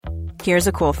Here's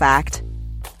a cool fact.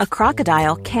 A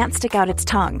crocodile can't stick out its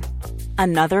tongue.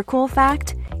 Another cool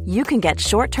fact, you can get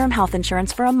short-term health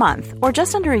insurance for a month or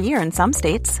just under a year in some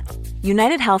states.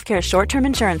 United Healthcare short-term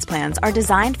insurance plans are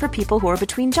designed for people who are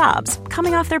between jobs,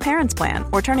 coming off their parents' plan,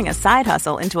 or turning a side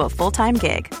hustle into a full-time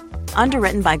gig.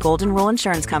 Underwritten by Golden Rule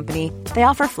Insurance Company, they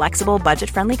offer flexible,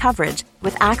 budget-friendly coverage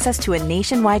with access to a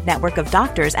nationwide network of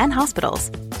doctors and hospitals.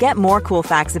 Get more cool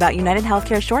facts about United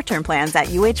Healthcare short-term plans at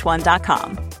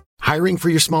uh1.com. Hiring for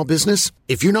your small business?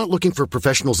 If you're not looking for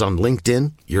professionals on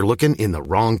LinkedIn, you're looking in the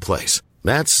wrong place.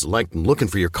 That's like looking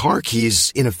for your car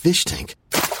keys in a fish tank.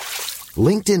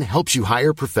 LinkedIn helps you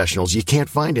hire professionals you can't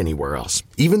find anywhere else,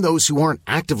 even those who aren't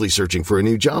actively searching for a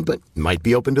new job but might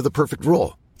be open to the perfect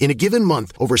role. In a given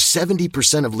month, over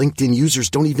 70% of LinkedIn users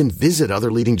don't even visit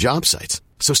other leading job sites.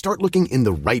 So start looking in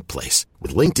the right place.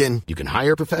 With LinkedIn, you can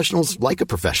hire professionals like a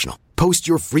professional. Post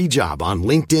your free job on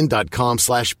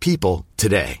linkedin.com/people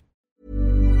today.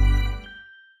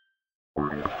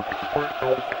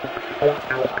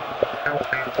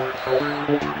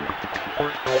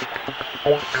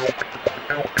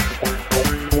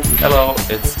 Hello,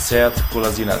 it's Sead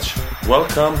Kolasinac.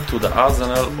 Welcome to the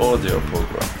Arsenal audio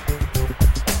program.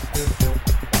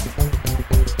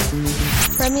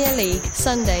 Premier League,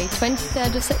 Sunday,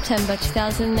 23rd of September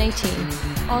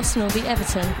 2018. Arsenal v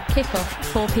Everton, kick-off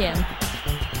 4 p.m.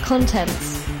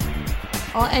 Contents.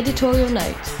 Our editorial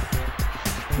note.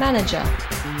 Manager.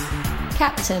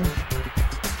 Captain.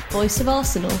 Voice of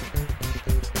Arsenal.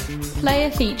 Player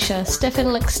feature Stefan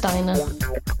Lichtsteiner.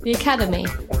 The Academy.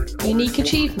 Unique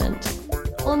achievement.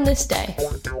 On this day.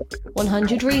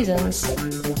 100 reasons.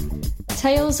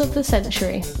 Tales of the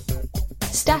century.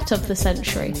 Stat of the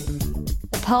century.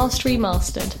 The past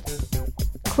remastered.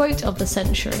 Quote of the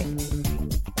century.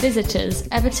 Visitors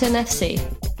Everton FC.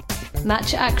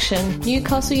 Match action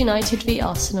Newcastle United v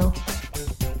Arsenal.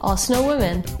 Arsenal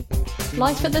women.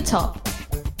 Life at the top.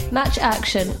 Match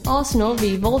action Arsenal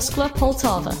v Vorskla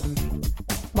Poltava.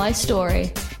 My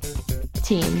story.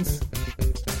 Teams.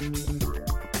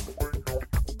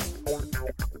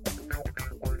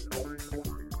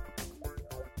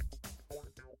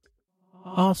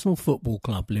 Arsenal Football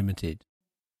Club Limited.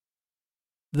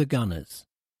 The Gunners.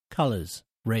 Colours: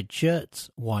 red shirts,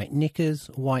 white knickers,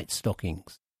 white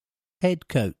stockings. Head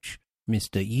coach: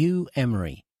 Mr. U.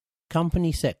 Emery.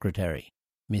 Company Secretary: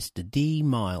 Mr. D.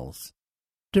 Miles.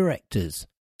 Directors: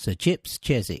 Sir Chips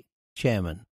Chiswick,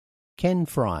 Chairman. Ken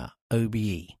Fryer,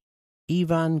 OBE.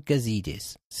 Ivan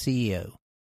Gazidis, CEO.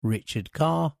 Richard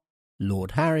Carr,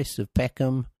 Lord Harris of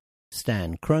Peckham.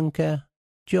 Stan Kroenke,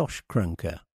 Josh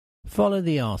Kroenke. Follow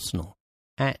the Arsenal,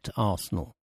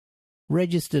 @Arsenal.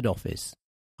 Registered office: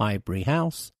 Highbury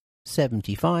House,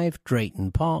 75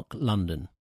 Drayton Park, London.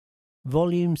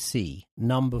 Volume C,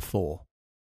 number 4.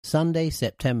 Sunday,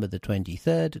 September the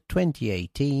 23rd,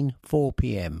 2018, 4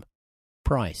 p.m.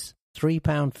 Price,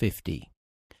 £3.50.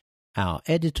 Our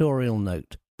editorial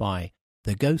note by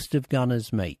The Ghost of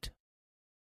Gunner's Mate.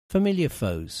 Familiar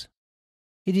foes.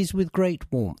 It is with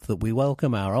great warmth that we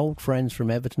welcome our old friends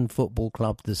from Everton Football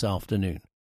Club this afternoon.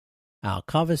 Our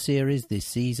cover series this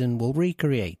season will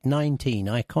recreate 19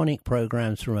 iconic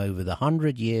programmes from over the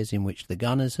 100 years in which the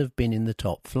Gunners have been in the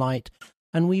top flight,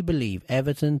 and we believe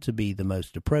Everton to be the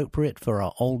most appropriate for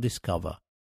our oldest cover.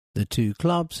 The two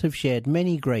clubs have shared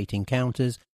many great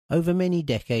encounters over many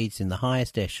decades in the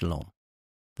highest echelon.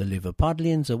 The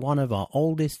Liverpudlians are one of our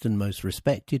oldest and most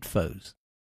respected foes.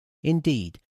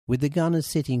 Indeed, with the Gunners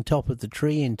sitting top of the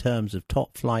tree in terms of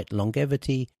top-flight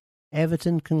longevity,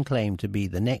 Everton can claim to be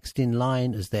the next in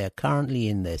line as they are currently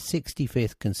in their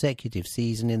 65th consecutive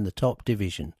season in the top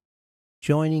division,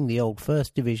 joining the old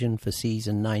First Division for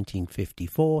season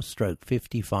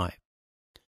 1954/55.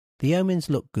 The omens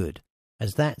look good,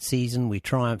 as that season we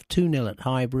triumphed 2-0 at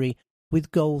Highbury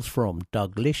with goals from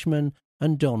Doug Lishman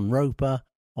and Don Roper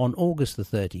on August the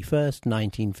 31st,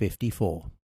 1954.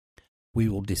 We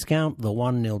will discount the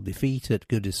 1-0 defeat at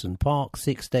Goodison Park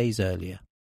 6 days earlier.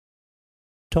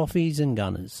 Toffees and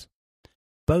Gunners.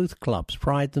 Both clubs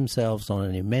pride themselves on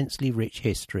an immensely rich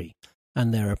history,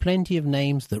 and there are plenty of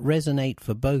names that resonate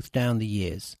for both down the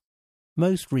years.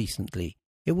 Most recently,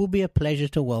 it will be a pleasure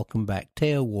to welcome back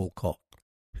Theo Walcott,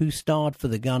 who starred for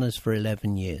the Gunners for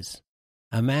 11 years.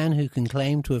 A man who can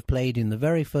claim to have played in the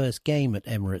very first game at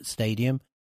Emirates Stadium,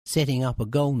 setting up a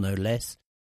goal no less.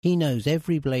 He knows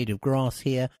every blade of grass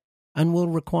here and will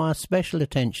require special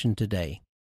attention today.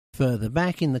 Further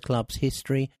back in the club's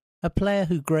history, a player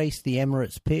who graced the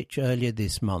Emirates pitch earlier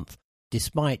this month,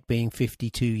 despite being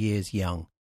 52 years young.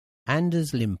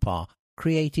 Anders Limpar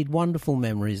created wonderful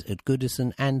memories at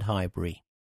Goodison and Highbury.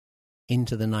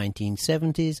 Into the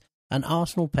 1970s, and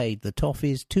Arsenal paid the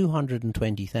Toffees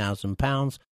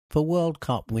 £220,000 for World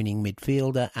Cup winning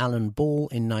midfielder Alan Ball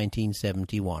in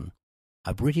 1971,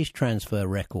 a British transfer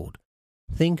record.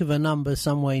 Think of a number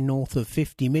some way north of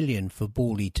 50 million for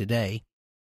Bally today.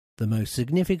 The most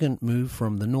significant move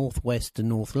from the northwest to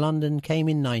North London came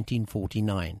in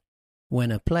 1949,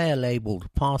 when a player labelled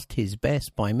past his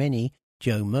best by many,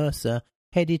 Joe Mercer,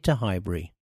 headed to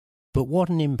Highbury. But what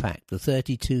an impact the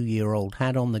 32-year-old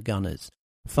had on the Gunners.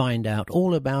 Find out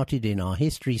all about it in our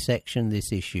history section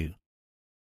this issue.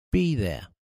 Be there.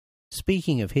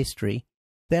 Speaking of history,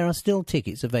 there are still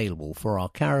tickets available for our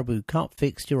Carabao Cup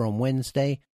fixture on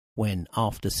Wednesday, when,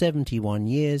 after 71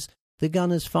 years, the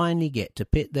Gunners finally get to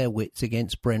pit their wits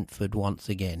against Brentford once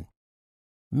again.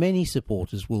 Many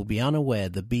supporters will be unaware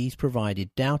the Bees provided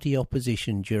doughty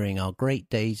opposition during our great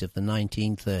days of the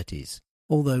 1930s,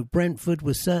 although Brentford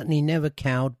was certainly never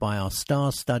cowed by our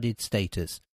star-studded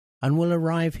status, and will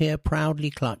arrive here proudly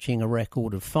clutching a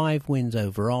record of 5 wins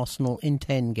over Arsenal in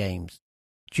 10 games,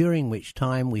 during which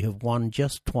time we have won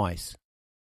just twice.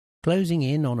 Closing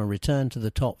in on a return to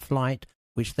the top flight,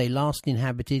 which they last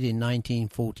inhabited in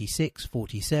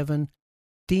 1946-47,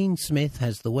 Dean Smith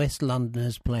has the West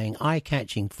Londoners playing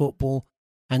eye-catching football,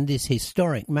 and this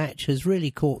historic match has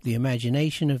really caught the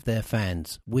imagination of their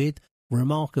fans, with,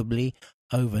 remarkably,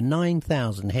 over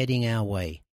 9,000 heading our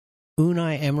way.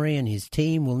 Unai Emery and his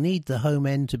team will need the home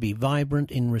end to be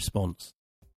vibrant in response.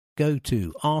 Go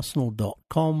to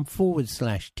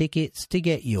arsenal.com/tickets to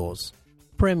get yours.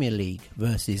 Premier League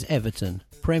versus Everton,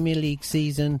 Premier League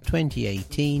season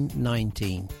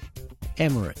 2018-19.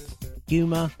 Emirates,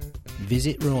 Yuma,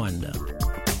 visit Rwanda.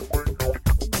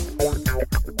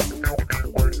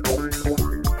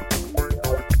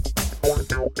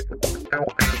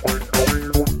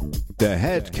 The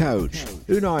head coach,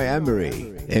 Unai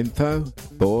Emery. Info,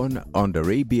 born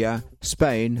Hondarribia,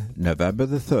 Spain, November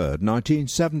the 3rd,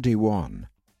 1971.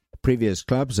 Previous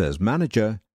clubs as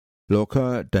manager,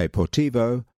 Lorca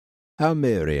Deportivo,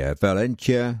 Almeria,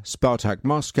 Valencia, Spartak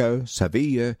Moscow,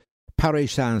 Sevilla,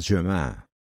 Paris Saint-Germain.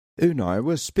 Unai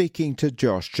was speaking to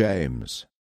Josh James.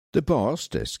 The boss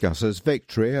discusses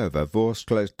victory over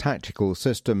Vorskla's tactical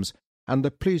systems and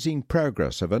the pleasing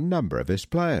progress of a number of his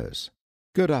players.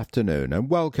 Good afternoon and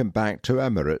welcome back to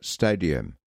Emirates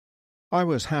Stadium. I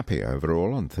was happy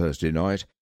overall on Thursday night.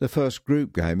 The first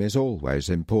group game is always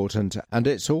important, and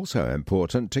it's also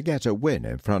important to get a win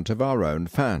in front of our own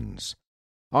fans.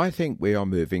 I think we are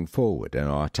moving forward in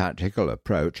our tactical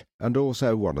approach, and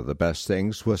also one of the best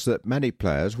things was that many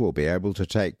players will be able to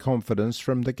take confidence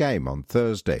from the game on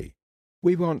Thursday.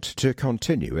 We want to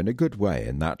continue in a good way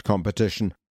in that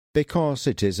competition, because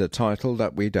it is a title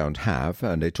that we don't have,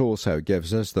 and it also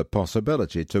gives us the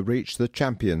possibility to reach the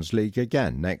Champions League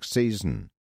again next season.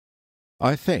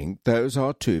 I think those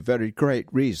are 2 very great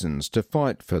reasons to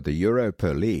fight for the Europa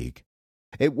League.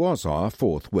 It was our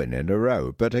 4th win in a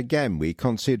row, but again we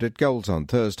conceded goals on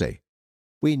Thursday.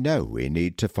 We know we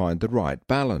need to find the right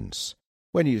balance.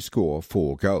 When you score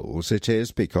 4 goals, it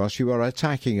is because you are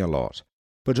attacking a lot,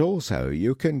 but also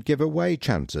you can give away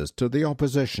chances to the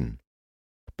opposition.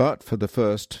 But for the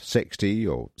first 60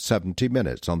 or 70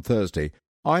 minutes on Thursday,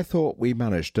 I thought we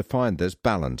managed to find this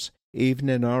balance, even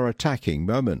in our attacking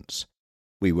moments.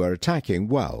 We were attacking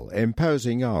well,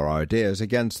 imposing our ideas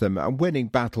against them and winning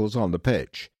battles on the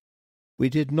pitch. We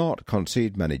did not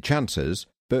concede many chances,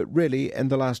 but really in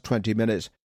the last 20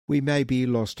 minutes we maybe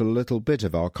lost a little bit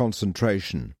of our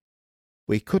concentration.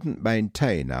 We couldn't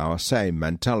maintain our same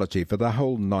mentality for the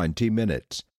whole 90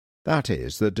 minutes. That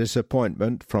is the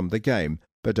disappointment from the game,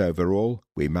 but overall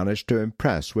we managed to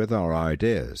impress with our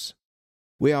ideas.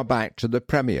 We are back to the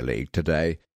Premier League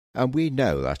today, and we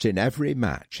know that in every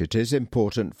match it is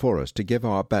important for us to give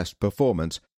our best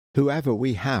performance, whoever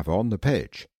we have on the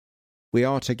pitch. We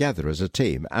are together as a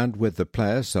team, and with the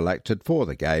players selected for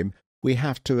the game, we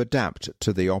have to adapt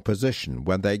to the opposition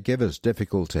when they give us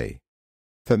difficulty.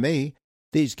 For me,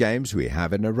 these games we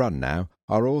have in a run now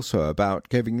are also about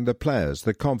giving the players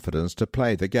the confidence to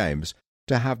play the games,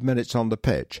 to have minutes on the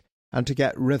pitch, and to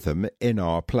get rhythm in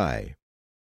our play.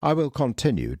 I will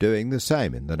continue doing the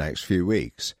same in the next few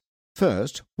weeks.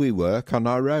 First, we work on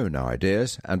our own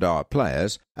ideas and our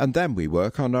players, and then we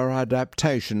work on our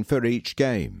adaptation for each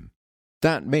game.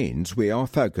 That means we are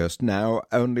focused now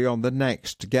only on the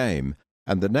next game,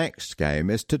 and the next game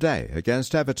is today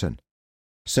against Everton.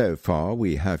 So far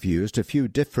we have used a few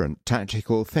different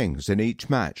tactical things in each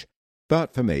match,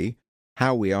 but for me,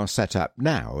 how we are set up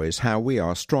now is how we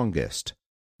are strongest,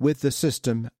 with the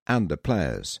system and the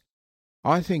players.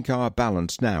 I think our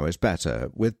balance now is better,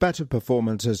 with better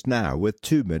performances now with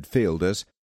 2 midfielders,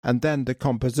 and then the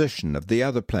composition of the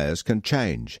other players can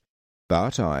change.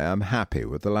 But I am happy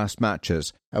with the last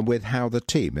matches and with how the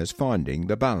team is finding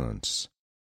the balance.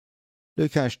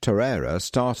 Lucas Torreira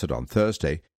started on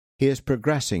Thursday. He is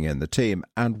progressing in the team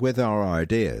and with our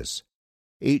ideas.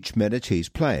 Each minute he's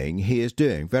playing, he is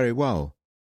doing very well.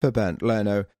 For Bernd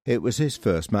Leno, it was his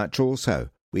first match also.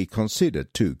 We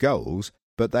conceded 2 goals,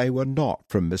 but they were not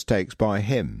from mistakes by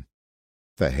him.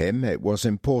 For him, it was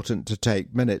important to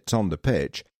take minutes on the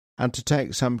pitch and to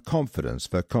take some confidence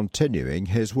for continuing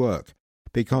his work,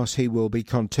 because he will be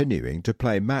continuing to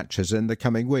play matches in the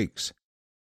coming weeks.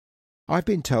 I've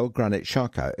been told Granit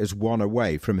Xhaka is 1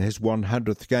 away from his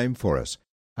 100th game for us,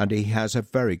 and he has a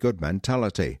very good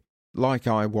mentality, like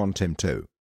I want him to.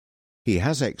 He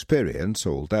has experience,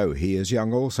 although he is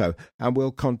young also, and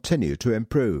will continue to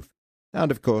improve.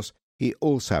 And of course, he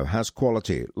also has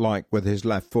quality, like with his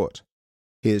left foot.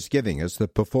 He is giving us the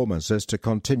performances to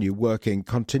continue working,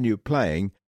 continue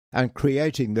playing, and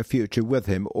creating the future with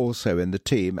him also in the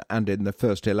team and in the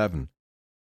first 11.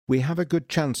 We have a good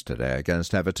chance today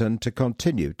against Everton to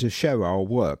continue to show our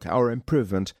work, our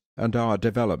improvement and our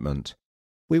development.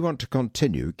 We want to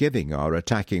continue giving our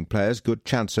attacking players good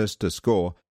chances to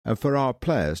score and for our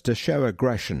players to show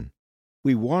aggression.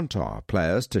 We want our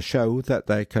players to show that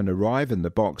they can arrive in the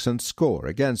box and score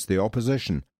against the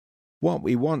opposition. What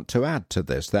we want to add to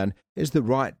this, then, is the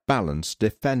right balance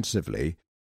defensively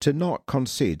to not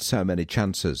concede so many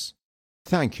chances.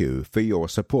 Thank you for your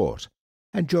support.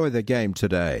 Enjoy the game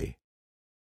today.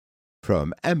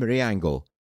 From Emery Angle,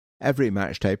 every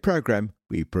matchday programme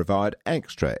we provide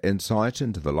extra insight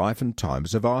into the life and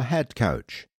times of our head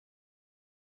coach.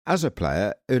 As a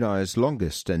player, Unai's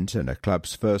longest stint in a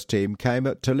club's first team came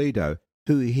at Toledo,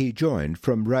 who he joined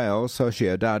from Real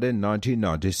Sociedad in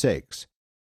 1996.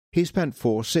 He spent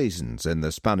 4 seasons in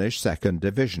the Spanish second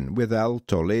division with El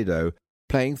Toledo,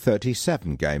 playing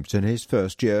 37 games in his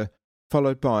first year,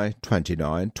 followed by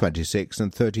 29, 26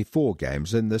 and 34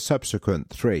 games in the subsequent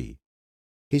 3.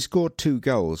 He scored 2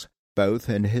 goals, both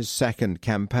in his second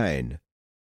campaign.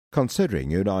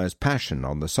 Considering Unai's passion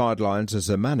on the sidelines as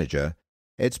a manager,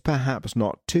 it's perhaps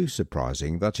not too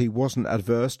surprising that he wasn't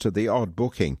adverse to the odd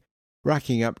booking,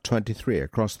 racking up 23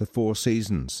 across the 4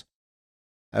 seasons.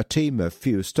 A team of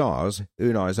few stars,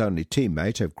 Unai's only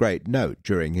teammate of great note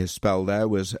during his spell there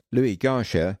was Luis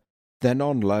Garcia, then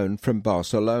on loan from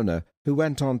Barcelona, who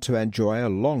went on to enjoy a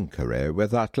long career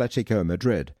with Atletico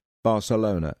Madrid,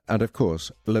 Barcelona and, of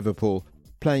course, Liverpool,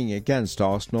 playing against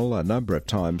Arsenal a number of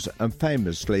times and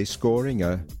famously scoring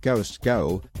a ghost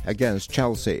goal against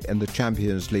Chelsea in the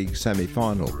Champions League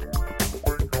semi-final.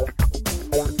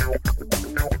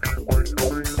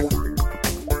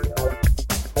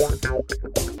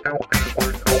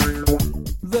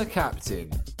 The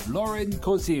captain, Laurent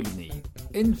Koscielny.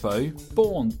 Info,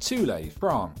 born Toulon,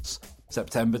 France.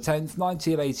 September 10th,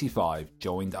 1985.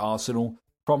 Joined Arsenal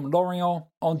from Lorient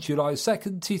on July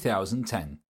 2nd,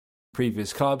 2010.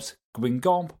 Previous clubs,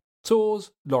 Guingamp,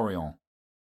 Tours, Lorient.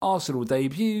 Arsenal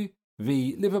debut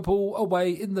v Liverpool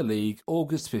away in the league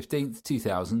August 15th,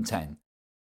 2010.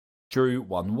 Drew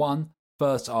 1-1.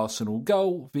 First Arsenal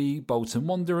goal v Bolton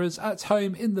Wanderers at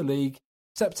home in the league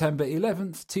September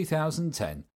 11th,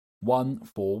 2010.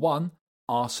 1-4-1.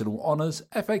 Arsenal honours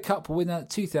FA Cup winner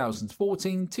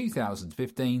 2014,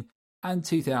 2015 and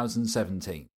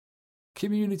 2017.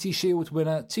 Community Shield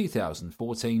winner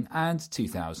 2014 and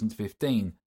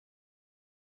 2015.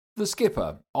 The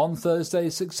skipper on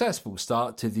Thursday's successful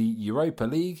start to the Europa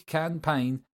League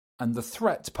campaign and the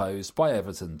threat posed by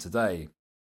Everton today.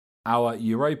 Our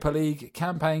Europa League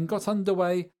campaign got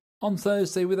underway on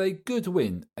Thursday with a good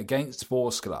win against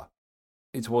Vorskla.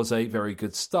 It was a very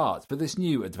good start for this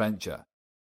new adventure.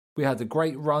 We had a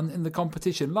great run in the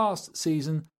competition last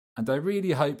season, and I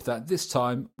really hope that this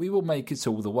time we will make it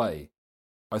all the way.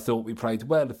 I thought we played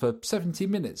well for 70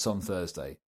 minutes on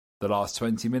Thursday. The last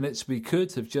 20 minutes we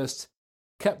could have just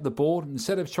kept the ball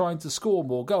instead of trying to score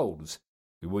more goals.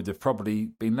 We would have probably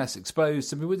been less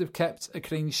exposed and we would have kept a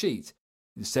clean sheet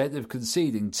instead of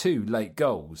conceding 2 late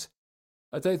goals.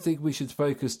 I don't think we should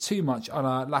focus too much on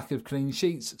our lack of clean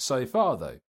sheets so far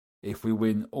though. If we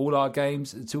win all our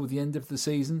games until the end of the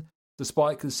season,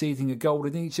 despite conceding a goal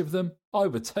in each of them, I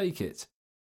would take it.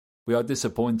 We are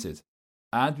disappointed,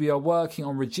 and we are working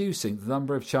on reducing the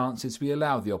number of chances we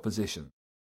allow the opposition.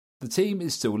 The team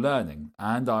is still learning,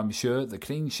 and I'm sure the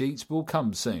clean sheets will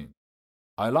come soon.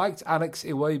 I liked Alex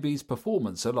Iwobi's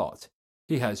performance a lot.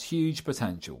 He has huge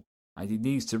potential, and he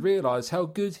needs to realise how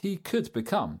good he could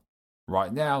become.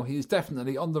 Right now, he is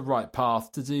definitely on the right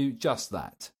path to do just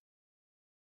that.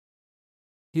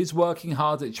 He is working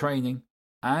hard at training,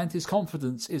 and his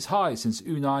confidence is high since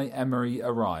Unai Emery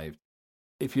arrived.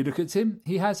 If you look at him,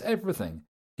 he has everything.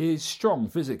 He is strong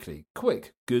physically,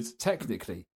 quick, good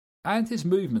technically, and his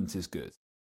movement is good.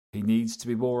 He needs to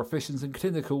be more efficient and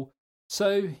clinical,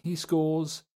 so he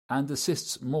scores and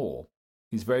assists more.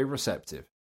 He's very receptive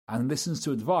and listens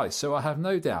to advice, so I have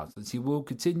no doubt that he will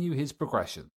continue his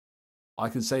progression. I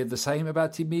can say the same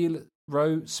about Emile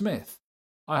Rowe-Smith.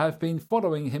 I have been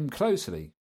following him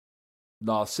closely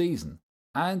last season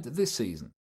and this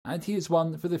season, and he is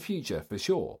one for the future for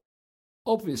sure.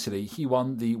 Obviously, he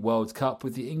won the World Cup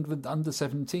with the England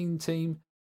under-17 team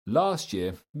last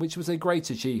year, which was a great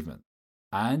achievement,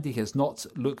 and he has not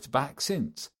looked back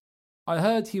since. I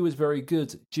heard he was very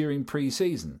good during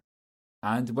pre-season,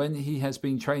 and when he has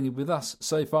been training with us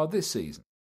so far this season,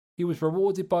 he was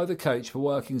rewarded by the coach for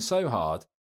working so hard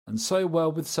and so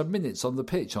well with some minutes on the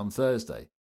pitch on Thursday,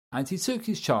 and he took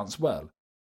his chance well.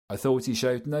 I thought he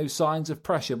showed no signs of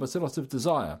pressure but a lot of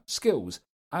desire, skills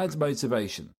and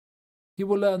motivation. He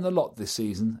will learn a lot this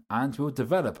season and will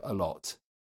develop a lot.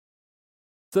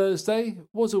 Thursday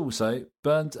was also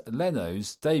Bernd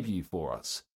Leno's debut for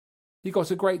us. He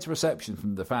got a great reception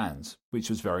from the fans, which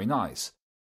was very nice.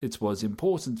 It was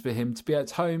important for him to be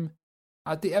at home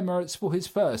at the Emirates for his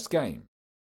first game.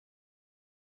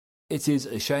 It is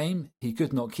a shame he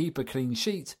could not keep a clean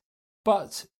sheet,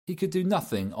 but he could do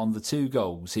nothing on the 2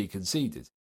 goals he conceded.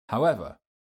 However,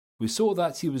 we saw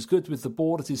that he was good with the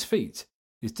ball at his feet,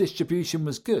 his distribution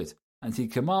was good, and he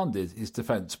commanded his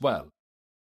defence well.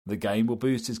 The game will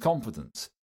boost his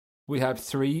confidence. We have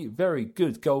 3 very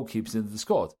good goalkeepers in the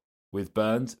squad, with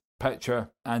Bernd, Petra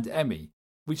and Emmy,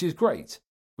 which is great.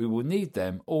 We will need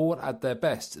them all at their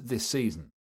best this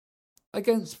season.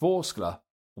 Against Vorskla,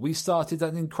 we started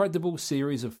an incredible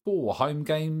series of 4 home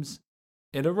games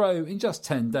in a row in just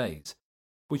 10 days,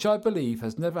 which I believe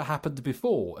has never happened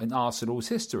before in Arsenal's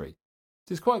history.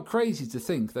 It is quite crazy to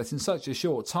think that in such a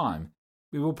short time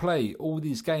we will play all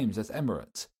these games at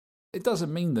Emirates. It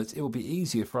doesn't mean that it will be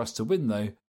easier for us to win though,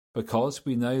 because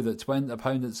we know that when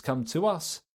opponents come to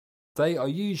us, they are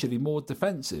usually more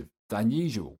defensive than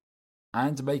usual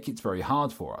and make it very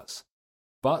hard for us.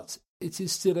 But it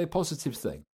is still a positive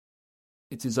thing.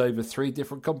 It is over 3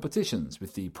 different competitions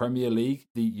with the Premier League,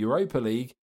 the Europa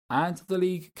League and the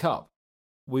League Cup,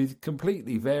 with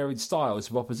completely varied styles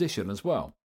of opposition as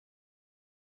well.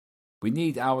 We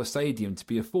need our stadium to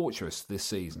be a fortress this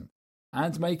season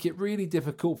and make it really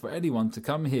difficult for anyone to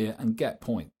come here and get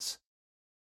points.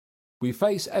 We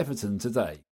face Everton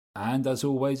today, and as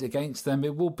always against them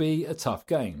it will be a tough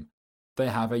game. They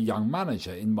have a young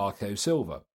manager in Marco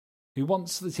Silva, who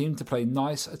wants the team to play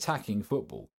nice attacking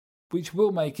football, which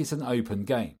will make it an open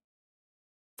game.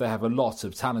 They have a lot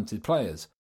of talented players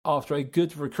after a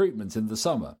good recruitment in the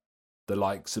summer. The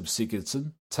likes of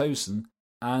Sigurdsson, Tosin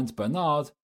and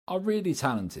Bernard are really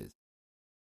talented.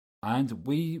 And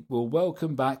we will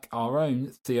welcome back our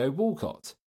own Theo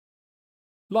Walcott.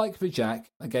 Like for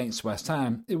Jack against West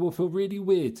Ham, it will feel really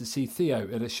weird to see Theo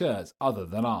in a shirt other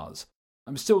than ours.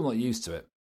 I'm still not used to it.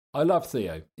 I love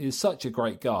Theo. He is such a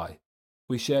great guy.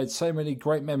 We shared so many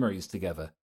great memories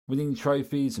together, winning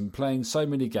trophies and playing so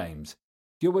many games.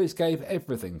 He always gave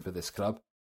everything for this club.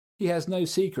 He has no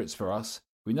secrets for us.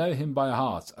 We know him by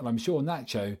heart, and I'm sure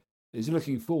Nacho is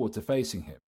looking forward to facing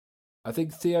him. I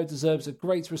think Theo deserves a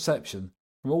great reception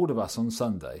from all of us on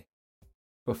Sunday.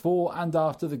 Before and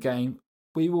after the game,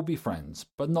 we will be friends,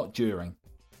 but not during.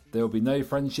 There will be no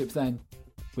friendship then.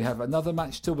 We have another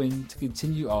match to win to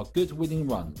continue our good winning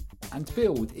run and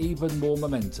build even more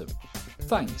momentum.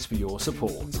 Thanks for your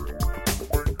support.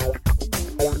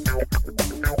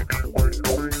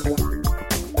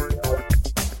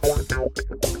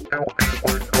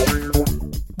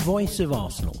 Voice of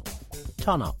Arsenal.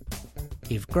 Ton up.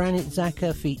 If Granit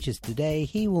Xhaka features today,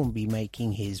 he will be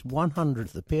making his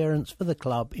 100th appearance for the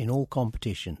club in all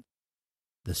competitions.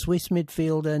 The Swiss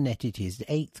midfielder netted his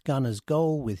 8th Gunners'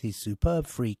 goal with his superb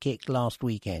free kick last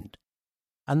weekend,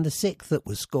 and the 6th that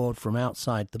was scored from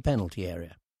outside the penalty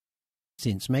area.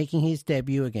 Since making his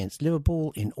debut against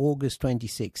Liverpool in August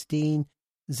 2016,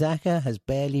 Xhaka has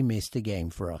barely missed a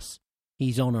game for us.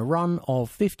 He's on a run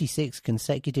of 56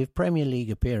 consecutive Premier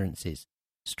League appearances,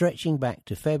 stretching back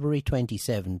to February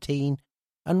 2017,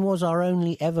 and was our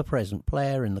only ever-present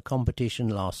player in the competition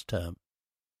last term.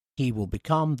 He will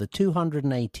become the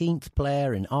 218th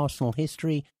player in Arsenal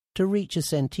history to reach a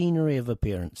centenary of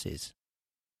appearances.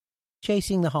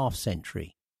 Chasing the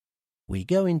half-century. We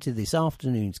go into this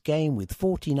afternoon's game with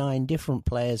 49 different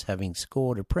players having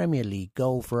scored a Premier League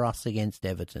goal for us against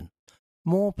Everton.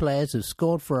 More players have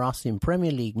scored for us in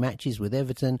Premier League matches with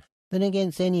Everton than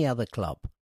against any other club.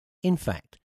 In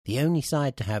fact, The only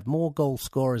side to have more goal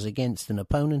scorers against an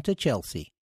opponent are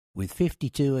Chelsea, with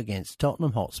 52 against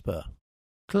Tottenham Hotspur.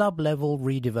 Club-level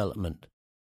redevelopment.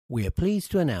 We are pleased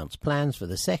to announce plans for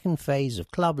the second phase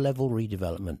of club-level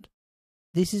redevelopment.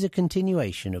 This is a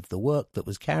continuation of the work that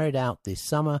was carried out this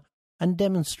summer and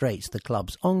demonstrates the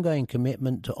club's ongoing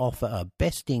commitment to offer a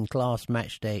best-in-class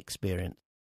matchday experience.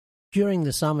 During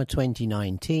the summer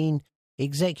 2019,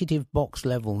 Executive Box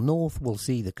Level North will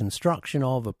see the construction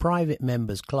of a private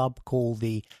members club called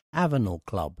the Avenel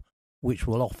Club, which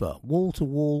will offer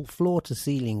wall-to-wall,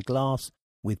 floor-to-ceiling glass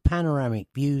with panoramic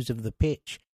views of the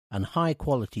pitch and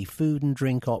high-quality food and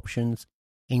drink options,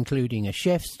 including a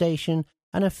chef station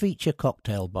and a feature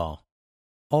cocktail bar.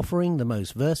 Offering the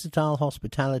most versatile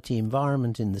hospitality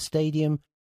environment in the stadium,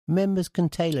 members can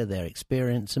tailor their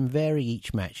experience and vary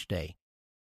each match day.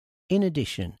 In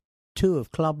addition, 2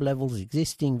 of club level's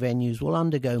existing venues will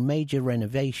undergo major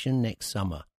renovation next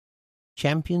summer.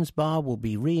 Champions Bar will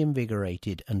be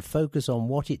reinvigorated and focus on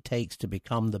what it takes to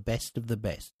become the best of the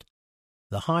best.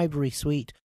 The Highbury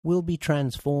Suite will be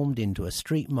transformed into a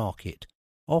street market,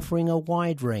 offering a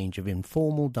wide range of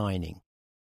informal dining.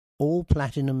 All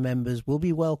Platinum members will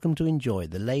be welcome to enjoy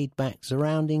the laid-back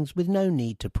surroundings with no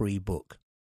need to pre-book.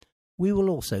 We will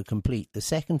also complete the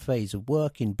second phase of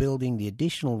work in building the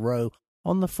additional row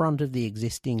on the front of the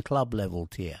existing club-level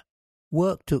tier.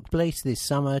 Work took place this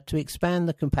summer to expand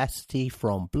the capacity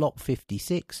from Block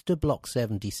 56 to Block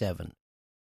 77.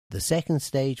 The second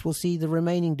stage will see the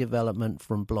remaining development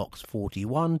from Blocks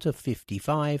 41 to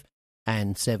 55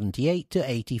 and 78 to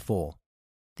 84.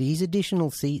 These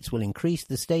additional seats will increase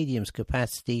the stadium's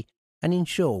capacity and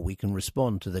ensure we can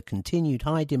respond to the continued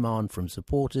high demand from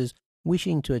supporters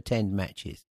wishing to attend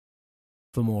matches.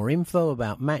 For more info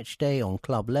about match day on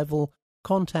club level,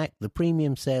 contact the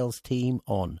premium sales team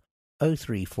on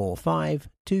 0345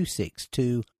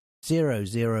 262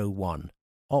 001,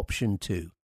 option 2,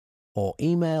 or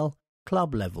email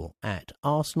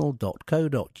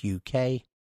clublevel@arsenal.co.uk.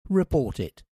 Report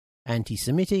it.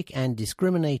 Anti-Semitic and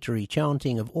discriminatory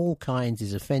chanting of all kinds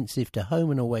is offensive to home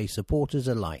and away supporters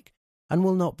alike and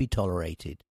will not be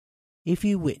tolerated. If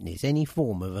you witness any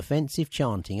form of offensive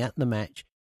chanting at the match,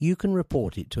 you can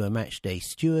report it to a matchday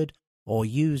steward or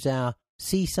use our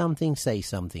See Something Say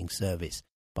Something service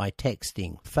by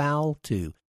texting FOUL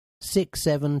to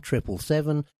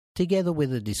 67777 together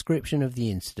with a description of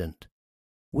the incident.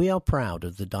 We are proud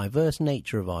of the diverse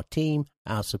nature of our team,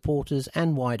 our supporters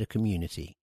and wider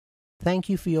community. Thank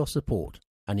you for your support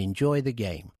and enjoy the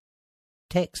game.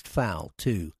 Text FOUL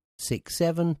to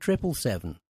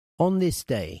 67777. On this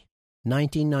day,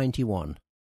 1991,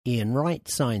 Ian Wright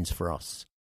signs for us.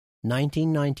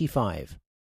 1995,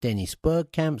 Dennis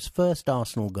Bergkamp's first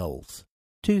Arsenal goals.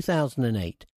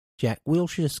 2008, Jack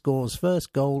Wilshere scores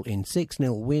first goal in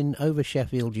 6-0 win over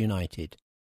Sheffield United.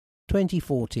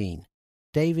 2014,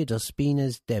 David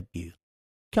Ospina's debut.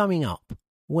 Coming up,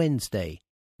 Wednesday,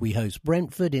 we host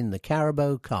Brentford in the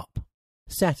Carabao Cup.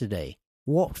 Saturday,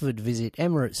 Watford visit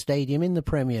Emirates Stadium in the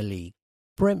Premier League.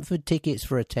 Brentford tickets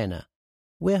for a tenner.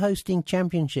 We're hosting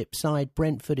Championship side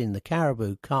Brentford in the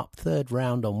Carabao Cup third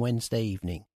round on Wednesday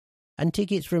evening, and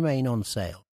tickets remain on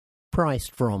sale.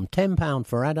 Priced from £10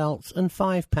 for adults and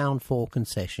 £5 for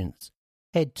concessions.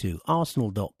 Head to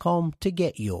arsenal.com to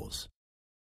get yours.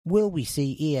 Will we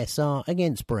see ESR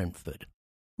against Brentford?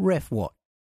 Ref Watch,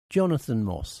 Jonathan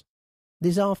Moss.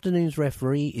 This afternoon's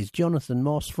referee is Jonathan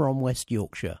Moss from West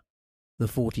Yorkshire. The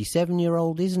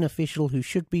 47-year-old is an official who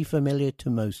should be familiar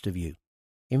to most of you.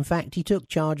 In fact, he took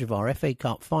charge of our FA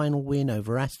Cup final win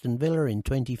over Aston Villa in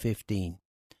 2015.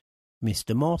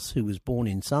 Mr. Moss, who was born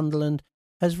in Sunderland,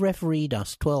 has refereed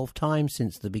us 12 times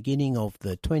since the beginning of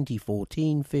the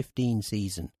 2014-15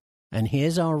 season, and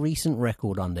here's our recent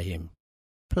record under him.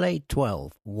 Played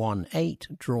 12, won 8,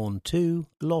 drawn 2,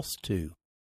 lost 2,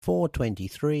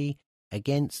 4-23,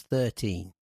 against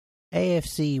 13.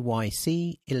 AFC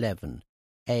YC 11,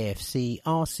 AFC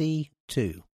RC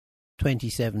 2.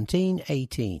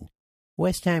 2017-18,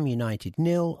 West Ham United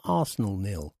 0, Arsenal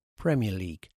 0, Premier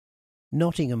League.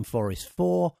 Nottingham Forest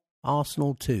 4,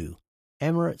 Arsenal 2,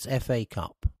 Emirates FA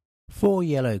Cup. 4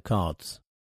 yellow cards.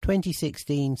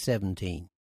 2016-17,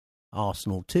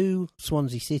 Arsenal 2,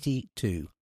 Swansea City 2,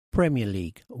 Premier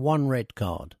League 1 red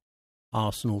card.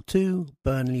 Arsenal 2,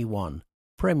 Burnley 1,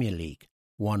 Premier League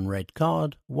 1 red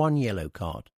card, 1 yellow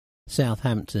card.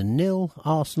 Southampton 0,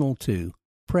 Arsenal 2,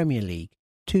 Premier League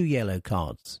 2 yellow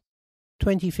cards.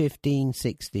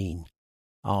 2015-16,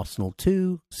 Arsenal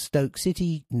 2, Stoke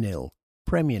City 0,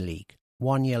 Premier League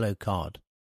 1 yellow card.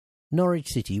 Norwich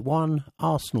City 1,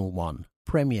 Arsenal 1,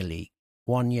 Premier League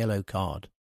 1 yellow card.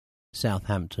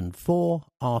 Southampton 4,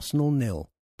 Arsenal 0,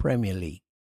 Premier League.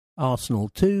 Arsenal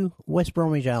 2, West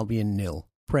Bromwich Albion 0,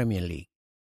 Premier League.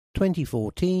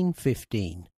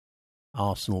 2014-15.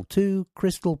 Arsenal 2,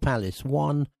 Crystal Palace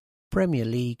 1, Premier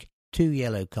League, 2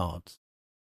 yellow cards.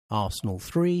 Arsenal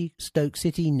 3, Stoke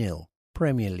City 0,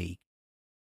 Premier League.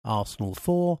 Arsenal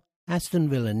 4, Aston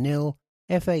Villa 0,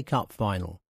 FA Cup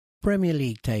Final. Premier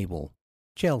League table.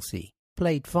 Chelsea,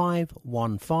 played 5,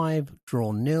 won 5,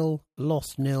 drawn 0,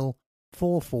 lost 0,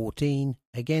 4-14,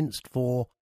 against 4,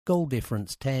 goal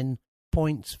difference 10,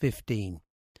 points 15.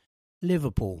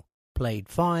 Liverpool, played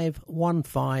 5, won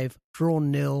 5,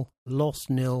 drawn 0, lost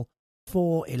 0,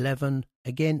 4-11,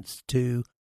 against 2,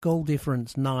 goal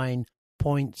difference 9,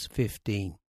 points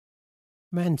 15.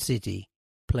 Man City,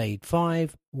 played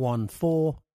 5, won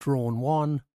 4, drawn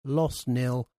 1, lost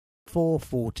 0,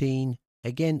 4-14,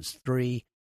 against 3,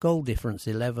 goal difference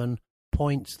 11,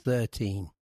 points 13.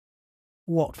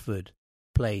 Watford,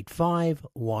 played 5,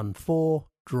 won 4,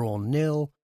 drawn 0,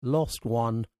 lost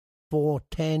 1,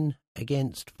 4-10,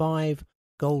 against 5,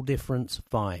 goal difference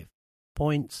 5,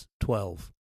 points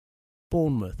 12.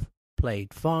 Bournemouth,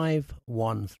 played 5,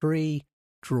 won 3,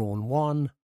 drawn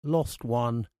 1, lost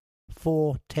 1,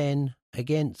 4-10,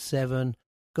 against 7,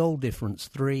 goal difference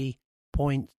 3,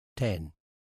 points 10.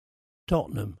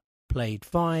 Tottenham, played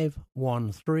 5,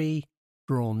 won 3,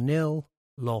 drawn 0,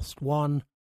 lost 1,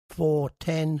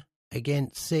 4-10,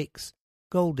 against 6,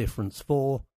 goal difference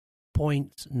 4,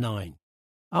 points 9.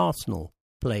 Arsenal,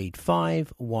 played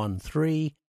 5, won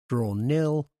 3, drawn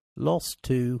 0, lost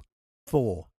 2,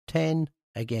 4-10,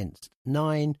 against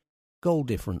 9, goal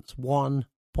difference 1,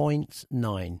 points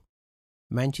 9.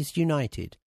 Manchester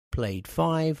United, played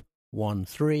 5, won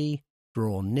 3,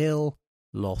 drawn 0,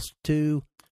 lost 2,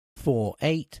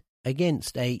 4-8,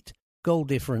 against 8, goal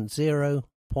difference 0,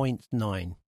 points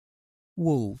 9.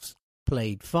 Wolves,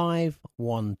 played 5,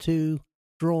 won 2,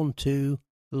 drawn 2,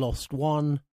 lost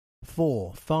 1,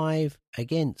 4-5,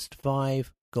 against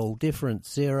 5, goal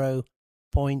difference 0,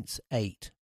 points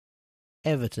 8.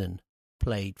 Everton,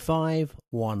 played 5,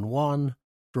 won 1,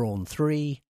 drawn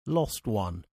 3, lost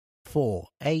 1,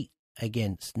 4-8,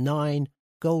 against 9,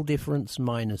 goal difference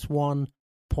 -1,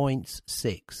 points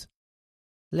 6.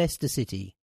 Leicester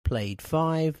City, played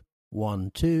 5,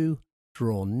 won 2,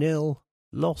 drawn 0,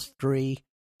 lost 3,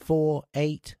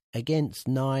 4-8, against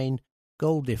 9,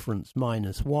 goal difference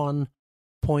 -1,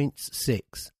 points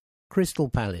 6. Crystal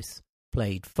Palace,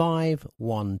 played 5,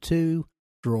 won 2,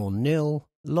 drawn 0,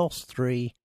 lost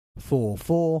 3,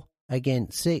 4-4,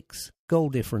 against 6, goal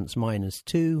difference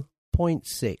 -2,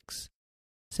 points 6.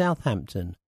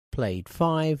 Southampton, played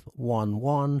 5, won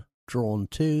 1, drawn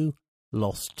 2,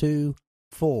 lost 2,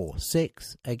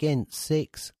 4-6, against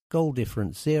 6, goal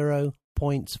difference 0,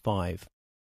 points 5.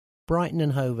 Brighton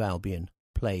and Hove Albion,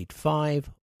 played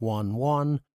 5, won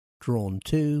 1, drawn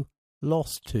 2,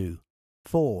 lost 2,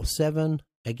 4-7,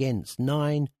 against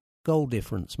 9, goal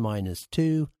difference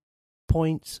 -2,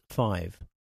 points 5.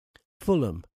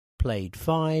 Fulham, played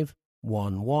 5,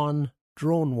 won 1,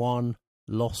 drawn 1,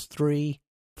 lost 3,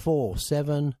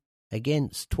 4-7,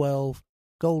 against 12,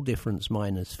 goal difference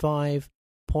 -5,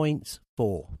 points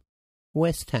 4.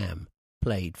 West Ham,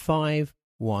 played 5,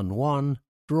 won 1,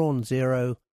 drawn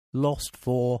 0, lost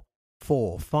 4,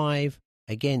 4-5,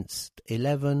 against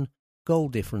 11, goal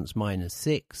difference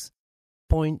 -6,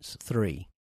 points 3.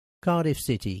 Cardiff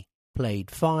City,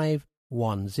 played 5,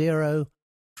 won 0,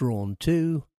 drawn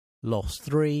 2, lost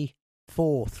 3,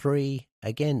 4-3,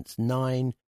 against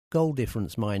 9, goal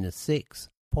difference -6,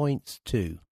 points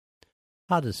 2.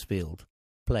 Huddersfield,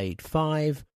 played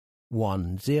 5,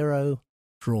 won 0,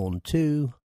 drawn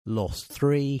 2, lost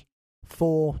 3,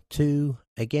 4-2,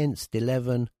 against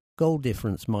 11, goal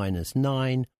difference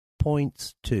 -9,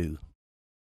 points 2.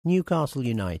 Newcastle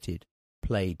United,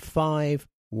 played 5,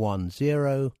 won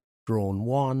 0, drawn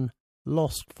 1,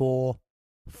 lost 4,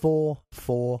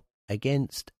 4-4,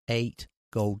 against 8,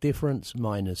 goal difference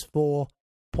 -4,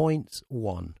 points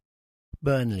 1.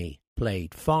 Burnley,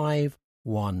 played 5,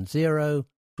 won 0,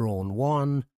 drawn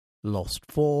 1, lost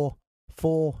 4,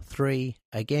 4-3,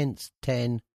 against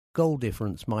 10, goal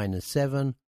difference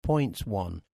 -7, points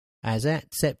 1. As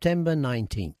at September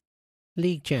 19th.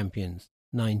 League champions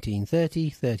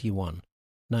 1930-31,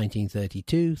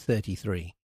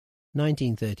 1932-33,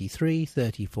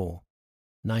 1933-34,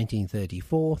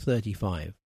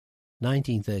 1934-35,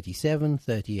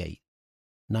 1937-38,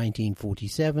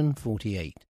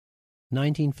 1947-48,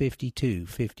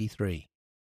 1952-53,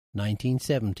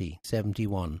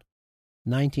 1970-71,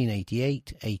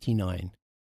 1988-89,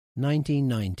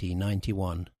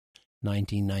 1990-91,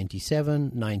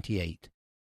 1997-98,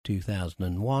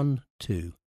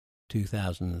 2001-2,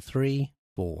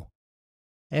 2003-4.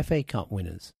 FA Cup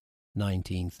winners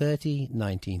 1930,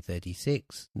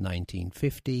 1936,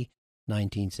 1950,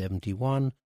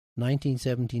 1971,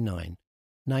 1979,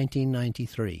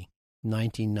 1993,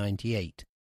 1998,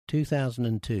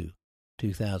 2002,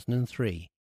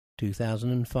 2003,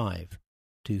 2005,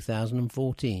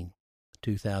 2014,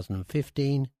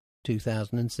 2015,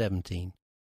 2017.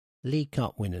 League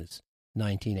Cup winners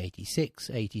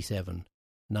 1986-87,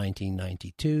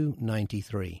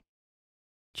 1992-93.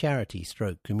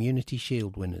 Charity/Community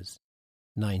Shield winners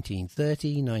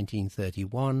 1930,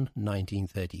 1931,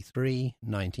 1933,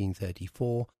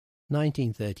 1934,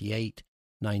 1938,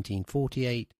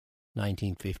 1948,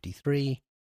 1953,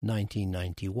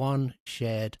 1991,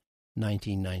 shared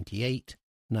 1998,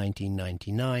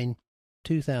 1999,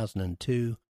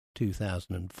 2002,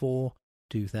 2004,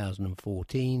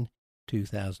 2014,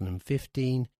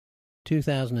 2015,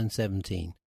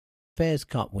 2017. Fairs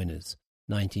Cup winners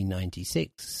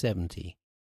 1996-70.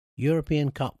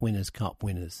 European Cup winners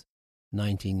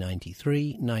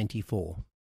 1993-94.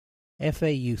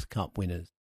 FA Youth Cup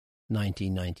winners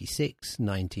 1996,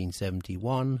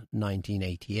 1971,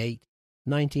 1988,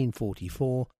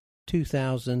 1944,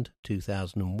 2000,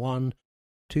 2001,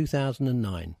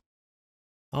 2009.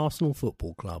 Arsenal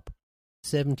Football Club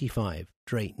 75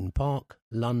 Drayton Park,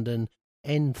 London,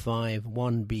 N5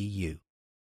 1BU.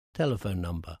 Telephone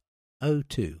number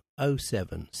 02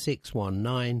 07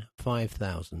 619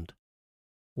 5000.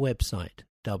 Website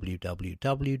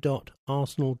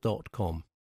www.arsenal.com.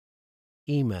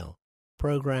 Email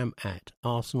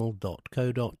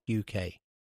program@arsenal.co.uk.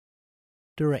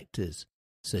 Directors: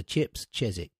 Sir Chips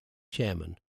Chiswick,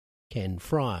 Chairman; Ken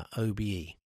Fryer,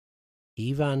 OBE;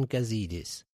 Ivan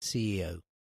Gazidis, CEO;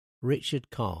 Richard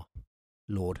Carr;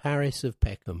 Lord Harris of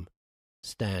Peckham;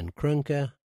 Stan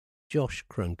Kroenke; Josh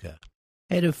Kroenke.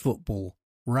 Head of Football: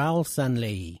 Raul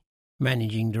Sanlehi.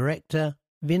 Managing Director: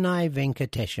 Vinay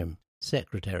Venkatesham.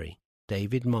 Secretary: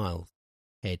 David Miles.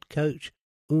 Head Coach: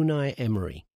 Unai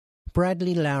Emery.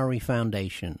 Bradley Lowry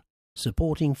Foundation,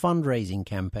 supporting fundraising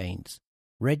campaigns.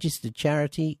 Registered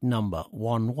charity number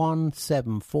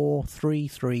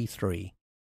 1174333.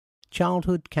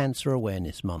 Childhood Cancer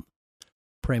Awareness Month.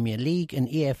 Premier League and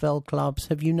EFL clubs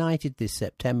have united this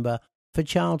September for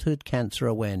Childhood Cancer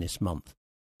Awareness Month,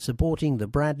 supporting the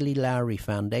Bradley Lowry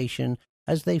Foundation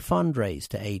as they fundraise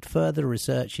to aid further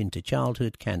research into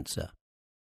childhood cancer.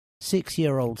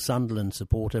 6-year-old Sunderland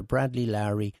supporter Bradley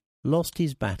Lowry lost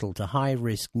his battle to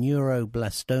high-risk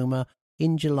neuroblastoma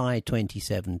in July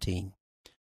 2017.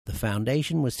 The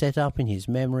foundation was set up in his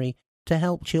memory to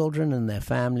help children and their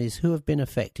families who have been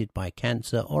affected by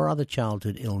cancer or other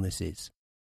childhood illnesses.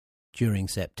 During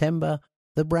September,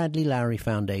 the Bradley Lowry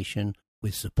Foundation,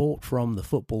 with support from the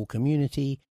football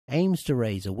community, aims to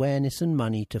raise awareness and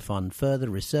money to fund further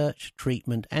research,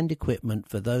 treatment and equipment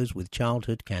for those with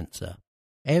childhood cancer.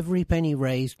 Every penny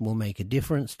raised will make a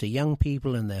difference to young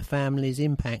people and their families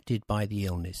impacted by the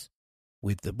illness,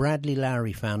 with the Bradley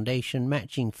Lowry Foundation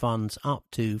matching funds up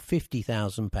to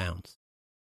 £50,000.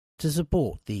 To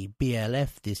support the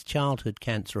BLF this Childhood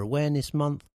Cancer Awareness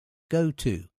Month, go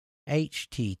to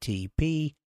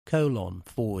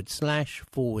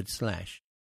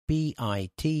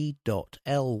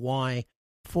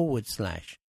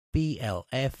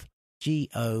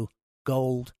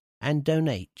Gold and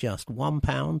donate just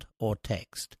 £1 or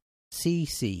text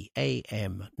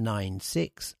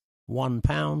CCAM96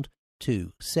 £1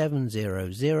 to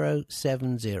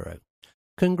 70070.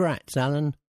 Congrats,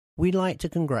 Alan. We'd like to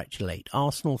congratulate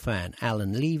Arsenal fan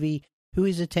Alan Levy, who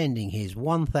is attending his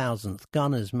 1000th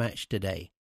Gunners match today.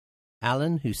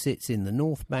 Alan, who sits in the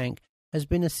North Bank, has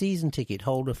been a season ticket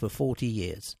holder for 40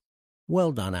 years.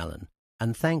 Well done, Alan,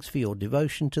 and thanks for your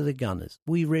devotion to the Gunners.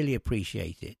 We really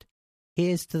appreciate it.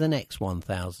 Here's to the next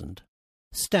 1000.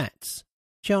 Stats.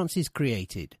 Chances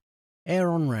created: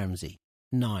 Aaron Ramsey,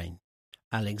 9.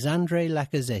 Alexandre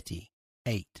Lacazette,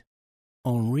 8.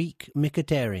 Enrique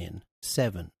Mkhitaryan,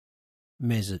 7.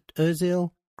 Mesut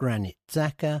Özil, Granit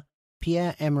Xhaka,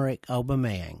 Pierre-Emerick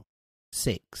Aubameyang,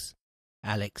 6.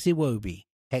 Alex Iwobi,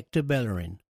 Hector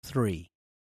Bellerin, 3.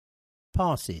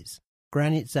 Passes: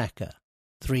 Granit Xhaka,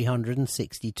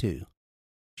 362.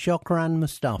 Shokran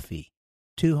Mustafi,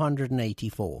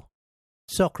 284.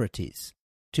 Socrates,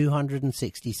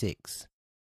 266.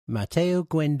 Matteo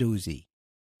Guendouzi,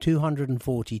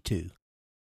 242.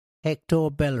 Hector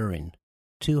Bellerin,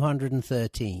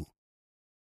 213.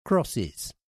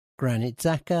 Crosses: Granit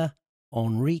Xhaka,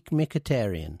 Enrique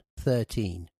Mkhitaryan,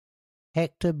 13.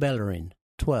 Hector Bellerin,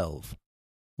 12.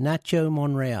 Nacho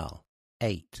Monreal,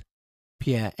 8.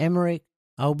 Pierre-Emerick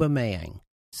Aubameyang,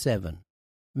 7.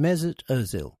 Mesut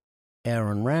Özil.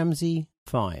 Aaron Ramsey,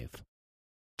 5.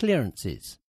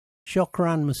 Clearances: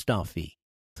 Shokran Mustafi,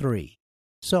 3.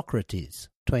 Socrates,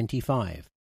 25.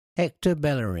 Hector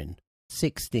Bellerin,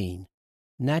 16.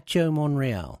 Nacho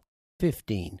Monreal,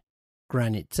 15.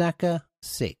 Granit Xhaka,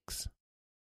 6.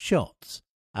 Shots: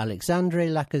 Alexandre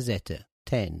Lacazette,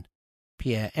 10.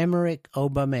 Pierre-Emerick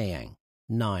Aubameyang,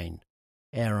 9.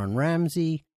 Aaron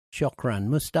Ramsey, Shokran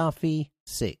Mustafi,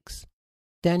 6.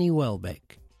 Danny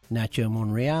Welbeck, Nacho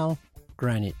Monreal,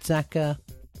 Granit Xhaka,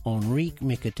 Enrique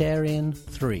Mkhitaryan,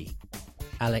 3.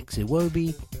 Alex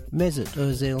Iwobi, Mesut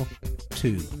Ozil,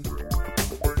 2.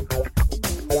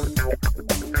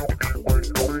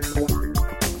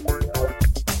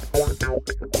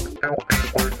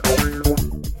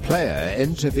 Player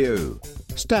interview.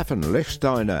 Stefan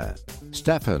Lichtsteiner.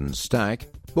 Stefan Stag,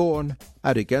 born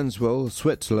at Egenswil,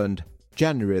 Switzerland,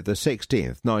 January the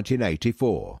 16th,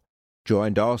 1984.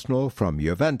 Joined Arsenal from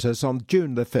Juventus on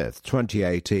June the 5th,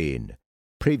 2018.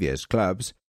 Previous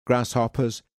clubs: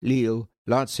 Grasshoppers, Lille,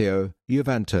 Lazio,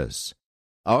 Juventus.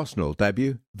 Arsenal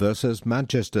debut versus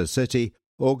Manchester City,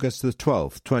 August the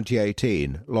 12th,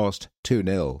 2018, lost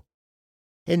 2-0.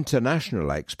 International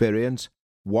experience: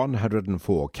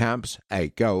 104 caps,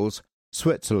 8 goals,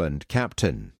 Switzerland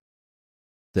captain.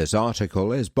 This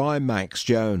article is by Max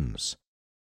Jones.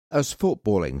 As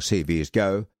footballing CVs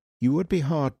go, you would be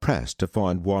hard-pressed to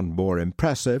find one more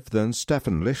impressive than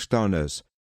Stefan Lichtsteiner's.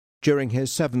 During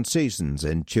his 7 seasons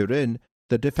in Turin,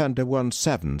 the defender won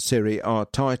 7 Serie A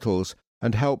titles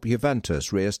and helped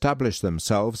Juventus re-establish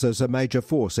themselves as a major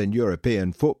force in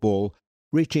European football,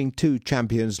 reaching 2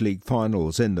 Champions League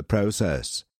finals in the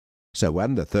process. So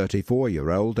when the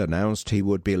 34-year-old announced he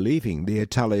would be leaving the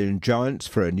Italian giants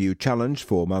for a new challenge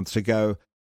 4 months ago,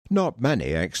 not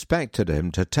many expected him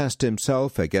to test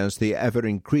himself against the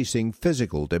ever-increasing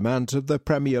physical demands of the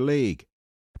Premier League.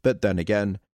 But then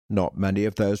again, not many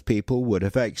of those people would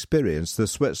have experienced the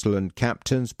Switzerland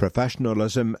captain's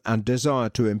professionalism and desire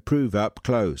to improve up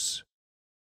close.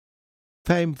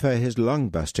 Famed for his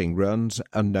lung-busting runs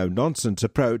and no-nonsense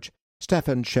approach,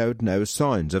 Stefan showed no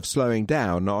signs of slowing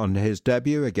down on his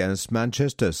debut against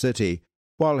Manchester City,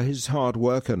 while his hard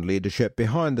work and leadership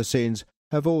behind the scenes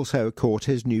have also caught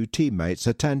his new teammates'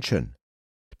 attention.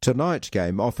 Tonight's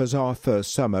game offers our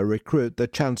first summer recruit the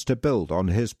chance to build on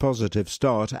his positive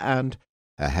start and,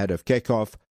 ahead of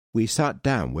kick-off, we sat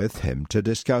down with him to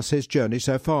discuss his journey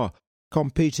so far,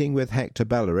 competing with Hector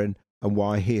Bellerin, and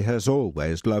why he has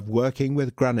always loved working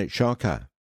with Granit Xhaka.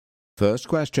 First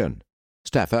question.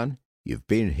 Stefan, you've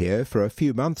been here for a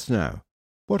few months now.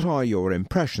 What are your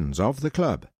impressions of the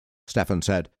club? Stefan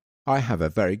said, I have a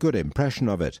very good impression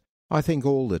of it. I think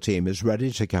all the team is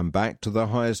ready to come back to the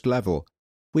highest level.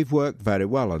 We've worked very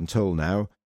well until now,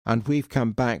 and we've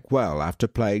come back well after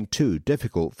playing 2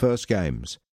 difficult first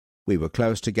games. We were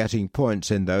close to getting points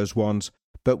in those ones,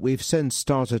 but we've since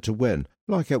started to win,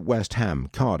 like at West Ham,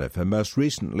 Cardiff, and most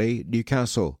recently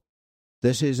Newcastle.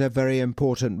 This is a very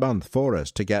important month for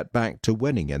us to get back to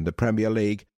winning in the Premier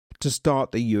League, to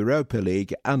start the Europa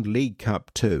League and League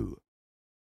Cup too.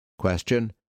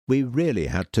 Question. We really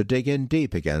had to dig in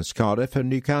deep against Cardiff and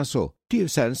Newcastle. Do you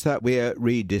sense that we're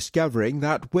rediscovering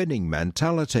that winning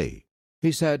mentality?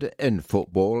 He said, in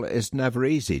football it's never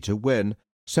easy to win,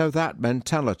 so that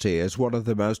mentality is one of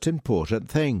the most important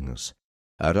things.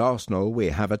 At Arsenal we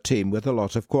have a team with a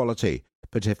lot of quality,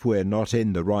 but if we're not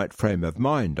in the right frame of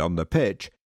mind on the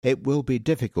pitch, it will be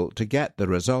difficult to get the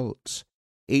results.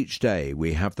 Each day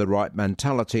we have the right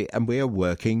mentality and we are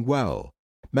working well.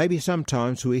 Maybe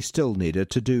sometimes we still needed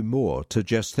to do more to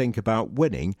just think about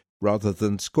winning rather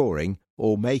than scoring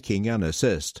or making an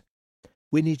assist.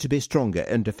 We need to be stronger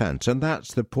in defence, and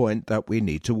that's the point that we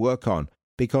need to work on,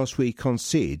 because we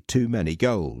concede too many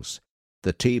goals.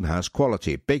 The team has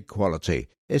quality, big quality.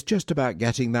 It's just about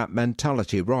getting that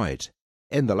mentality right.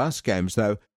 In the last games,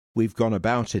 though, we've gone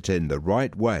about it in the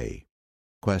right way.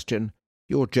 Question.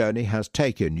 Your journey has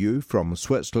taken you from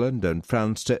Switzerland and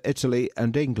France to Italy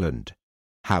and England.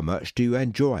 How much do you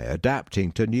enjoy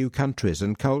adapting to new countries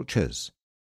and cultures?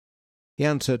 He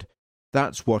answered,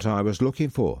 That's what I was looking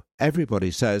for.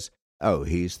 Everybody says, oh,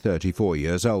 he's 34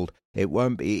 years old. It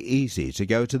won't be easy to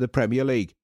go to the Premier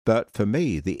League. But for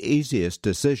me, the easiest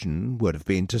decision would have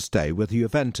been to stay with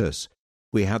Juventus.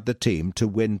 We had the team to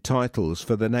win titles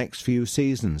for the next few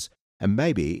seasons, and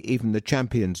maybe even the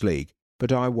Champions League,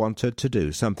 but I wanted to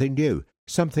do something new,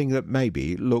 something that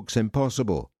maybe looks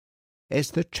impossible.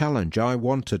 It's the challenge I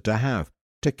wanted to have,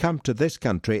 to come to this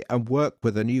country and work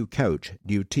with a new coach,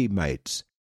 new teammates.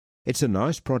 It's a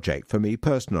nice project for me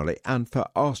personally and for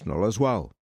Arsenal as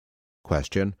well.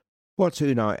 Question. What's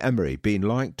Unai Emery been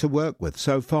like to work with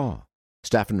so far?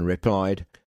 Stefan replied,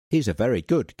 He's a very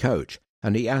good coach.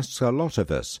 and he asks a lot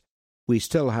of us. We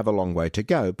still have a long way to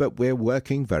go, but we're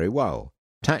working very well.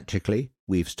 Tactically,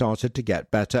 we've started to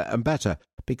get better and better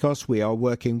because we are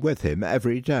working with him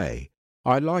every day.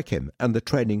 I like him, and the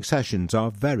training sessions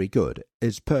are very good.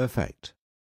 It's perfect.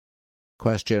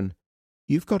 Question.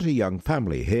 You've got a young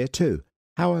family here too.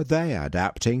 How are they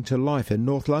adapting to life in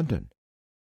North London?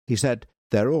 He said,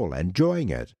 they're all enjoying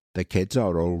it. The kids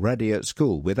are already at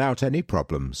school without any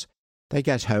problems. They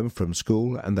get home from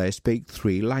school and they speak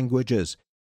 3 languages.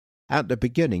 At the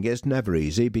beginning it's never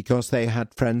easy because they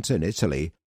had friends in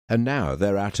Italy, and now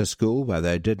they're at a school where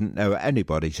they didn't know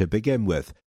anybody to begin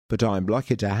with, but I'm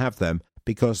lucky to have them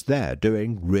because they're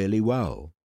doing really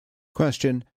well.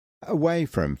 Question. Away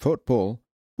from football,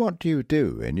 what do you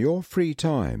do in your free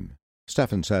time?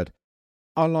 Stefan said,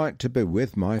 I like to be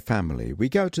with my family. We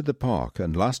go to the park,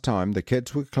 and last time the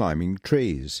kids were climbing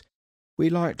trees. We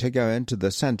like to go into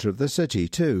the centre of the city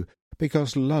too,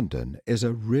 because London is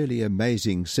a really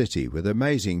amazing city with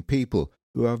amazing people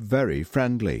who are very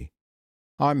friendly.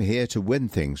 I'm here to win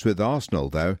things with Arsenal,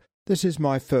 though. This is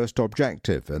my first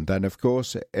objective, and then, of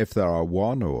course, if there are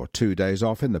 1 or 2 days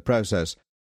off in the process,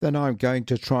 then I'm going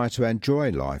to try to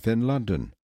enjoy life in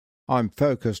London. I'm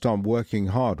focused on working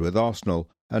hard with Arsenal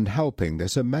and helping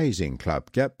this amazing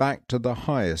club get back to the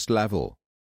highest level.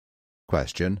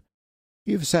 Question.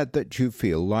 You've said that you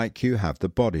feel like you have the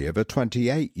body of a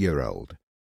 28-year-old.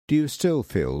 Do you still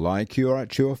feel like you're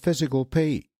at your physical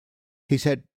peak? He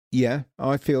said, yeah,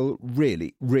 I feel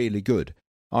really, really good.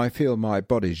 I feel my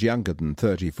body's younger than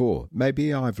 34.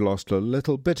 Maybe I've lost a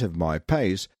little bit of my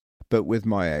pace, but with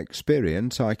my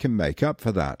experience I can make up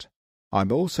for that.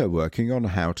 I'm also working on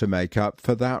how to make up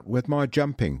for that with my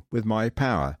jumping, with my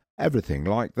power, everything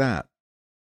like that.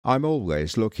 I'm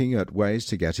always looking at ways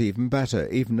to get even better,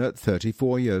 even at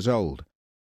 34 years old.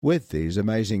 With these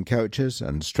amazing coaches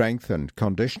and strength and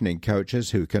conditioning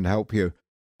coaches who can help you,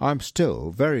 I'm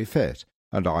still very fit,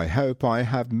 and I hope I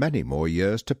have many more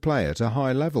years to play at a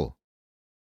high level.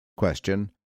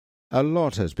 Question. A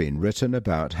lot has been written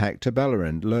about Hector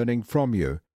Bellerin learning from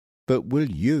you, but will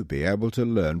you be able to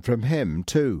learn from him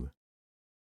too?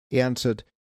 He answered,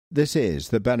 This is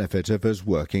the benefit of us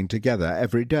working together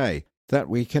every day, that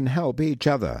we can help each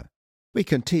other. We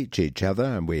can teach each other,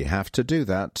 and we have to do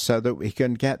that so that we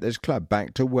can get this club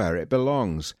back to where it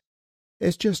belongs.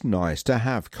 It's just nice to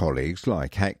have colleagues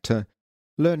like Hector.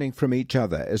 Learning from each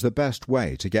other is the best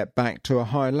way to get back to a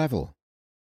high level.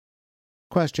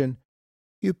 Question.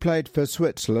 You played for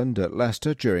Switzerland at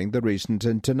Leicester during the recent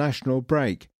international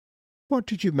break. What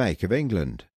did you make of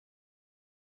England?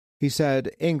 He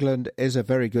said, England is a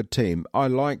very good team. I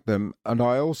like them, and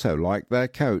I also like their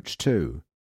coach too.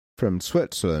 From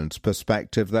Switzerland's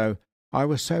perspective, though, I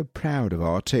was so proud of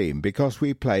our team because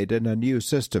we played in a new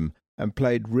system and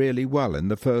played really well in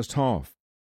the first half.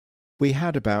 We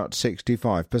had about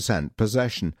 65%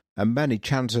 possession and many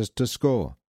chances to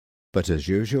score. But as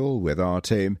usual with our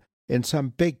team, in some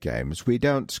big games we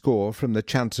don't score from the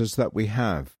chances that we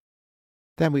have.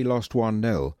 Then we lost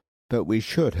 1-0, but we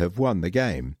should have won the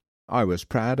game. I was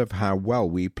proud of how well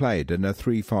we played in a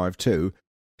 3-5-2,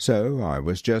 so I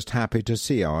was just happy to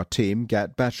see our team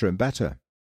get better and better.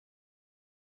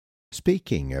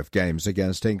 Speaking of games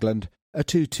against England, a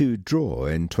 2-2 draw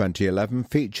in 2011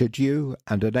 featured you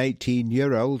and an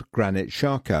 18-year-old Granit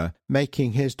Xhaka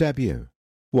making his debut.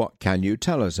 What can you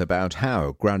tell us about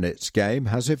how Granit's game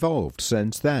has evolved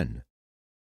since then?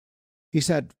 He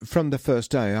said, From the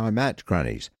first day I met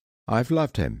Granit, I've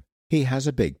loved him. He has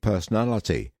a big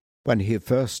personality. When he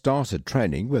first started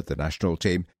training with the national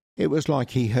team, it was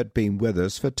like he had been with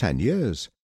us for 10 years.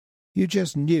 You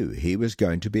just knew he was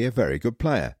going to be a very good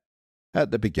player.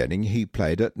 At the beginning he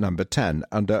played at number 10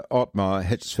 under Ottmar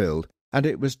Hitzfeld, and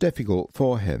it was difficult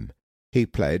for him. He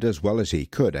played as well as he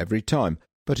could every time,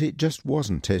 but it just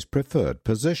wasn't his preferred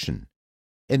position.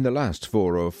 In the last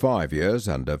 4 or 5 years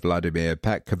under Vladimir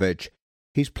Petkovic,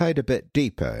 he's played a bit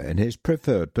deeper in his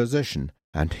preferred position,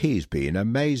 and he's been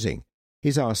amazing.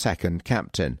 He's our second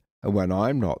captain, and when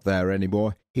I'm not there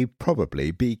anymore, he'd probably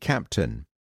be captain.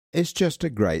 It's just a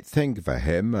great thing for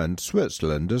him and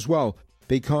Switzerland as well,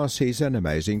 because he's an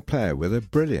amazing player with a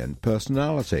brilliant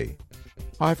personality.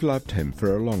 I've loved him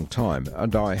for a long time,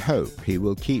 and I hope he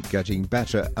will keep getting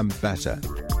better and better.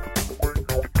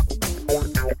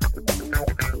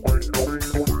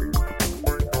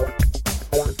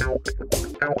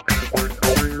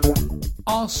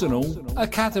 Arsenal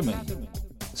Academy.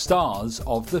 Stars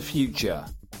of the future.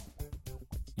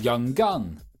 Young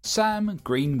gun, Sam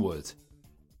Greenwood.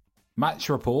 Match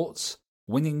reports,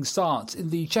 winning start in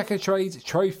the Checkatrade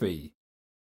Trophy.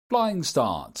 Flying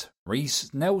start,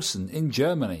 Reece Nelson in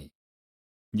Germany.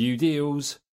 new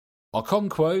deals,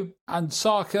 Okonkwo and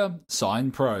Saka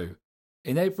sign pro.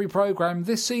 In every programme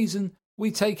this season,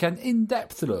 we take an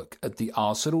in-depth look at the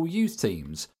Arsenal youth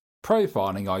teams,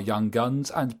 profiling our young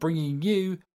guns and bringing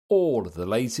you all the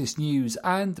latest news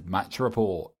and match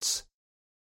reports.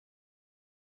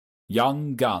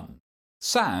 Young gun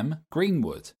Sam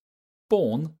Greenwood,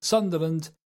 born Sunderland,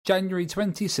 January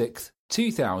 26,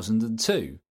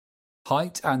 2002.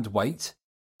 Height and weight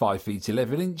 5 feet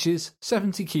 11 inches,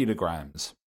 70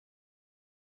 kilograms.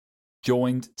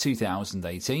 Joined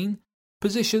 2018.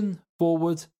 Position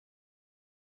forward.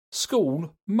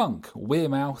 School Monk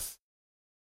Wearmouth.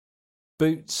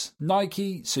 Boots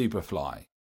Nike Superfly.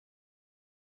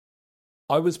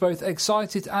 I was both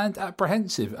excited and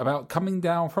apprehensive about coming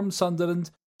down from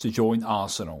Sunderland to join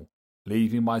Arsenal.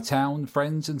 Leaving my town,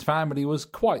 friends and family was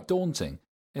quite daunting.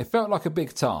 It felt like a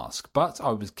big task, but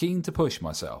I was keen to push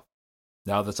myself.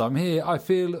 Now that I'm here, I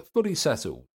feel fully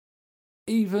settled.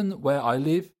 Even where I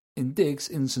live, in Diggs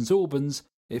in St Albans,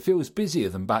 it feels busier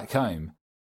than back home.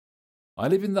 I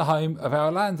live in the home of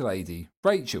our landlady,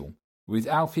 Rachel, with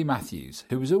Alfie Matthews,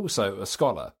 who is also a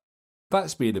scholar.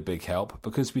 That's been a big help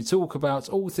because we talk about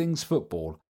all things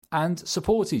football and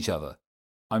support each other.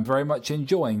 I'm very much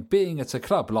enjoying being at a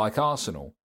club like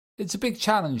Arsenal. It's a big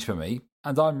challenge for me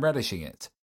and I'm relishing it.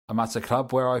 I'm at a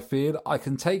club where I feel I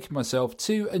can take myself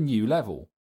to a new level.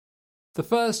 The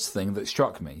first thing that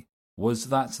struck me was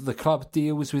that the club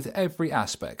deals with every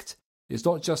aspect. It's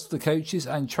not just the coaches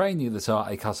and training that are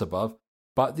a cut above,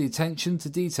 but the attention to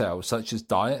detail such as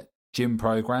diet, gym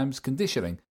programs,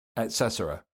 conditioning,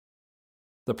 etc.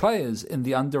 The players in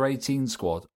the under-18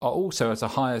 squad are also at a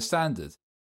higher standard,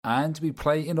 and we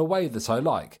play in a way that I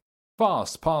like,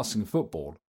 fast passing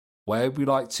football, where we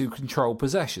like to control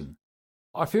possession.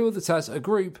 I feel that as a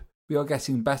group we are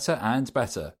getting better and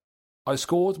better. I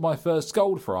scored my first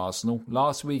goal for Arsenal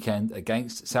last weekend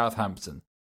against Southampton,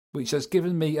 which has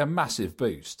given me a massive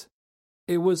boost.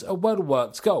 It was a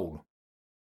well-worked goal.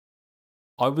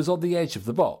 I was on the edge of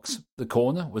the box, the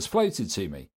corner was floated to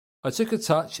me. I took a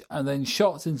touch and then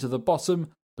shot into the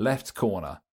bottom left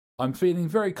corner. I'm feeling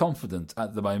very confident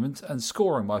at the moment and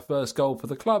scoring my first goal for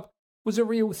the club was a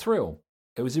real thrill.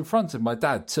 It was in front of my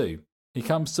dad too. He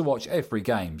comes to watch every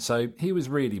game, so he was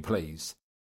really pleased.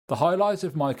 The highlight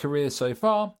of my career so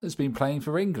far has been playing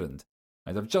for England,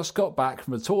 and I've just got back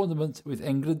from a tournament with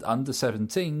England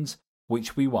under-17s,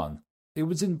 which we won. It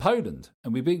was in Poland,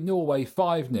 and we beat Norway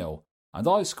 5-0, and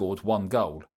I scored 1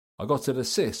 goal. I got an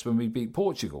assist when we beat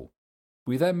Portugal.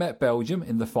 We then met Belgium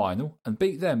in the final and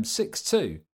beat them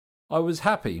 6-2. I was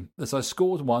happy that I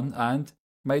scored 1 and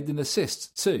made an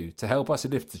assist too to help us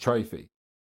lift the trophy.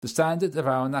 The standard of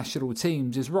our national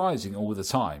teams is rising all the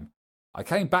time. I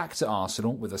came back to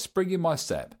Arsenal with a spring in my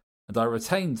step and I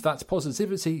retained that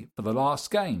positivity for the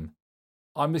last game.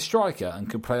 I'm a striker and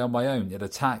can play on my own in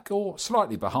attack or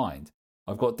slightly behind.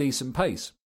 I've got decent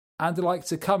pace and I like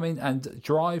to come in and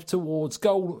drive towards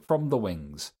goal from the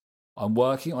wings. I'm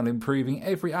working on improving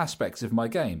every aspect of my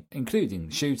game,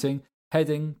 including shooting,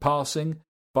 heading, passing,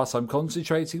 but I'm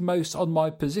concentrating most on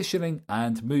my positioning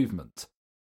and movement.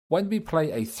 When we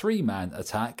play a 3-man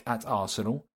attack at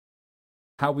Arsenal,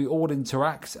 how we all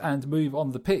interact and move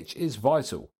on the pitch is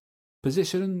vital.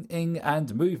 Positioning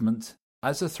and movement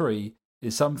as a 3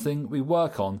 is something we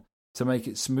work on to make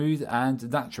it smooth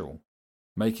and natural,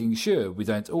 making sure we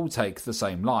don't all take the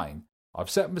same line. I've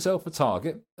set myself a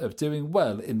target of doing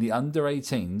well in the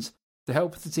under-18s to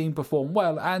help the team perform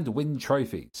well and win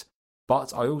trophies,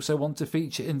 but I also want to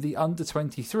feature in the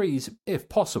under-23s if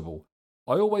possible.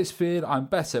 I always feel I'm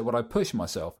better when I push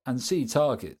myself and see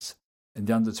targets. In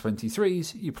the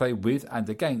under-23s, you play with and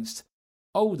against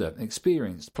older,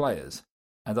 experienced players,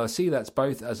 and I see that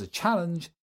both as a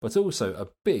challenge but also a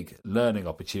big learning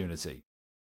opportunity.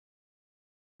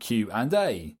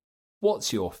 Q&A.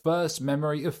 What's your first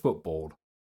memory of football?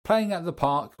 Playing at the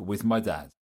park with my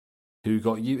dad. Who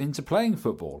got you into playing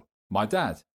football? My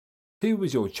dad. Who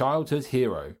was your childhood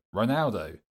hero?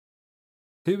 Ronaldo.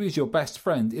 Who is your best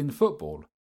friend in football?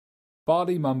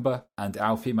 Barley Mumba and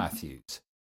Alfie Matthews.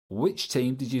 Which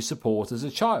team did you support as a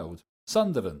child?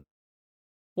 Sunderland.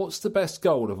 What's the best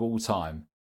goal of all time?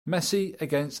 Messi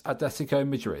against Atletico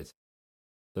Madrid.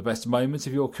 The best moment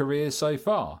of your career so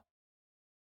far?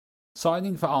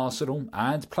 Signing for Arsenal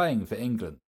and playing for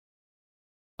England.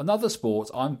 Another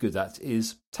sport I'm good at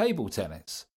is table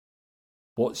tennis.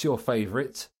 What's your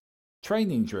favourite?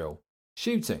 Training drill.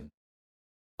 Shooting.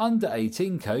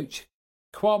 Under-18 coach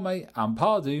Kwame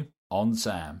Ampadu on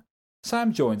Sam.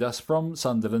 Sam joined us from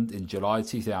Sunderland in July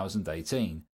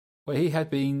 2018, where he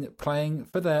had been playing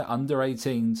for their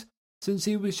under-18s since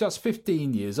he was just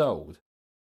 15 years old.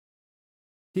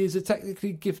 he is a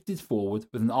technically gifted forward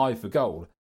with an eye for goal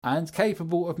and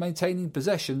capable of maintaining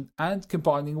possession and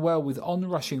combining well with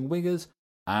on-rushing wingers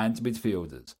and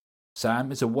midfielders.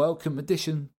 Sam is a welcome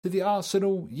addition to the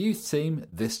Arsenal youth team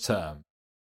this term.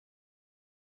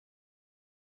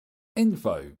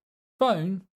 Info.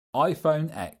 Phone,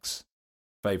 iPhone X.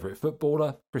 Favourite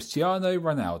footballer, Cristiano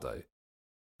Ronaldo.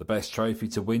 The best trophy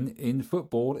to win in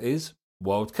football is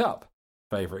World Cup.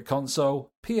 Favourite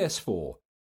console, PS4.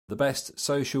 The best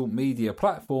social media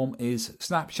platform is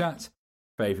Snapchat.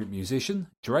 Favourite musician,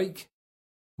 Drake.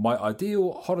 My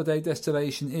ideal holiday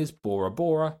destination is Bora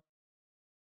Bora.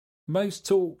 Most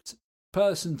talked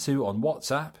person to on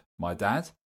WhatsApp, my dad.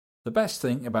 The best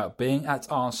thing about being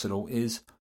at Arsenal is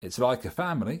it's like a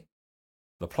family.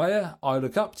 The player I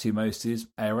look up to most is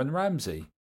Aaron Ramsey.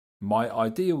 My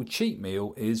ideal cheat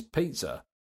meal is pizza.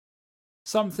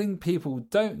 Something people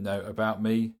don't know about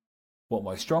me, what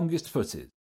my strongest foot is.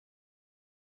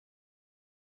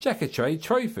 Checkatrade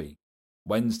Trophy,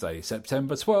 Wednesday,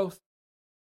 September 12th.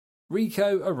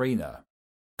 Ricoh Arena.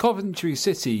 Coventry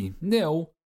City 0,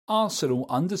 Arsenal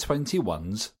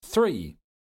under-21s 3.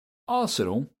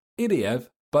 Arsenal, Iliev,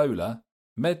 Bowler,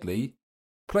 Medley,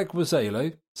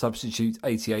 Pleguezuelo, substitute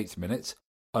 88th minute,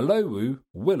 Alowu,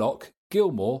 Willock,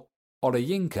 Gilmore,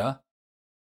 Olejinka,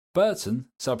 Burton,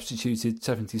 substituted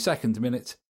 72nd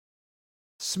minute,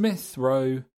 Smith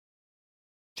Rowe,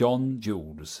 John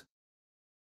Jules.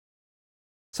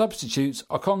 Substitutes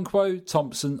Okonkwo,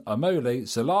 Thompson, Amole,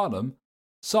 Zelalem,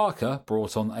 Saka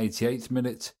brought on 88th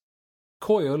minute,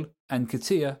 Coyle and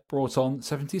Katia brought on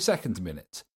 72nd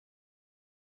minute.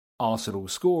 Arsenal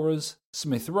scorers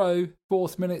Smith Rowe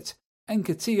 4th minute,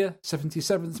 Nketiah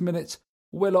 77th minute,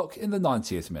 Willock in the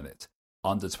 90th minute.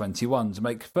 Under 21s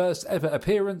make first ever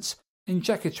appearance in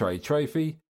Checkatrade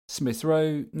Trophy. Smith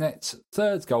Rowe nets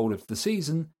third goal of the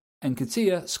season, and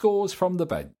Nketiah scores from the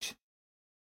bench.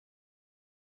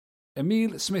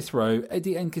 Emile Smith Rowe,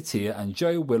 Eddie Nketiah and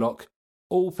Joe Willock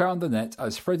all found the net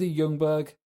as Freddie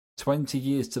Ljungberg, 20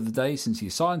 years to the day since he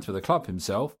signed for the club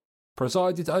himself,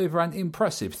 presided over an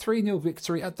impressive 3-0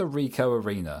 victory at the Ricoh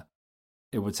Arena.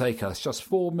 It would take us just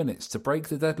 4 minutes to break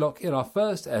the deadlock in our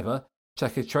first ever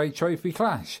Checkatrade Trophy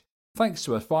clash, thanks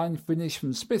to a fine finish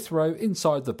from Smith Rowe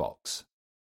inside the box.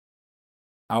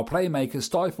 Our playmaker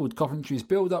stifled Coventry's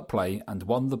build-up play and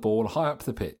won the ball high up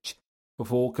the pitch,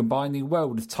 before combining well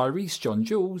with Tyrese John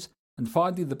Jules and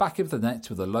finding the back of the net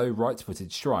with a low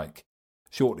right-footed strike.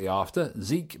 Shortly after,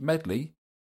 Zeke Medley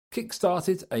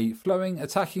kick-started a flowing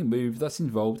attacking move that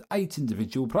involved 8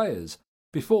 individual players.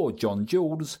 Before John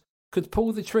Jules could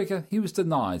pull the trigger, he was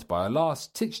denied by a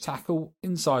last-ditch tackle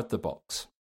inside the box.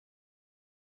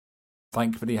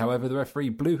 Thankfully, however, the referee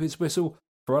blew his whistle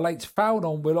for a late foul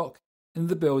on Willock in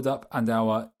the build-up, and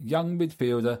our young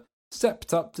midfielder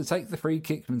stepped up to take the free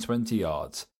kick from 20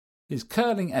 yards. His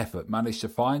curling effort managed to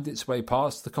find its way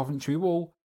past the Coventry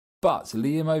wall, but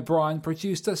Liam O'Brien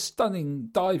produced a stunning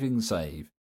diving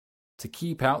save to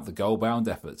keep out the goal-bound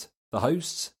effort. The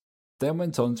hosts then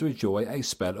went on to enjoy a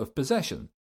spell of possession,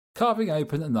 carving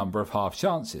open a number of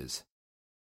half-chances.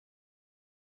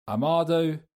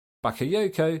 Amado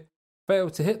Bakayoko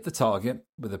failed to hit the target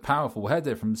with a powerful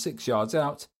header from 6 yards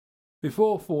out,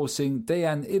 before forcing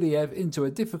Dejan Iliev into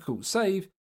a difficult save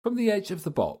from the edge of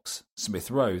the box. Smith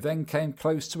Rowe then came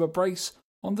close to a brace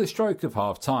on the stroke of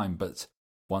half-time, but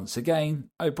once again,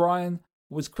 O'Brien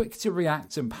was quick to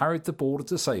react and parried the ball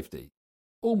to safety.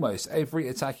 Almost every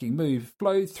attacking move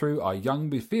flowed through our young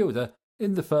midfielder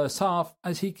in the first half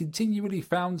as he continually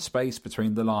found space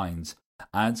between the lines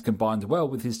and combined well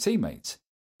with his teammates.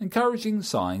 Encouraging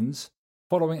signs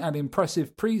following an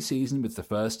impressive pre-season with the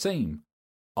first team.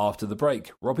 After the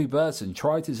break, Robbie Burton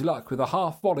tried his luck with a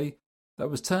half volley that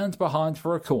was turned behind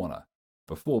for a corner,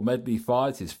 before Medley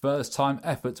fired his first-time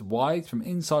effort wide from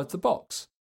inside the box.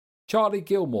 Charlie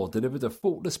Gilmore delivered a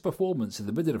faultless performance in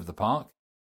the middle of the park,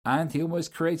 and he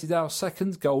almost created our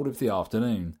second goal of the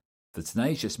afternoon. The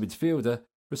tenacious midfielder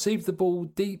received the ball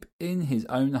deep in his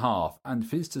own half and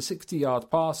fizzed a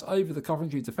 60-yard pass over the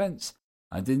Coventry defence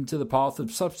and into the path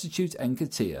of substitute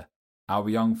Nketiah. Our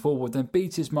young forward then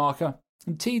beat his marker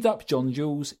and teed up John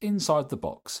Jules inside the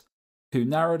box, who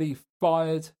narrowly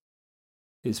fired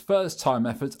his first-time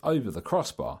effort over the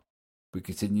crossbar. We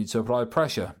continued to apply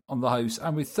pressure on the hosts,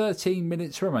 and with 13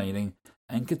 minutes remaining,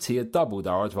 Nketiah doubled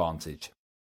our advantage.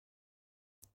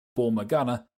 Former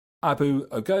gunner Abu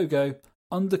Ogogo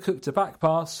undercooked a back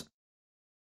pass,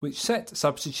 which set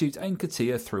substitute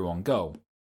Nketiah through on goal.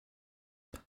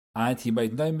 And he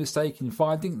made no mistake in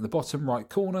finding the bottom right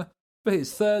corner for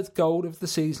his third goal of the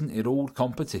season in all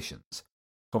competitions.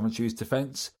 Coventry's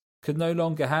defence could no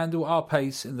longer handle our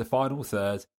pace in the final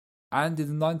third, and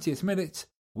in the 90th minute,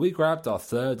 we grabbed our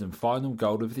third and final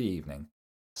goal of the evening.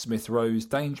 Smith Rowe's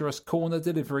dangerous corner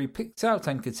delivery picked out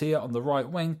Nketiah on the right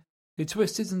wing, who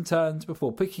twisted and turned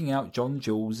before picking out John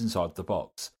Jules inside the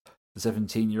box. The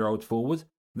 17-year-old forward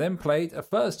then played a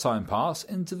first-time pass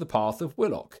into the path of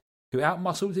Willock, who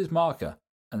outmuscled his marker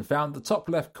and found the top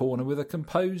left corner with a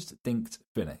composed, dinked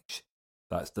finish.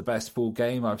 "That's the best full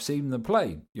game I've seen them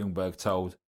play," Ljungberg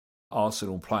told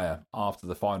Arsenal player after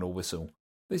the final whistle.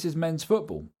 "This is men's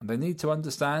football, and they need to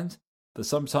understand that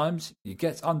sometimes you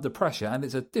get under pressure and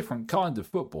it's a different kind of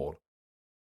football."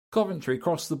 Coventry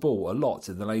crossed the ball a lot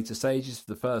in the later stages of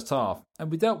the first half, and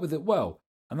we dealt with it well,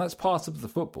 and that's part of the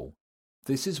football.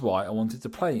 This is why I wanted to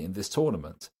play in this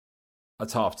tournament.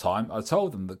 At half-time, I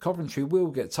told them that Coventry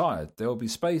will get tired, there will be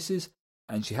spaces,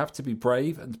 and you have to be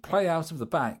brave and play out of the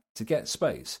back to get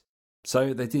space.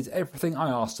 So they did everything I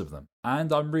asked of them,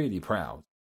 and I'm really proud.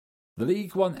 The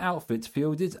League One outfit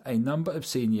fielded a number of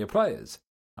senior players,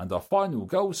 and our final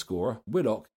goal scorer,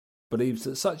 Willock, believes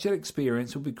that such an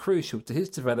experience will be crucial to his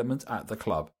development at the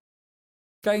club.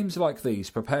 "Games like these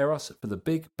prepare us for the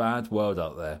big bad world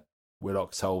out there,"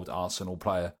 Willock told Arsenal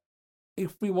player.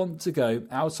 "If we want to go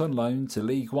out on loan to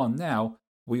League One now,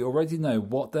 we already know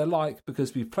what they're like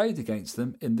because we've played against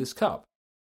them in this cup.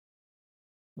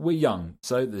 We're young,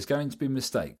 so there's going to be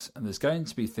mistakes, and there's going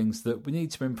to be things that we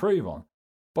need to improve on.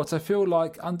 But I feel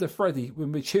like under Freddie we're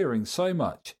maturing so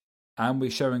much, and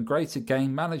we're showing greater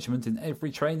game management in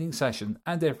every training session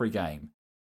and every game.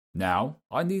 Now,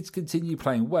 I need to continue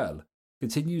playing well,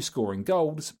 continue scoring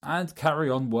goals, and carry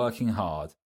on working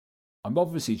hard. I'm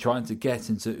obviously trying to get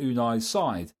into Unai's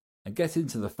side and get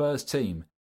into the first team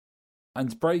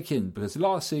and break in because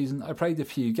last season I played a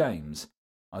few games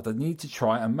and I need to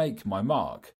try and make my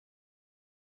mark.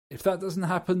 If that doesn't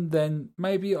happen, then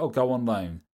maybe I'll go on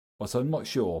loan, but I'm not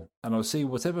sure, and I'll see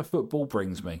whatever football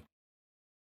brings me."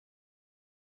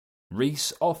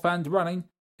 Reece off and running.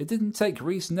 It didn't take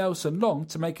Reece Nelson long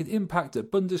to make an impact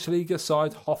at Bundesliga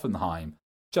side Hoffenheim,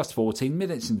 just 14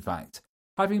 minutes in fact,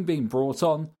 having been brought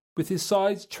on with his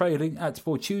side trailing at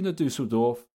Fortuna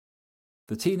Düsseldorf.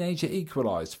 The teenager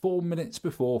equalised 4 minutes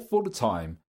before full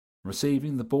time,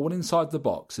 receiving the ball inside the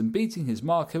box and beating his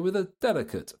marker with a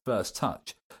delicate first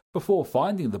touch, before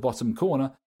finding the bottom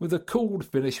corner with a cool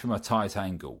finish from a tight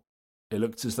angle. It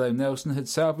looked as though Nelson had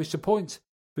salvaged a point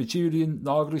for Julian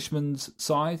Nagelsmann's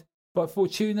side, but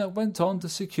Fortuna went on to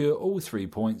secure all 3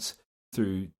 points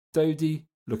through Dodi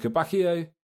Lukebakio,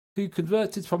 who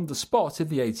converted from the spot in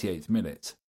the 88th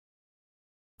minute.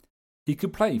 He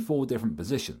could play 4 different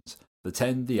positions, the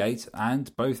 10, the 8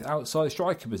 and both outside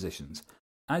striker positions,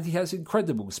 and he has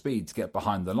incredible speed to get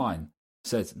behind the line,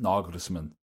 said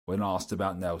Nagelsmann when asked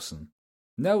about Nelson.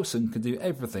 Nelson can do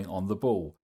everything on the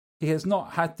ball. He has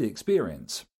not had the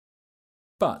experience.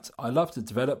 But I love to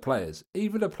develop players,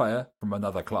 even a player from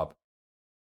another club.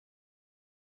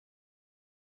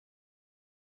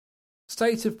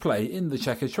 State of play in the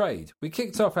Checker Trade. We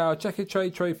kicked off our Checker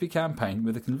Trade Trophy campaign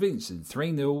with a convincing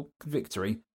 3-0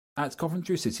 victory at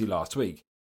Coventry City last week,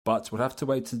 but we'll have to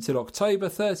wait until October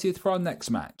 30th for our next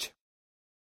match.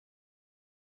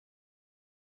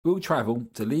 We'll travel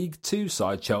to League 2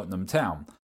 side Cheltenham Town,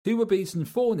 who were beaten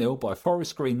 4-0 by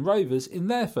Forest Green Rovers in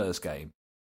their first game.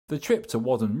 The trip to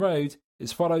Whaddon Road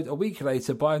is followed a week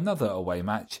later by another away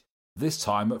match, this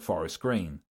time at Forest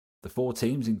Green. The 4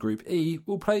 teams in Group E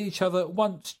will play each other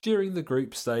once during the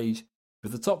group stage,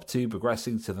 with the top 2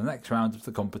 progressing to the next round of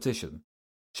the competition.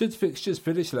 Should fixtures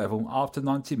finish level after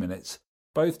 90 minutes,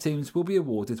 both teams will be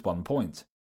awarded 1 point.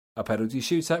 A penalty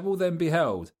shootout will then be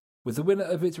held, with the winner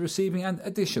of it receiving an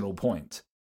additional point.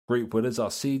 Group winners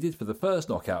are seeded for the first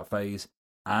knockout phase,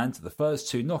 and the first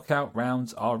 2 knockout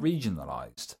rounds are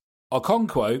regionalised.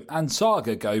 Okonkwo and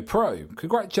Saga go pro.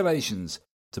 Congratulations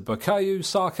to Bukayo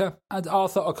Saka and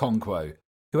Arthur Okonkwo,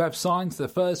 who have signed their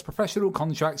first professional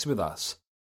contracts with us.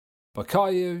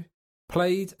 Bukayo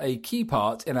played a key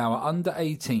part in our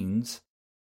under-18s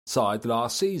side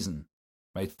last season,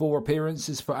 made 4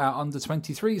 appearances for our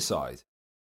under-23 side.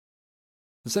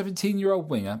 The 17-year-old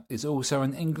winger is also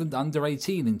an England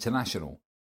under-18 international.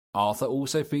 Arthur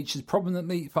also featured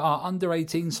prominently for our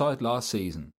under-18 side last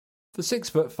season. The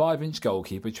 6'5"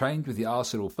 goalkeeper trained with the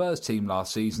Arsenal first team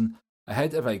last season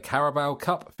ahead of a Carabao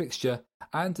Cup fixture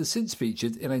and has since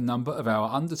featured in a number of our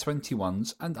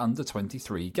under-21s and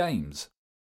under-23 games.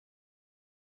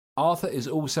 Arthur is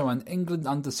also an England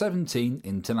under-17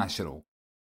 international.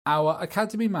 Our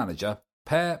academy manager,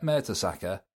 Per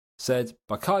Mertesacker, said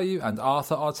Bukayo and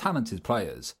Arthur are talented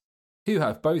players, who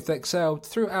have both excelled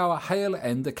through our Hale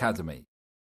End Academy.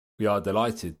 We are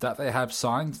delighted that they have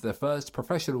signed their first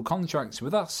professional contracts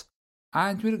with us,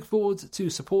 and we look forward to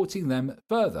supporting them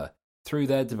further through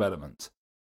their development.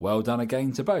 Well done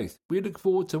again to both. We look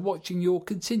forward to watching your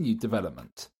continued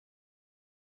development.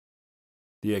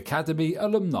 The Academy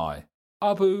alumni,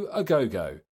 Abu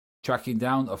Agogo, tracking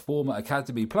down a former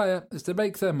Academy player as to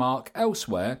make their mark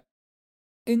elsewhere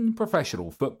in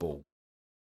professional football.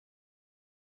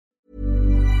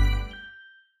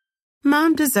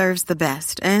 Mom deserves the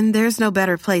best, and there's no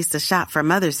better place to shop for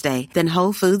Mother's Day than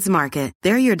Whole Foods Market.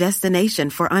 They're your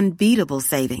destination for unbeatable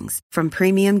savings, from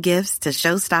premium gifts to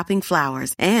show-stopping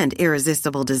flowers and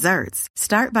irresistible desserts.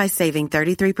 Start by saving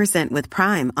 33% with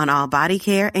Prime on all body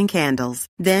care and candles.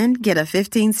 Then get a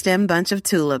 15-stem bunch of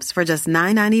tulips for just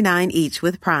 $9.99 each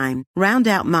with Prime. Round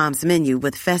out Mom's menu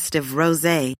with festive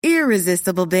rosé,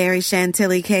 irresistible berry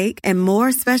chantilly cake, and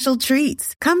more special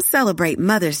treats. Come celebrate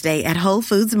Mother's Day at Whole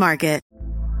Foods Market.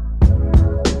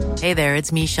 Hey there,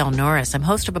 it's Michelle Norris. I'm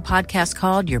host of a podcast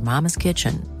called Your Mama's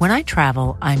Kitchen. When I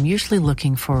travel, I'm usually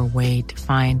looking for a way to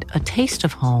find a taste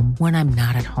of home when I'm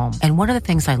not at home. And one of the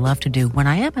things I love to do when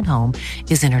I am at home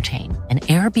is entertain. And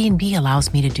Airbnb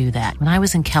allows me to do that. When I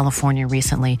was in California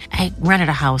recently, I rented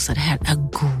a house that had a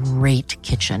great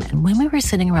kitchen. And when we were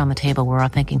sitting around the table, we were all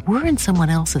thinking, we're in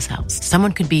someone else's house.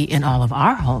 Someone could be in all of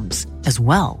our homes as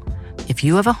well. If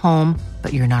you have a home,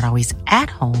 but you're not always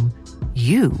at home,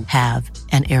 you have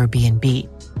an Airbnb.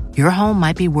 Your home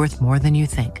might be worth more than you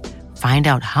think. Find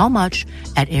out how much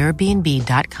at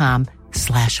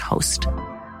airbnb.com/host.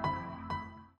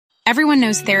 Everyone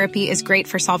knows therapy is great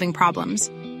for solving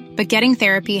problems, but getting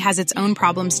therapy has its own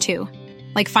problems too,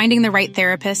 like finding the right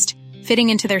therapist, fitting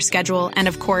into their schedule, and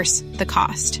of course, the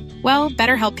cost. Well,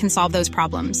 BetterHelp can solve those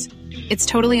problems. It's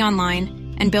totally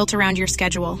online and built around your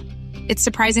schedule. It's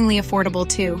surprisingly affordable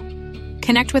too.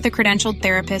 Connect with a credentialed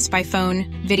therapist by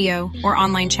phone, video, or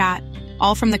online chat,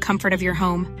 all from the comfort of your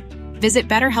home. Visit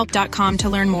BetterHelp.com to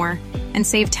learn more and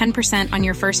save 10% on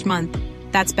your first month.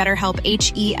 That's BetterHelp,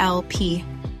 H-E-L-P.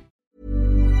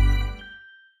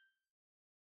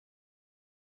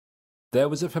 There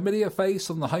was a familiar face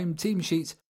on the home team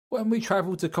sheet when we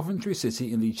travelled to Coventry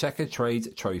City in the Checker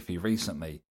Trade Trophy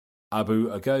recently. Abu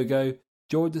Agogo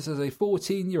joined us as a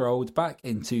 14-year-old back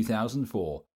in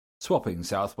 2004. Swapping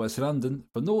South West London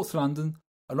for North London,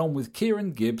 along with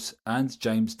Kieran Gibbs and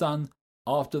James Dunn,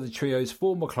 after the trio's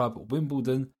former club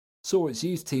Wimbledon saw its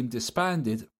youth team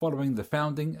disbanded following the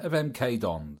founding of MK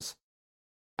Dons.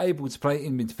 Able to play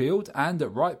in midfield and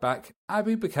at right back,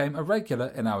 Abu became a regular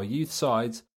in our youth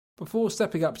sides before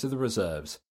stepping up to the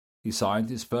reserves. He signed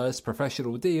his first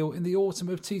professional deal in the autumn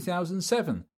of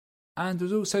 2007 and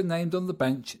was also named on the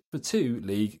bench for 2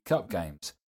 League Cup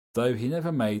games, though he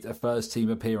never made a first-team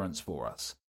appearance for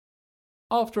us.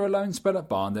 After a loan spell at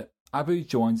Barnet, Abu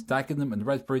joined Dagenham and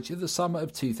Redbridge in the summer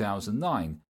of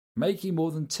 2009, making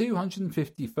more than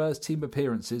 250 first-team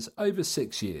appearances over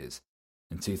 6 years.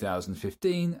 In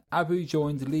 2015, Abu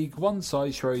joined League One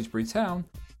side Shrewsbury Town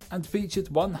and featured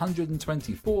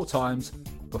 124 times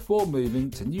before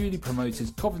moving to newly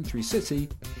promoted Coventry City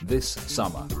this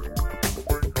summer.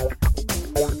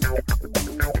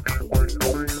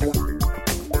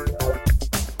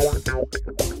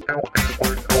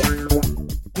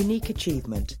 Unique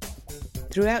achievement.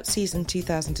 Throughout season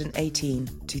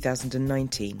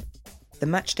 2018-2019, the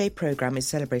Matchday programme is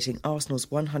celebrating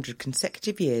Arsenal's 100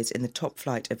 consecutive years in the top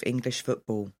flight of English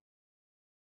football.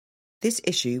 This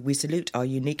issue, we salute our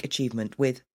unique achievement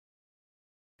with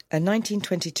a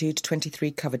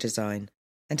 1922-23 cover design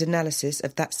and analysis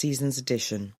of that season's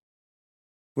edition,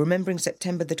 remembering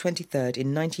September the 23rd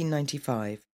in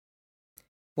 1995,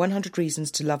 100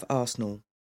 Reasons to Love Arsenal,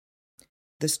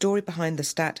 the story behind the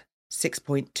stat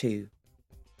 6.2,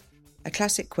 a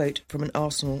classic quote from an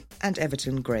Arsenal and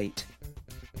Everton great,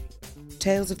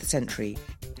 Tales of the Century,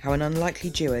 how an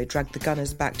unlikely duo dragged the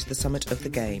Gunners back to the summit of the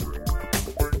game.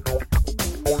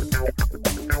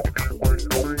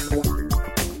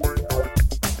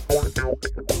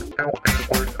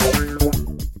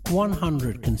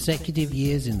 "100 consecutive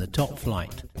years in the top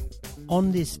flight.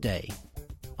 On this day,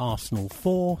 Arsenal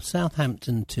 4,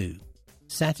 Southampton 2.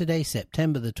 Saturday,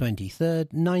 September the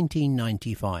 23rd,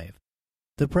 1995.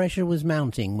 The pressure was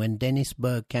mounting when Dennis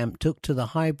Bergkamp took to the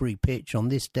Highbury pitch on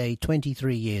this day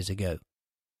 23 years ago.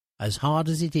 As hard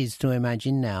as it is to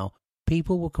imagine now,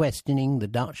 people were questioning the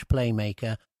Dutch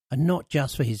playmaker, and not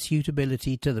just for his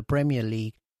suitability to the Premier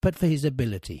League, but for his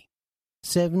ability.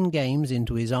 7 games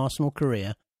into his Arsenal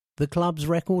career, the club's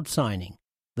record signing,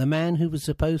 the man who was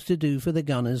supposed to do for the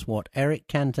Gunners what Eric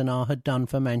Cantona had done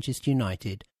for Manchester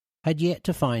United, had yet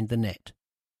to find the net.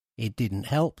 It didn't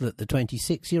help that the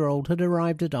 26-year-old had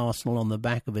arrived at Arsenal on the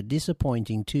back of a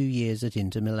disappointing 2 years at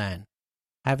Inter Milan,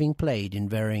 having played in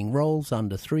varying roles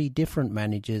under 3 different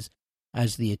managers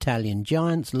as the Italian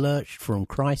giants lurched from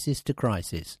crisis to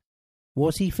crisis.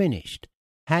 Was he finished?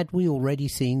 Had we already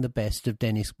seen the best of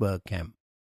Dennis Bergkamp?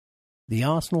 The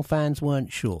Arsenal fans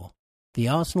weren't sure.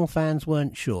 There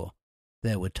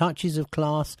were touches of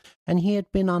class, and he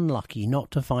had been unlucky not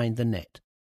to find the net.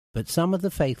 But some of the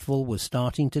faithful were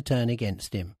starting to turn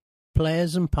against him.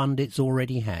 Players and pundits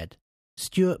already had.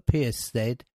 Stuart Pearce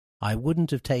said, "I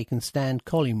wouldn't have taken Stan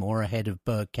Collymore ahead of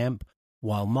Bergkamp,"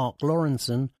 while Mark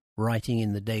Lawrenson, writing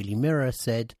in the Daily Mirror,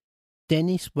 said,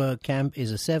 "Dennis Bergkamp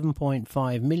is a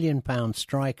 £7.5 million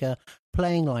striker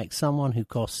playing like someone who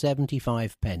cost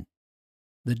 75 pence.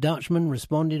 The Dutchman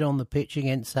responded on the pitch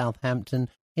against Southampton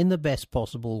in the best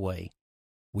possible way.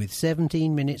 With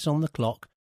 17 minutes on the clock,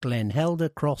 Glenn held a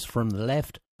cross from the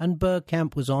left and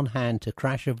Bergkamp was on hand to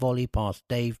crash a volley past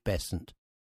Dave Besant.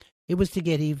 It was to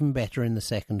get even better in the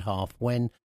second half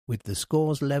when, with the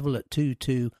scores level at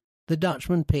 2-2, the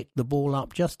Dutchman picked the ball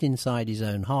up just inside his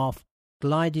own half,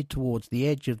 glided towards the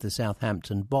edge of the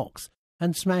Southampton box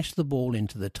and smashed the ball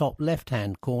into the top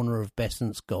left-hand corner of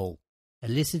Besant's goal,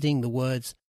 eliciting the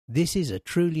words, "This is a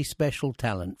truly special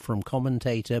talent," from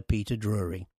commentator Peter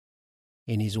Drury.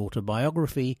 In his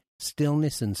autobiography,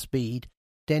 Stillness and Speed,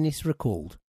 Dennis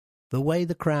recalled, "The way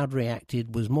the crowd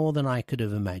reacted was more than I could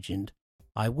have imagined.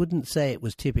 I wouldn't say it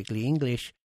was typically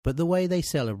English, but the way they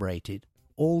celebrated,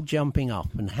 all jumping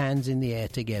up and hands in the air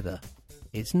together.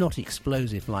 It's not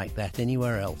explosive like that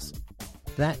anywhere else."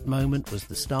 That moment was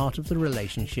the start of the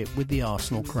relationship with the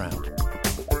Arsenal crowd.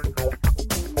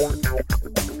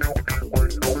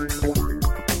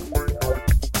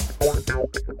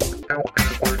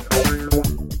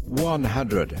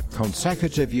 100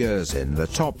 consecutive years in the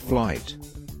top flight.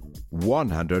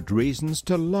 100 reasons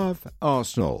to love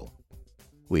Arsenal.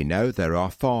 We know there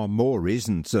are far more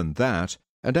reasons than that,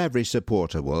 and every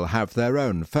supporter will have their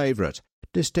own favourite,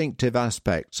 distinctive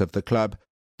aspects of the club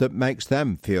that makes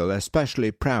them feel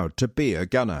especially proud to be a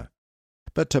Gunner.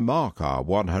 But to mark our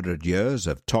 100 years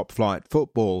of top-flight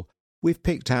football, we've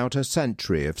picked out a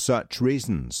century of such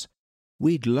reasons.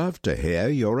 We'd love to hear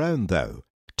your own, though.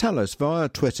 Tell us via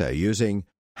Twitter using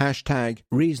hashtag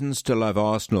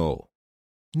 #ReasonsToLoveArsenal.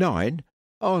 9.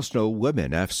 Arsenal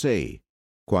Women FC.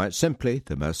 Quite simply,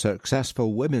 the most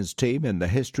successful women's team in the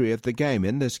history of the game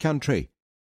in this country.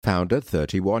 Founded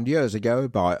 31 years ago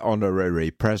by honorary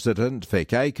President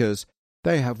Vic Akers,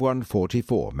 they have won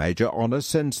 44 major honours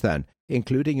since then,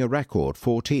 including a record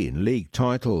 14 league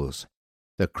titles.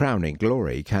 The crowning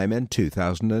glory came in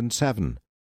 2007.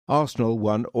 Arsenal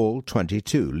won all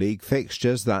 22 league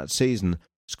fixtures that season,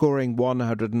 scoring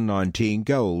 119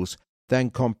 goals, then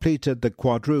completed the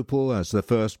quadruple as the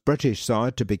first British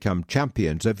side to become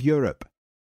champions of Europe.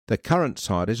 The current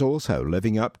side is also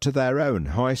living up to their own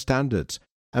high standards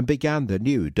and began the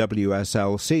new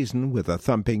WSL season with a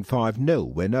thumping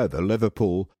 5-0 win over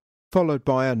Liverpool, followed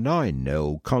by a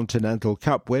 9-0 Continental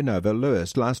Cup win over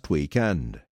Lewes last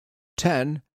weekend.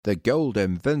 10. The Gold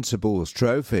Invincibles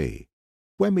Trophy.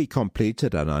 When we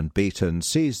completed an unbeaten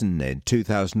season in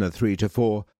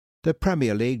 2003-04, the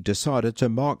Premier League decided to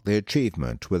mark the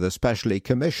achievement with a specially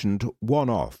commissioned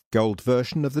one-off gold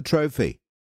version of the trophy.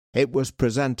 It was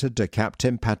presented to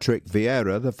Captain Patrick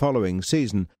Vieira the following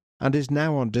season and is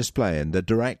now on display in the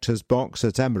director's box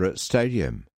at Emirates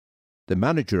Stadium. The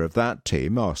manager of that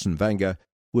team, Arsene Wenger,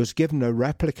 was given a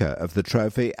replica of the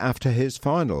trophy after his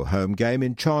final home game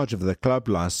in charge of the club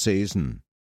last season.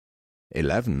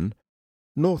 11.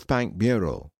 North Bank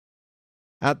Mural.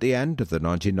 At the end of the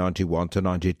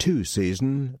 1991-92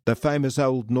 season, the famous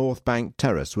old North Bank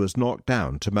Terrace was knocked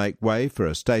down to make way for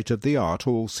a state-of-the-art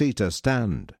all-seater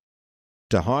stand.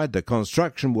 To hide the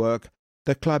construction work,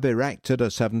 the club erected a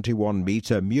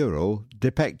 71-metre mural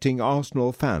depicting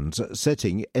Arsenal fans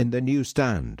sitting in the new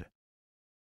stand.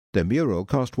 The mural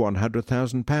cost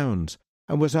 £100,000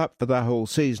 and was up for the whole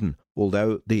season,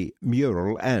 although the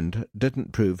mural end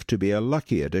didn't prove to be a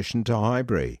lucky addition to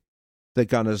Highbury. The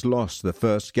Gunners lost the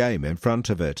first game in front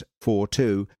of it,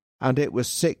 4-2, and it was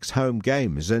 6 home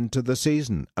games into the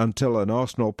season until an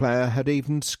Arsenal player had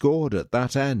even scored at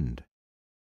that end.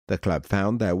 The club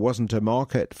found there wasn't a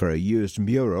market for a used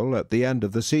mural at the end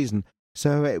of the season,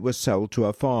 so it was sold to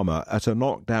a farmer at a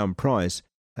knockdown price,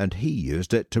 and he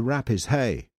used it to wrap his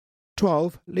hay.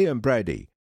 12. Liam Brady.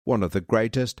 One of the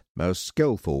greatest, most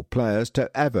skillful players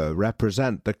to ever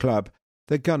represent the club,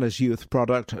 the Gunners' youth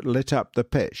product lit up the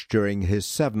pitch during his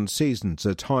 7 seasons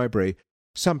at Highbury,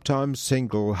 sometimes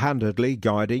single-handedly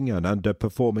guiding an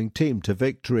underperforming team to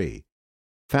victory.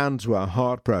 Fans were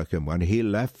heartbroken when he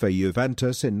left for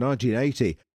Juventus in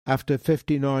 1980 after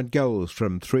 59 goals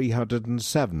from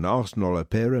 307 Arsenal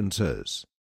appearances.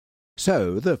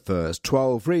 So the first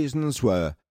 12 reasons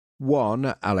were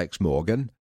 1. Alex Morgan,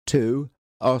 2.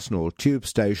 Arsenal Tube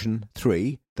Station,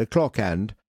 3. The Clock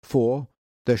End, 4.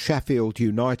 The Sheffield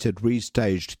United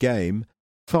restaged game,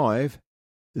 5.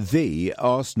 The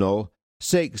Arsenal,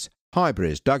 6.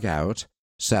 Highbury's dugout,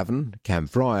 7. Ken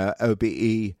Fryer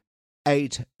OBE,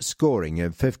 8. Scoring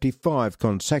in 55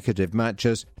 consecutive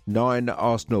matches, 9.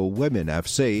 Arsenal Women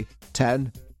FC,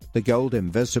 10. The Gold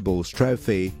Invisibles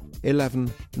Trophy,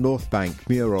 11. North Bank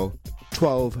Mural,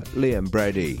 12. Liam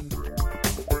Brady.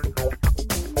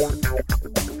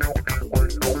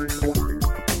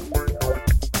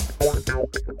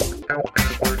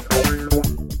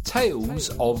 Tales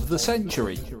of the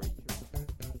Century.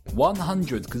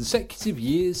 100 consecutive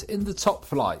years in the top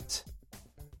flight.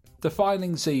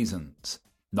 Defining seasons: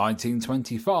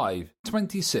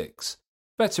 1925-26.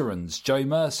 Veterans Joe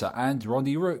Mercer and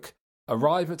Ronnie Rook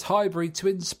arrive at Highbury to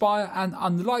inspire an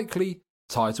unlikely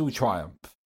title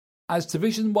triumph. As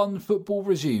Division 1 football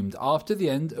resumed after the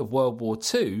end of World War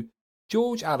II,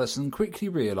 George Allison quickly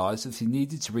realised that he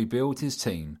needed to rebuild his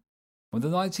team. When the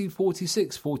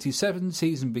 1946-47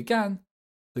 season began,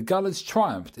 the Gunners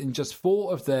triumphed in just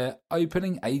 4 of their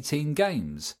opening 18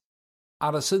 games.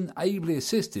 Allison, ably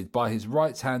assisted by his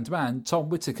right-hand man Tom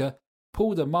Whittaker,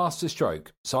 pulled a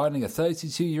masterstroke, signing a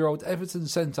 32-year-old Everton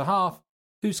centre-half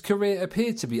whose career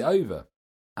appeared to be over,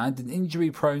 and an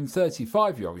injury-prone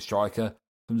 35-year-old striker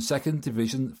from 2nd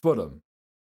Division Fulham.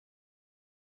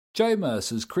 Joe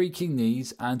Mercer's creaking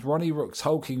knees and Ronnie Rook's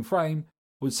hulking frame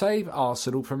would save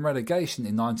Arsenal from relegation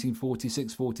in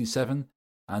 1946-47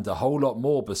 and a whole lot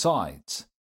more besides.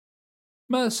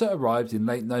 Mercer arrived in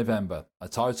late November, a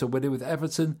title winner with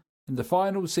Everton in the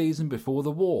final season before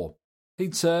the war.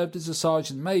 He'd served as a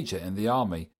sergeant major in the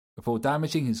army before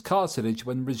damaging his cartilage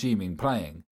when resuming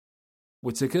playing.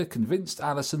 Whittaker convinced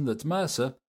Allison that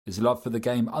Mercer, his love for the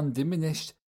game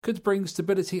undiminished, could bring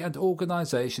stability and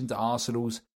organisation to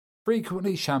Arsenal's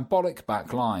frequently shambolic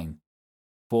back line.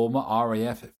 Former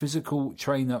RAF physical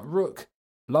trainer Rook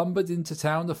lumbered into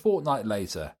town a fortnight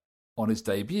later. On his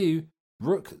debut,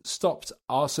 Rook stopped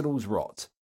Arsenal's rot,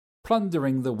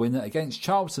 plundering the winner against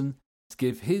Charlton to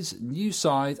give his new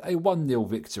side a 1-0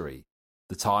 victory.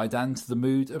 The tide and the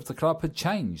mood of the club had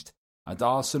changed, and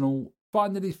Arsenal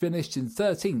finally finished in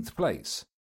 13th place.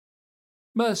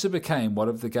 Mercer became one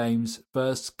of the game's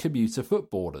first commuter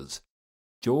footballers.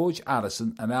 George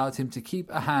Allison allowed him to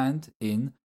keep a hand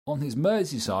in on his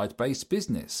Merseyside-based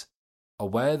business,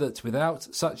 aware that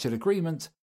without such an agreement,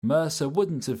 Mercer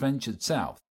wouldn't have ventured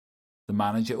south. The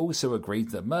manager also agreed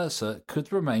that Mercer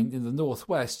could remain in the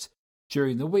northwest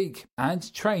during the week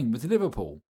and train with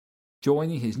Liverpool,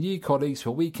 joining his new colleagues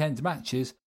for weekend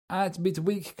matches and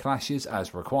midweek clashes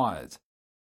as required.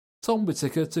 Tom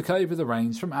Whittaker took over the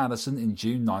reins from Allison in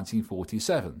June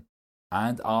 1947,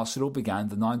 and Arsenal began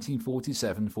the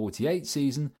 1947-48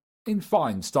 season in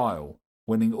fine style,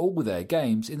 winning all their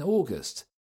games in August,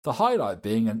 the highlight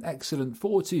being an excellent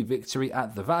 4-2 victory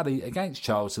at the Valley against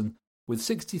Charlton with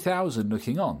 60,000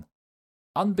 looking on.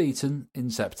 Unbeaten in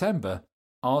September,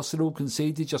 Arsenal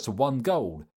conceded just 1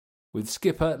 goal. With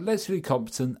skipper Leslie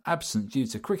Compton absent due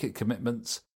to cricket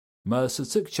commitments, Mercer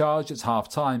took charge at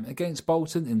half-time against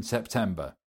Bolton in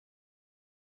September.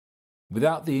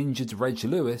 Without the injured Reg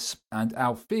Lewis and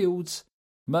Alf Fields,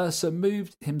 Mercer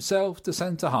moved himself to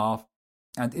centre-half,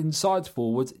 and inside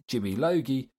forward Jimmy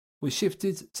Logie was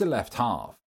shifted to left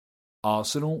half.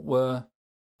 Arsenal were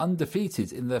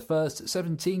undefeated in their first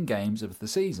 17 games of the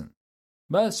season.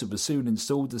 Mercer was soon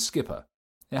installed as skipper.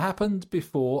 It happened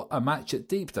before a match at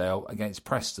Deepdale against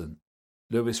Preston.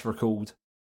 Lewis recalled,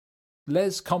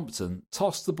 Les Compton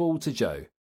tossed the ball to Joe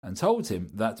and told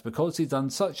him that because he'd done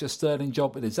such a sterling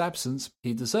job in his absence,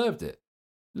 he deserved it.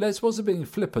 Les wasn't being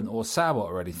flippant or sour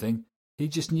or anything, he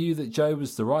just knew that Joe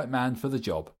was the right man for the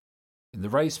job. In the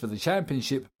race for the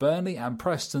championship, Burnley and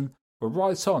Preston were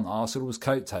right on Arsenal's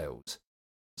coattails.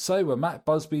 So were Matt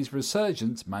Busby's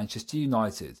resurgent Manchester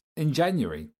United. In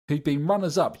January, who'd been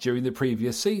runners-up during the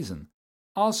previous season,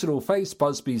 Arsenal faced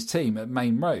Busby's team at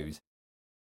Main Road,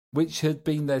 which had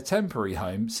been their temporary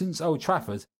home since Old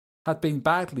Trafford had been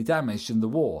badly damaged in the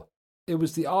war. It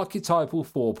was the archetypal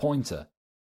 4-pointer.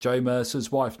 Joe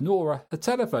Mercer's wife Nora had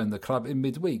telephoned the club in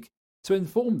midweek to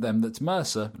inform them that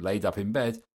Mercer, laid up in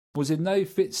bed, was in no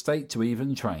fit state to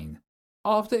even train.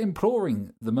 After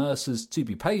imploring the Mercers to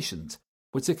be patient,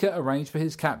 Whittaker arranged for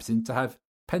his captain to have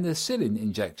penicillin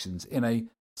injections in a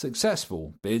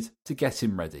successful bid to get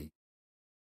him ready.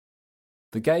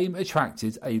 The game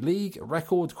attracted a league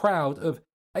record crowd of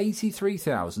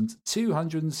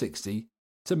 83,260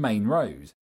 to Main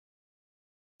Road.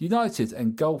 United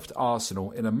engulfed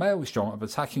Arsenal in a maelstrom of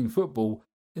attacking football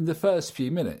in the first few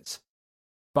minutes,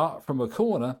 but from a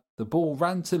corner the ball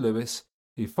ran to Lewis,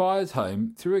 who fired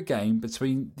home through a game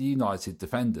between the United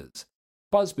defenders.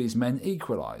 Busby's men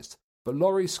equalised, but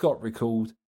Laurie Scott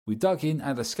recalled, "We dug in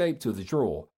and escaped with a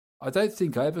draw. I don't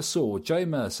think I ever saw Joe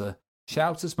Mercer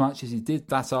shout as much as he did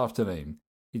that afternoon.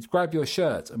 He'd grab your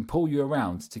shirt and pull you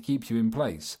around to keep you in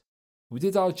place. We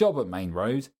did our job at Main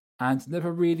Road and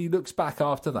never really looked back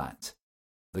after that."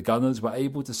 The Gunners were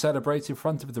able to celebrate in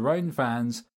front of their own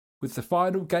fans with the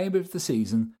final game of the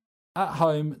season at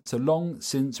home to long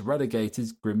since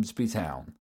relegated Grimsby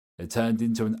Town. It turned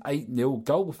into an 8-0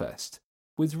 goal fest,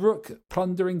 with Rook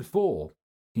plundering 4.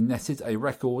 He netted a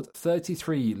record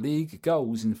 33 league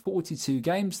goals in 42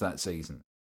 games that season,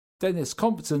 Dennis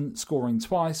Compton scoring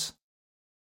twice,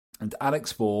 and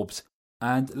Alex Forbes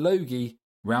and Logie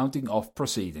rounding off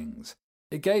proceedings.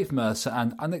 It gave Mercer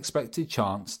an unexpected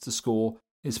chance to score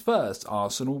his first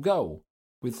Arsenal goal.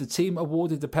 With the team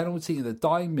awarded a penalty in the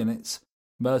dying minutes,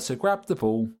 Mercer grabbed the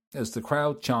ball as the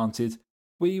crowd chanted,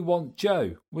 "We want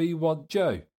Joe, we want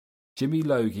Joe." Jimmy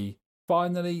Logie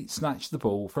finally snatched the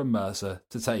ball from Mercer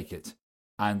to take it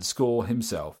and score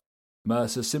himself.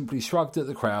 Mercer simply shrugged at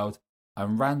the crowd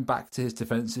and ran back to his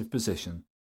defensive position.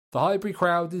 The Highbury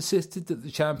crowd insisted that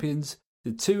the champions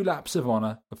did 2 laps of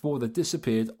honour before they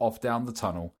disappeared off down the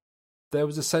tunnel. There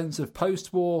was a sense of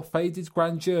post-war faded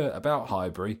grandeur about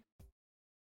Highbury,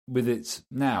 with its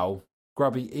now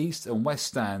grubby east and west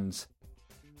stands,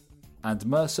 and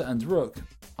Mercer and Rook,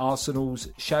 Arsenal's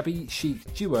shabby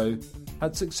chic duo,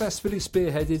 had successfully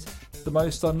spearheaded the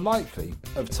most unlikely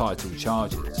of title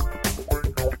charges.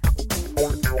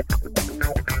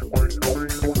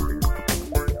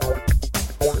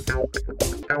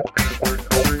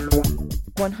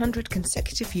 100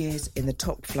 consecutive years in the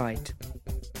top flight.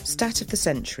 Stat of the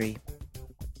century.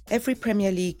 Every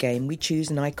Premier League game we choose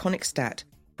an iconic stat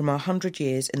from our 100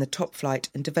 years in the top flight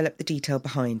and develop the detail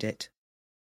behind it.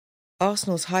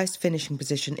 Arsenal's highest finishing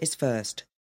position is first,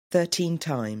 13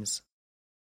 times.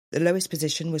 The lowest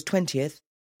position was 20th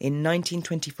in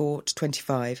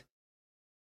 1924-25,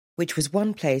 which was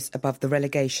 1 place above the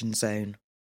relegation zone.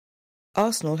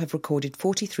 Arsenal have recorded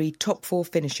 43 top 4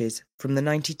 finishes from the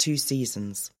 92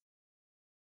 seasons.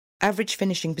 Average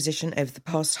finishing position over the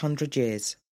past 100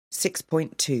 years,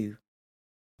 6.2.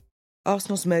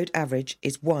 Arsenal's mode average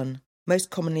is 1, most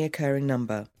commonly occurring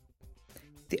number.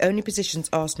 The only positions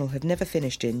Arsenal have never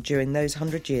finished in during those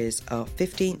 100 years are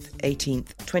 15th,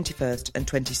 18th, 21st and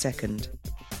 22nd.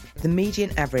 The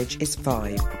median average is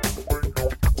 5.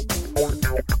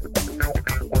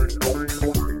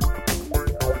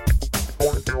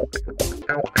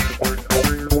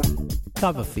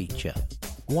 Cover feature: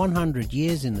 100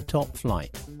 years in the top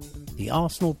flight. The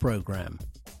Arsenal programme.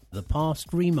 The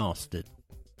past remastered.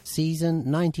 Season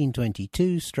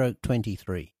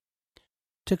 1922/23.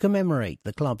 To commemorate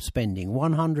the club spending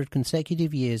 100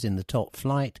 consecutive years in the top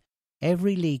flight,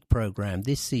 every league programme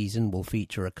this season will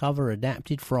feature a cover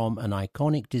adapted from an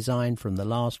iconic design from the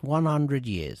last 100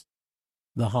 years.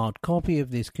 The hard copy of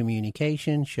this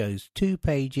communication shows 2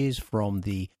 pages from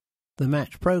the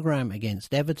match programme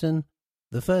against Everton.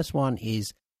 The first one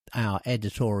is our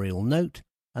editorial note,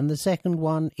 and the second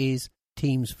one is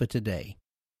Teams for Today.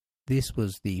 This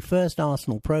was the first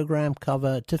Arsenal programme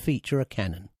cover to feature a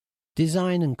cannon.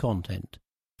 Design and content.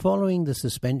 Following the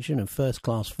suspension of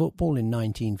first-class football in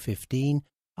 1915,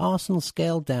 Arsenal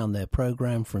scaled down their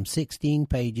programme from 16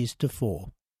 pages to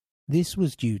 4. This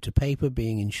was due to paper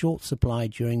being in short supply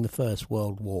during the First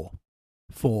World War.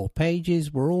 4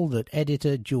 pages were all that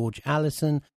editor George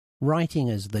Allison, writing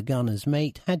as the Gunners'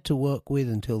 mate, had to work with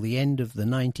until the end of the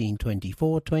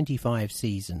 1924-25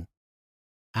 season.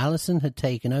 Allison had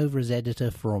taken over as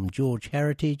editor from George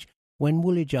Heritage when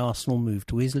Woolwich Arsenal moved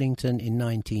to Islington in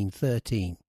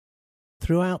 1913.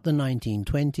 Throughout the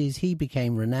 1920s he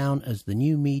became renowned as the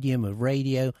new medium of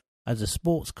radio as a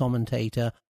sports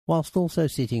commentator, whilst also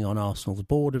sitting on Arsenal's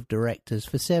board of directors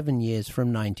for 7 years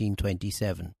from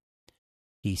 1927.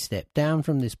 He stepped down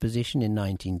from this position in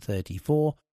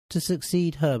 1934 to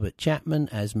succeed Herbert Chapman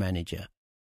as manager,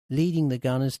 leading the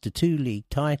Gunners to 2 league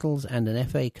titles and an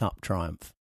FA Cup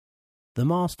triumph. The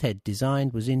masthead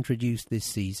design was introduced this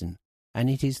season, and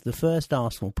it is the first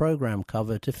Arsenal programme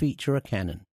cover to feature a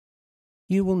cannon.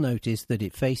 You will notice that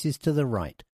it faces to the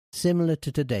right, similar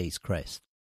to today's crest.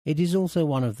 It is also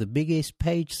one of the biggest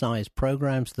page-sized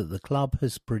programmes that the club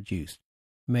has produced,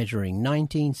 measuring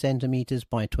 19 centimetres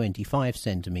by 25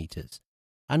 centimetres,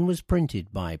 and was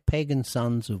printed by Pegg and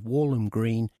Sons of Walham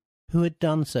Green, who had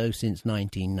done so since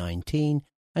 1919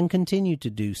 and continued to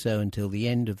do so until the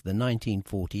end of the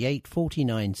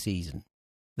 1948-49 season.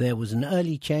 There was an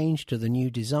early change to the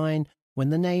new design when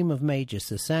the name of Major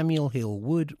Sir Samuel Hill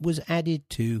Wood was added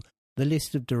to the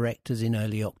list of directors in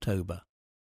early October.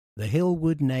 The Hill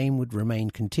Wood name would remain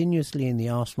continuously in the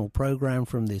Arsenal programme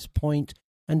from this point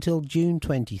until June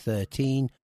 2013,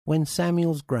 when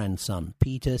Samuel's grandson,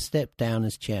 Peter, stepped down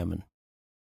as chairman.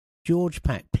 George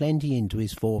packed plenty into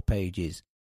his 4 pages,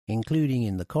 including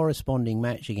in the corresponding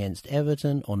match against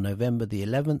Everton on November the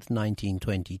 11th,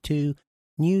 1922,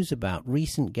 news about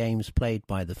recent games played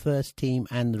by the first team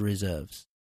and the reserves.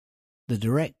 The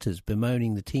directors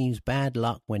bemoaning the team's bad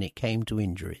luck when it came to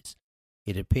injuries.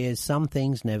 It appears some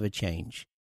things never change.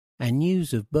 And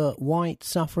news of Bert White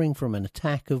suffering from an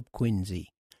attack of quinsy.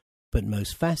 But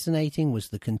most fascinating was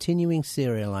the continuing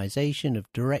serialisation of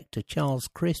director Charles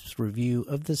Crisp's review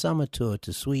of the summer tour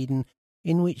to Sweden,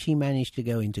 in which he managed to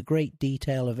go into great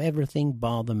detail of everything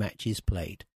bar the matches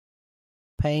played.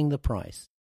 Paying the price.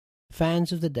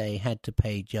 Fans of the day had to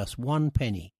pay just 1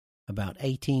 penny, about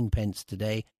 18 pence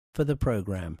today, for the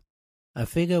programme, a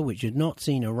figure which had not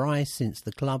seen a rise since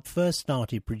the club first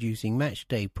started producing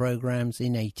match-day programmes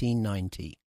in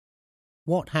 1890.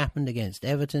 What happened against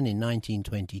Everton in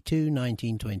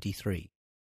 1922-1923?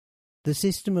 The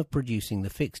system of producing the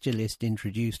fixture list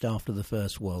introduced after the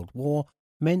First World War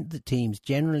meant that teams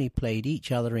generally played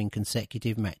each other in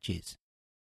consecutive matches.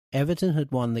 Everton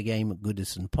had won the game at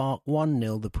Goodison Park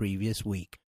 1-0 the previous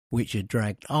week, which had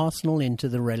dragged Arsenal into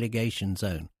the relegation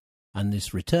zone, and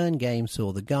this return game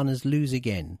saw the Gunners lose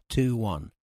again 2-1,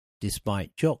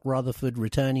 despite Jock Rutherford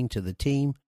returning to the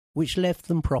team, which left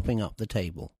them propping up the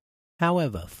table.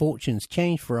 However, fortunes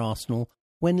changed for Arsenal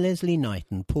when Leslie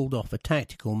Knighton pulled off a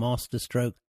tactical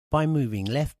masterstroke by moving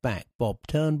left-back Bob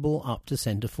Turnbull up to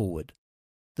centre-forward.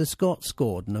 The Scots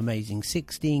scored an amazing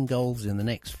 16 goals in the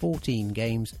next 14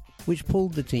 games, which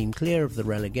pulled the team clear of the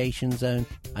relegation zone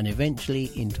and eventually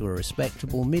into a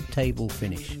respectable mid-table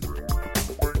finish.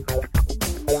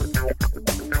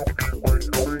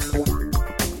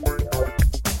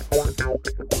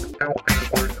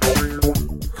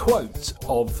 Quote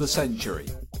of the century.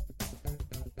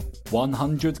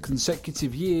 100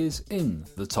 consecutive years in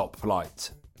the top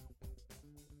flight.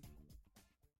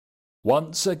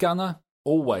 Once a gunner,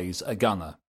 always a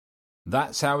gunner.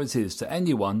 That's how it is to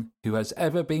anyone who has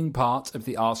ever been part of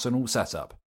the Arsenal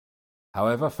setup.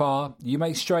 However far you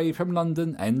may stray from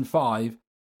London N5,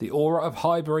 the aura of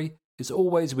Highbury is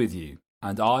always with you,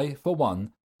 and I, for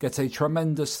one, get a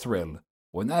tremendous thrill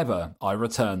whenever I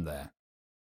return there.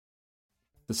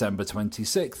 December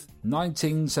 26,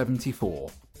 1974.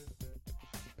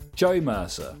 Joe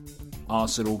Mercer,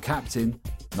 Arsenal captain,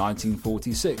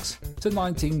 1946 to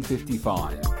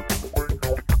 1955.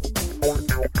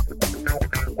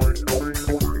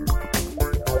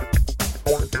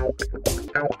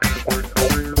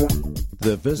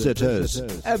 The Visitors,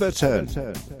 Everton,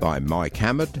 by Mike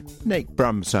Hammond, Nick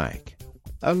Brumsack.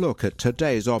 A look at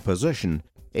today's opposition,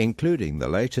 including the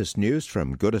latest news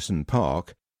from Goodison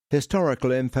Park,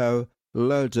 historical info,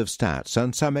 loads of stats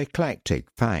and some eclectic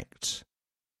facts.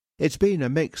 It's been a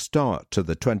mixed start to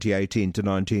the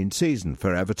 2018-19 season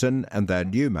for Everton and their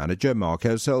new manager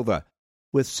Marco Silva.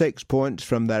 With 6 points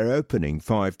from their opening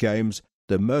 5 games,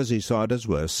 the Merseysiders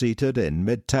were seated in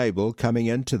mid-table coming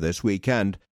into this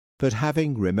weekend, but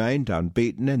having remained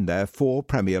unbeaten in their 4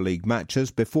 Premier League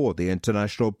matches before the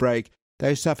international break,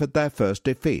 they suffered their first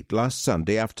defeat last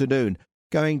Sunday afternoon,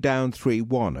 going down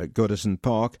 3-1 at Goodison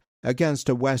Park against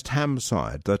a West Ham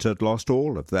side that had lost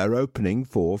all of their opening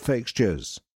 4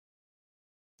 fixtures.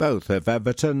 Both of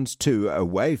Everton's 2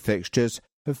 away fixtures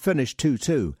have finished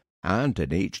 2-2, and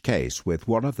in each case with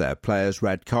one of their players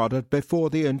red-carded before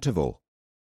the interval.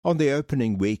 On the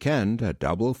opening weekend, a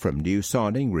double from new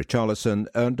signing Richarlison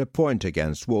earned a point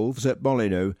against Wolves at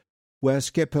Molineux, where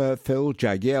skipper Phil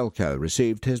Jagielka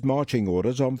received his marching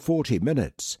orders on 40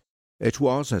 minutes. It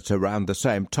was at around the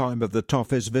same time of the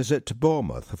Toffees' visit to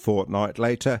Bournemouth a fortnight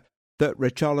later that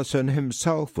Richarlison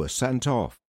himself was sent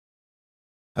off.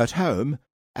 At home,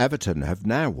 Everton have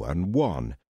now won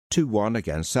 1, 2-1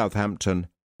 against Southampton,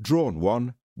 drawn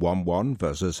 1, 1-1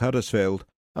 versus Huddersfield,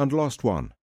 and lost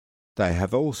 1. They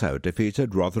have also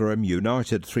defeated Rotherham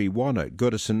United 3-1 at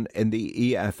Goodison in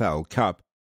the EFL Cup,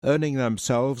 earning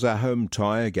themselves a home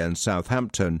tie against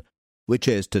Southampton, which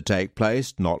is to take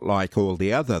place not like all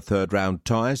the other third-round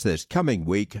ties this coming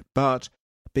week, but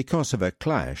because of a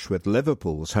clash with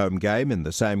Liverpool's home game in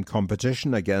the same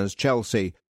competition against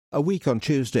Chelsea a week on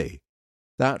Tuesday.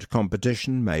 That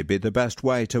competition may be the best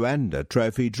way to end a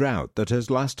trophy drought that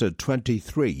has lasted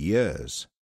 23 years.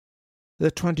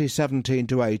 The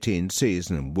 2017-18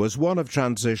 season was one of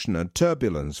transition and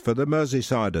turbulence for the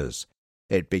Merseysiders.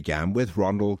 It began with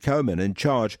Ronald Koeman in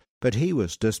charge, but he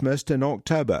was dismissed in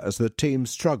October as the team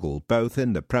struggled both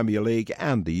in the Premier League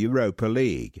and the Europa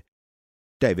League.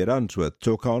 David Unsworth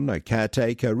took on a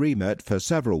caretaker remit for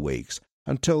several weeks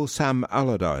until Sam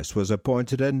Allardyce was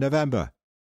appointed in November.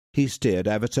 He steered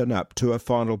Everton up to a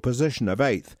final position of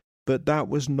 8th, but that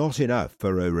was not enough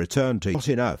for a return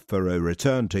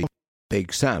to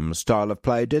Big Sam's style of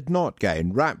play did not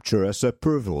gain rapturous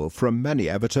approval from many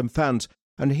Everton fans,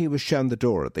 and he was shown the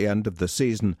door at the end of the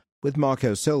season, with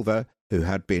Marco Silva, who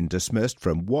had been dismissed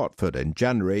from Watford in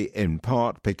January in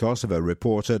part because of a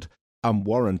reported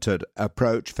unwarranted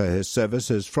approach for his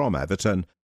services from Everton,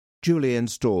 duly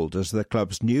installed as the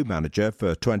club's new manager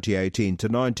for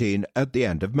 2018-19 at the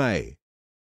end of May.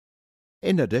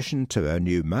 In addition to a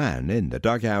new man in the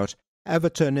dugout,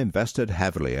 Everton invested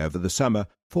heavily over the summer,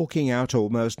 forking out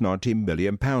almost £90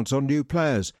 million on new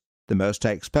players, the most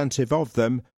expensive of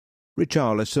them,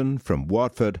 Richarlison from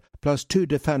Watford, plus 2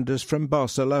 defenders from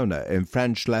Barcelona in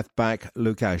French left-back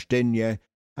Lucas Digne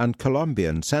and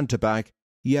Colombian centre-back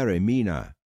Yerry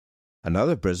Mina.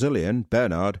 Another Brazilian,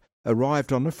 Bernard,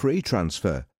 arrived on a free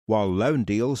transfer, while loan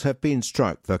deals have been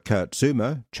struck for Kurt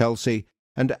Zouma, Chelsea,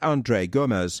 and André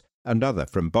Gomes, another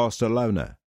from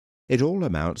Barcelona. It all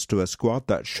amounts to a squad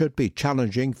that should be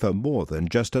challenging for more than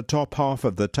just a top half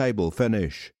of the table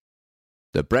finish.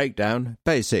 The breakdown: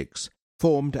 basics.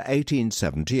 Formed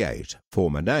 1878.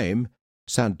 Former name: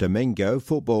 San Domingo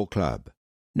Football Club.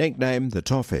 Nickname: the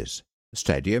Toffees.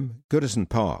 Stadium: Goodison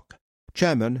Park.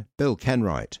 Chairman: Bill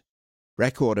Kenwright.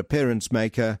 Record appearance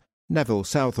maker: Neville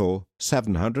Southall,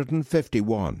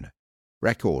 751.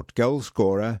 Record goal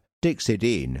scorer: Dixie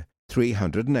Dean,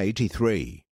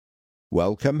 383.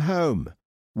 Welcome home.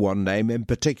 One name in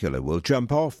particular will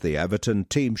jump off the Everton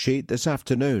team sheet this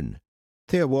afternoon.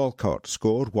 Theo Walcott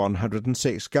scored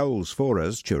 106 goals for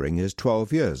us during his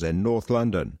 12 years in North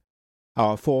London.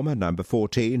 Our former number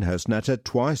 14 has netted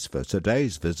twice for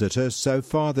today's visitors so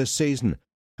far this season,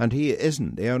 and he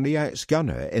isn't the only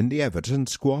ex-gunner in the Everton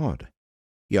squad.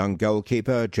 Young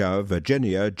goalkeeper Joe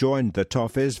Virginia joined the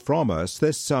Toffees from us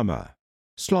this summer.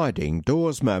 Sliding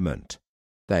doors moment.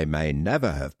 They may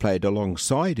never have played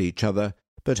alongside each other,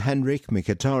 but Henrik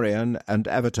Mkhitaryan and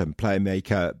Everton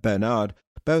playmaker Bernard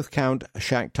both count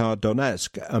Shakhtar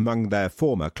Donetsk among their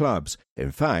former clubs.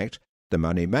 In fact, the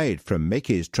money made from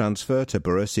Mickey's transfer to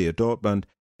Borussia Dortmund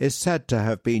is said to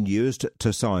have been used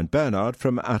to sign Bernard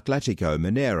from Atletico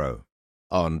Mineiro.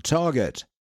 On target.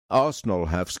 Arsenal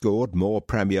have scored more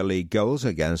Premier League goals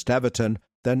against Everton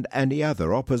than any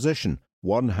other opposition,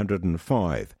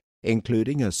 105,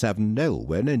 including a 7-0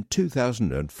 win in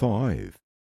 2005.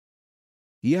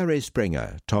 Yerry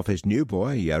Springer, Toffee's new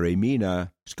boy Yerry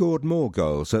Mina, scored more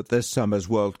goals at this summer's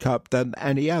World Cup than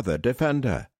any other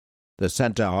defender. The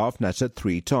centre-half netted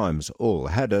 3 times, all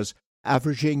headers,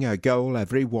 averaging a goal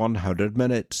every 100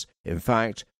 minutes. In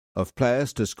fact, of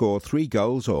players to score 3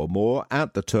 goals or more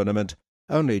at the tournament,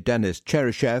 only Denis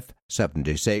Cheryshev,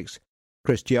 76,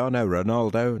 Cristiano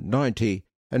Ronaldo, 90,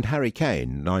 and Harry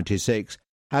Kane, 96,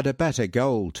 had a better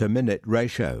goal-to-minute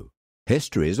ratio.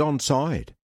 History is on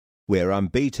side. We're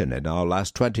unbeaten in our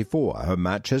last 24 home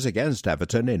matches against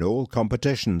Everton in all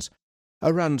competitions,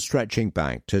 a run stretching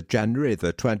back to January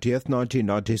the 20th,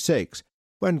 1996,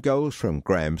 when goals from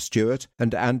Graham Stewart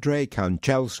and Andrei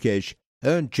Kanchelskis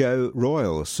earned Joe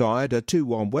Royal's side a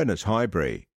 2-1 win at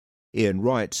Highbury. Ian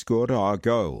Wright scored our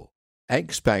goal.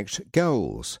 Expect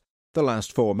goals. The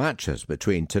last 4 matches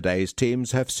between today's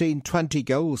teams have seen 20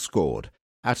 goals scored,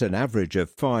 at an average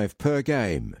of 5 per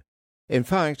game. In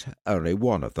fact, only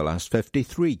one of the last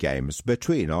 53 games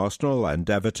between Arsenal and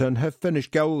Everton have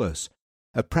finished goalless,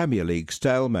 a Premier League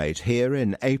stalemate here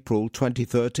in April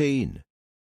 2013.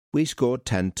 We scored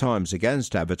 10 times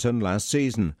against Everton last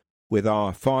season, with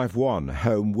our 5-1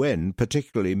 home win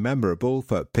particularly memorable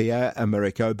for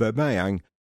Pierre-Emerick Aubameyang,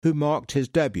 who marked his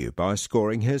debut by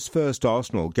scoring his first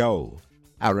Arsenal goal,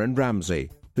 Aaron Ramsey,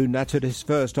 who netted his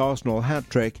first Arsenal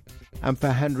hat-trick, and for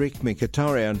Henrik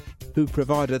Mkhitaryan, who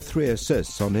provided 3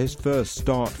 assists on his first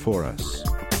start for us.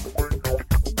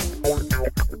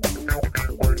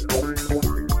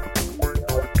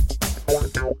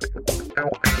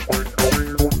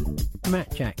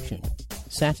 Match action.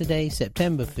 Saturday,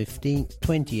 September 15th,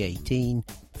 2018,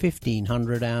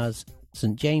 1500 hours,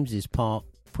 St James's Park,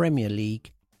 Premier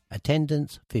League.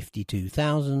 Attendance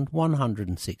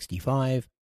 52,165.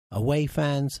 Away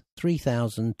fans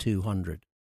 3,200.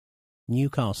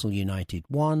 Newcastle United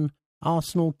 1,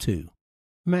 Arsenal 2.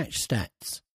 Match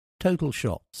stats. Total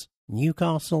shots.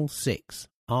 Newcastle 6,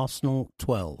 Arsenal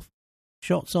 12.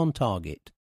 Shots on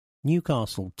target.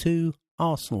 Newcastle 2,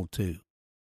 Arsenal 2.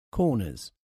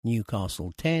 Corners.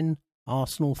 Newcastle 10,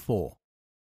 Arsenal 4.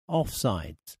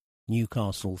 Offsides.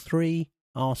 Newcastle 3,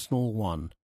 Arsenal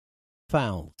 1.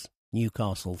 Fouls.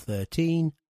 Newcastle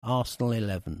 13, Arsenal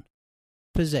 11.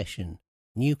 Possession.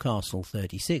 Newcastle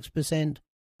 36%,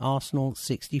 Arsenal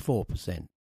 64%.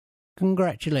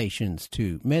 Congratulations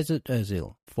to Mesut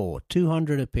Özil for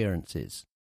 200 appearances.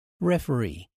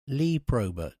 Referee Lee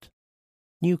Probert.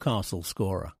 Newcastle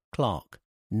scorer Clark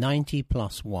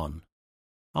 90+1.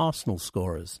 Arsenal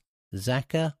scorers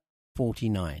Xhaka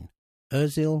 49,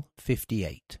 Özil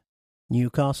 58.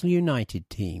 Newcastle United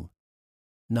team.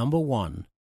 Number 1,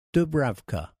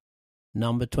 Dubravka.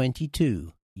 Number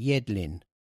 22, Yedlin.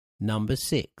 Number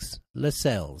 6,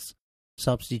 Lascelles,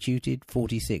 substituted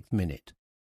 46th minute.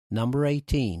 Number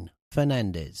 18,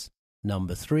 Fernandez.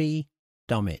 Number 3,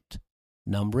 Dummett.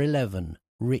 Number 11,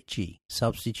 Ritchie,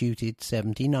 substituted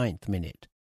 79th minute.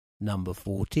 Number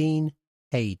 14,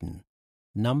 Hayden.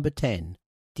 Number 10,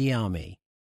 Diame.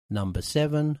 Number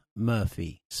 7,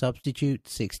 Murphy, substitute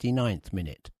 69th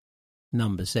minute.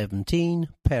 Number 17,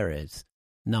 Perez.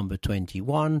 Number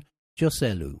 21,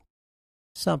 Joselu.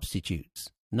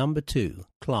 Substitutes. Number 2,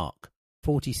 Clark,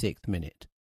 46th minute.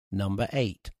 Number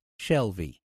 8,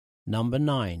 Shelvey. Number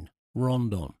 9,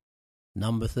 Rondon.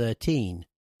 Number 13,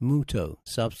 Muto,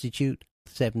 substitute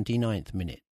 79th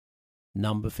minute.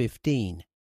 Number 15,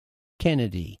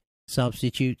 Kennedy,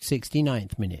 substitute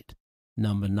 69th minute.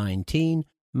 Number 19,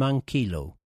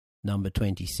 Manquillo. Number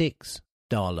 26,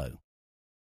 Darlow.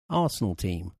 Arsenal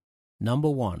team. Number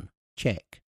 1,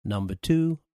 Cech. Number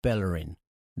 2, Bellerin.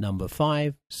 Number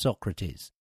 5,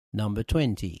 Socrates. Number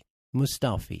 20,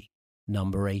 Mustafi.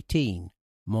 Number 18,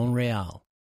 Monreal.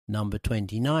 Number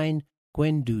 29,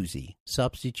 Guendouzi,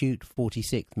 substitute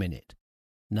 46th minute.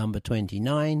 Number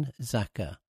 29,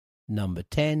 Xhaka. Number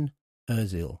 10,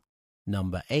 Özil.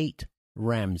 Number 8,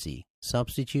 Ramsey,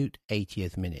 substitute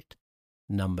 80th minute.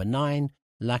 Number 9,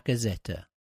 Lacazette.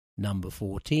 Number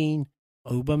 14,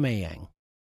 Aubameyang,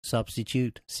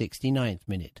 substitute 69th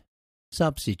minute.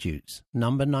 Substitutes.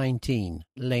 Number 19,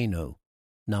 Leno.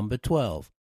 Number 12,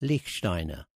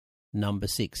 Lichtsteiner. Number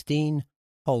 16,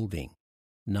 Holding.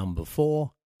 Number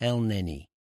 4, El Neni.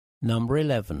 Number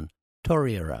 11,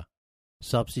 Torreira,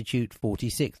 substitute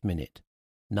 46th minute.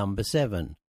 Number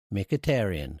 7,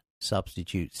 Mkhitaryan,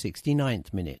 substitute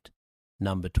 69th minute.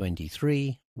 Number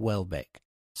 23, Welbeck,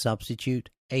 substitute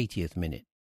 80th minute.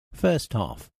 First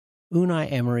half.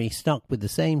 Unai Emery stuck with the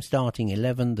same starting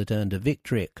 11 that earned a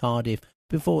victory at Cardiff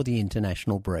before the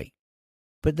international break.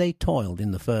 But they toiled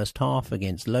in the first half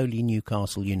against lowly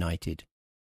Newcastle United.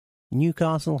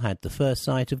 Newcastle had the first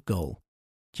sight of goal.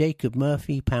 Jacob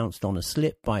Murphy pounced on a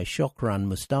slip by Shokran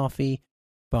Mustafi,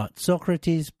 but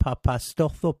Socrates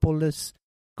Papastathopoulos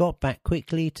got back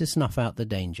quickly to snuff out the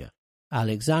danger.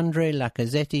 Alexandre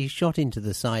Lacazette shot into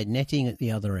the side netting at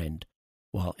the other end,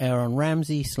 while Aaron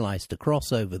Ramsey sliced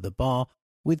across over the bar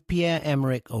with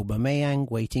Pierre-Emerick Aubameyang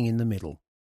waiting in the middle.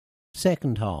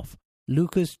 Second half.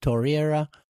 Lucas Torreira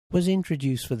was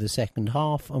introduced for the second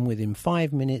half, and within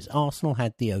 5 minutes Arsenal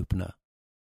had the opener.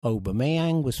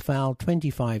 Aubameyang was fouled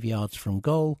 25 yards from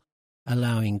goal,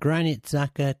 allowing Granit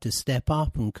Xhaka to step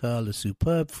up and curl a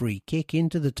superb free kick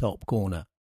into the top corner.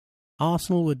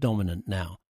 Arsenal were dominant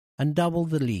now, and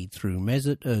doubled the lead through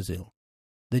Mesut Özil.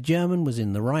 The German was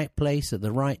in the right place at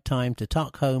the right time to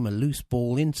tuck home a loose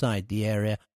ball inside the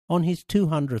area on his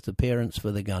 200th appearance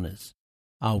for the Gunners.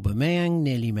 Aubameyang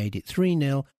nearly made it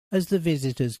 3-0 as the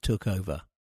visitors took over.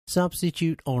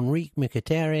 Substitute Henrique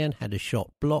Mkhitaryan had a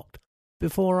shot blocked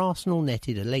before Arsenal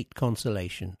netted a late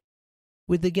consolation.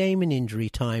 With the game in injury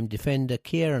time, defender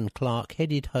Kieran Clark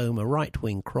headed home a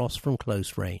right-wing cross from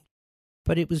close range.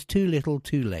 But it was too little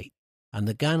too late, and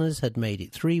the Gunners had made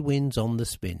it 3 wins on the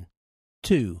spin.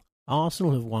 2.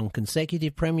 Arsenal have won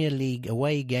consecutive Premier League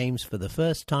away games for the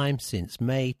first time since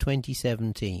May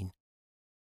 2017.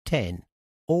 10.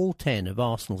 All 10 of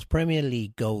Arsenal's Premier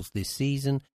League goals this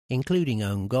season, including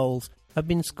own goals, have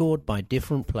been scored by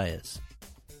different players.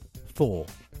 4.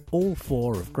 All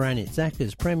 4 of Granit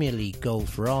Xhaka's Premier League goals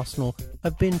for Arsenal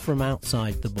have been from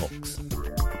outside the box.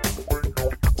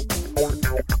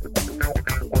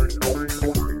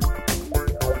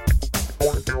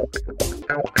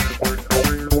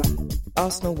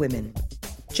 Arsenal women.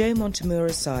 Joe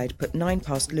Montemura's side put 9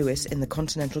 past Lewis in the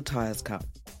Continental Tiles Cup.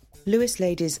 Lewis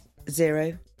ladies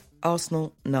 0,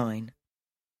 Arsenal 9.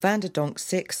 Van der Donk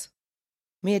 6,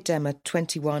 Miedema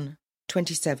 21,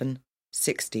 27,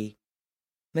 60.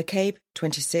 McCabe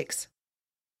 26,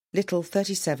 Little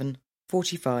 37,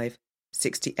 45,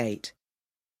 68.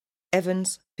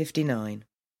 Evans 59.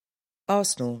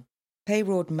 Arsenal,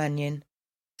 Payroyd Mannion,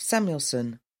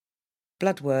 Samuelson,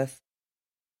 Bloodworth,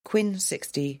 Quinn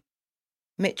 60,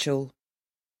 Mitchell,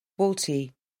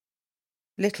 Walty,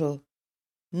 Little,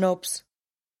 Nobbs,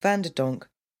 Van der Donk,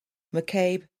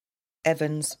 McCabe,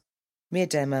 Evans,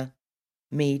 Miedema,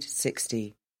 Mead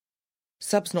 60.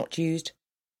 Subs not used: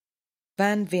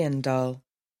 Van Veendal,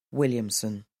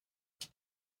 Williamson.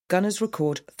 Gunners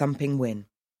record thumping win.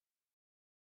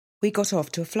 We got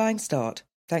off to a flying start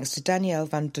thanks to Danielle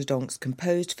van der Donk's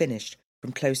composed finish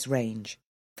from close range,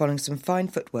 following some fine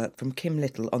footwork from Kim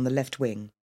Little on the left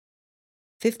wing.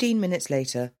 15 minutes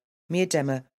later,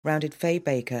 Miedema rounded Faye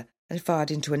Baker and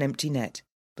fired into an empty net,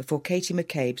 before Katie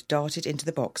McCabe darted into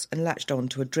the box and latched on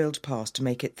to a drilled pass to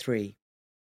make it 3.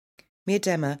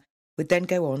 Miedema would then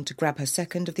go on to grab her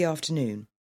second of the afternoon.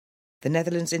 The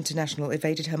Netherlands international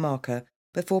evaded her marker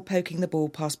before poking the ball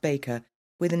past Baker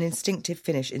with an instinctive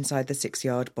finish inside the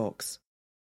 6-yard box.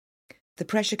 The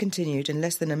pressure continued, and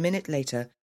less than a minute later,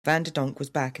 Van der Donk was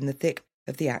back in the thick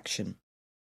of the action.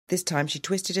 This time she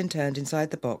twisted and turned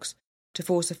inside the box to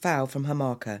force a foul from her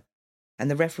marker, and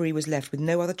the referee was left with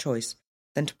no other choice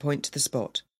than to point to the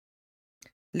spot.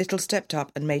 Little stepped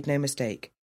up and made no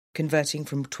mistake, converting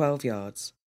from 12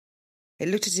 yards. It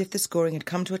looked as if the scoring had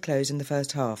come to a close in the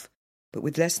first half, but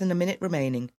with less than a minute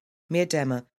remaining,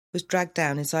 Miedema was dragged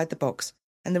down inside the box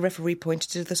and the referee pointed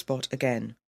to the spot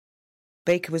again.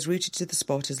 Baker was routed to the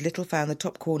spot as Little found the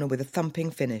top corner with a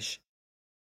thumping finish.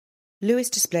 Lewis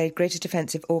displayed greater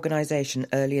defensive organisation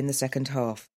early in the second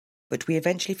half, but we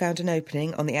eventually found an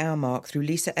opening on the hour mark through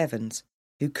Lisa Evans,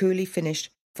 who coolly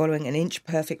finished following an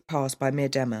inch-perfect pass by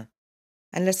Miedema,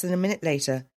 and less than a minute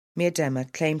later,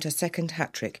 Miedema claimed her second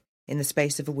hat-trick in the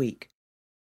space of a week.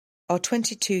 Our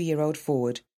 22-year-old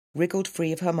forward wriggled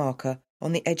free of her marker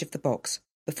on the edge of the box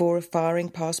before firing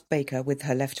past Baker with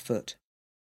her left foot.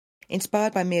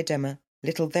 Inspired by Miedema,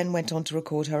 Little then went on to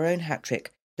record her own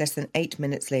hat-trick less than 8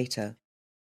 minutes later.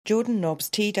 Jordan Nobbs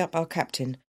teed up our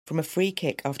captain from a free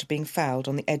kick after being fouled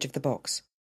on the edge of the box,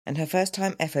 and her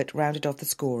first-time effort rounded off the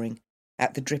scoring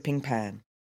at the dripping pan.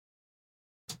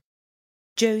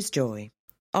 Joe's joy.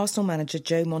 Arsenal manager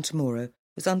Joe Montemurro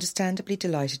was understandably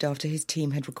delighted after his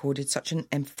team had recorded such an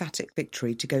emphatic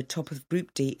victory to go top of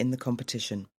Group D in the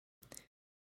competition.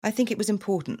 I think it was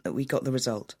important that we got the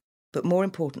result, but more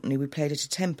importantly we played at a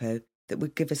tempo that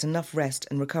would give us enough rest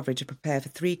and recovery to prepare for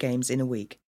 3 games in a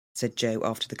week, said Joe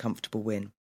after the comfortable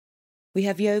win. We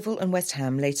have Yeovil and West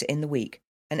Ham later in the week,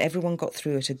 and everyone got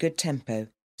through at a good tempo,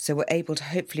 so we're able to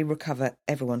hopefully recover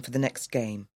everyone for the next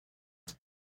game.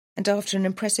 And after an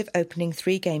impressive opening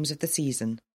 3 games of the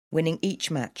season, winning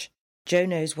each match, Joe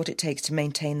knows what it takes to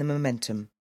maintain the momentum.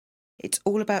 It's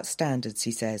all about standards,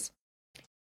 he says.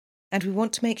 And we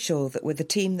want to make sure that we're the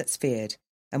team that's feared,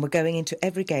 and we're going into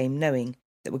every game knowing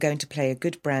that we're going to play a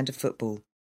good brand of football,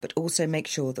 but also make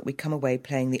sure that we come away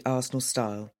playing the Arsenal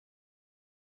style.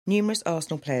 Numerous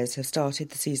Arsenal players have started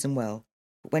the season well,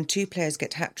 but when 2 players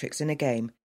get hat-tricks in a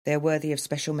game, they are worthy of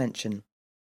special mention.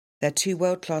 They're 2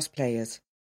 world-class players,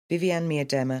 Viviane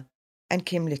Miedema and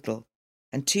Kim Little,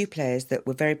 and 2 players that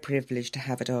we're very privileged to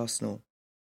have at Arsenal.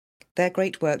 Their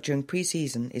great work during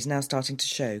pre-season is now starting to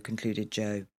show, concluded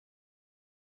Joe.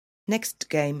 Next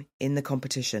game in the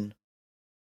competition.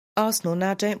 Arsenal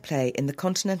now don't play in the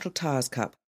Continental Tires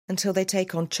Cup until they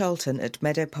take on Charlton at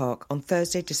Meadow Park on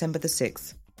Thursday, December the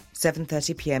 6th,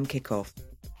 7:30pm kick-off.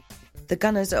 The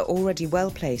Gunners are already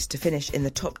well placed to finish in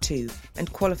the top 2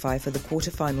 and qualify for the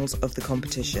quarter-finals of the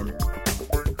competition.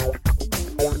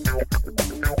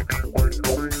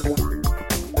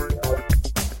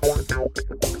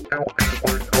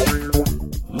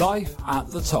 Life at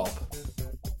the top.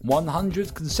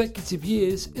 100 consecutive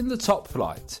years in the top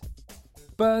flight.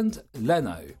 Bernd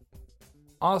Leno.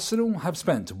 Arsenal have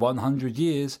spent 100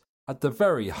 years at the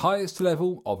very highest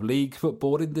level of league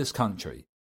football in this country.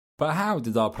 But how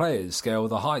did our players scale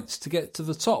the heights to get to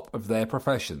the top of their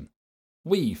profession?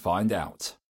 We find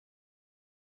out.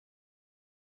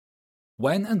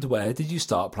 When and where did you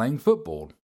start playing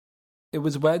football? It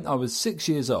was when I was 6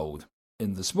 years old,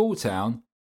 in the small town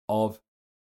of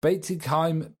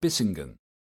Bietigheim-Bissingen,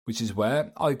 which is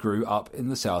where I grew up in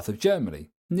the south of Germany,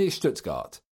 near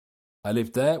Stuttgart. I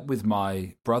lived there with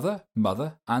my brother,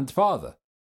 mother and father.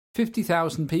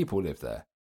 50,000 people live there.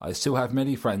 I still have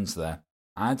many friends there,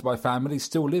 and my family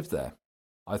still live there.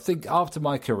 I think after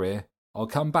my career, I'll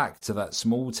come back to that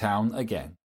small town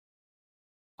again.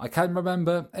 I can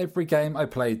remember every game I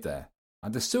played there,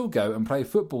 and I still go and play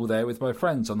football there with my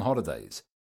friends on holidays.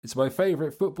 It's my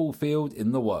favourite football field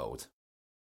in the world.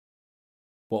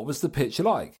 What was the pitch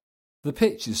like? The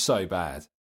pitch is so bad.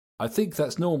 I think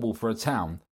that's normal for a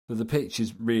town, that the pitch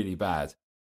is really bad.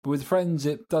 But with friends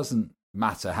it doesn't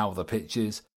matter how the pitch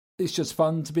is. It's just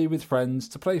fun to be with friends,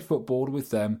 to play football with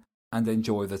them and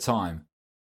enjoy the time.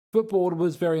 Football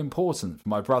was very important for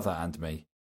my brother and me.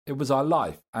 It was our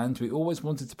life and we always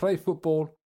wanted to play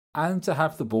football and to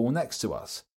have the ball next to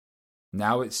us.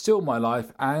 Now it's still my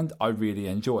life and I really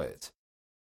enjoy it.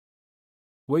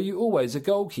 Were you always a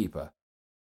goalkeeper?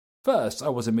 First I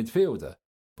was a midfielder,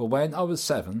 but when I was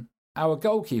 7, our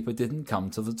goalkeeper didn't come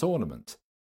to the tournament.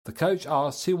 The coach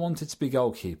asked who wanted to be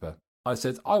goalkeeper. I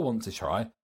said I want to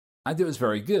try, and it was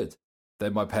very good.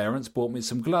 Then my parents bought me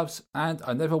some gloves and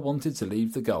I never wanted to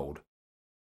leave the goal.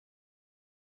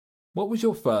 What was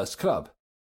your first club?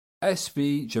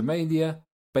 SV Germania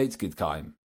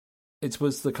Beitgedheim. It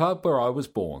was the club where I was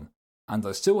born, and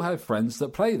I still have friends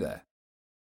that play there.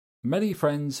 Many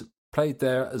friends played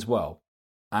there as well,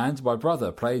 and my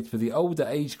brother played for the older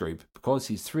age group because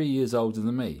he's 3 years older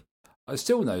than me. I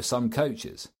still know some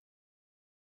coaches,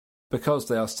 because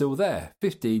they are still there,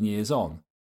 15 years on.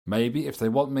 Maybe if they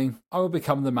want me, I will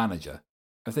become the manager.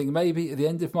 I think maybe at the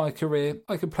end of my career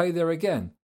I could play there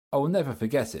again. I will never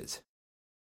forget it.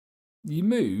 You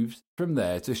moved from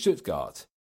there to Stuttgart.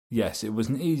 Yes, it was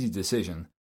an easy decision,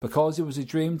 because it was a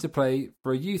dream to play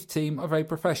for a youth team of a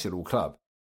professional club.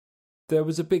 There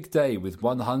was a big day with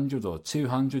 100 or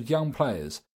 200 young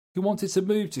players who wanted to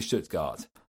move to Stuttgart,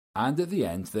 and at the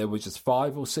end there were just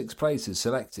 5 or 6 places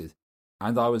selected,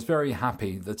 and I was very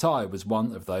happy that I was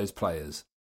one of those players.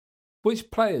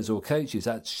 Which players or coaches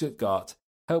at Stuttgart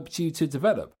helped you to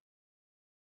develop?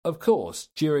 Of course,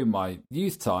 during my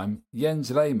youth time, Jens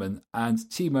Lehmann and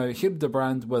Timo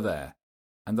Hildebrand were there,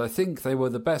 and I think they were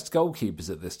the best goalkeepers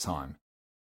at this time.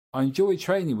 I enjoyed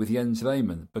training with Jens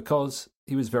Lehmann because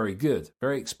he was very good,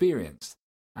 very experienced,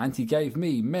 and he gave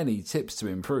me many tips to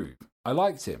improve. I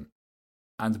liked him.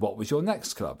 And what was your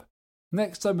next club?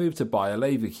 Next I moved to Bayer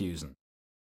Leverkusen.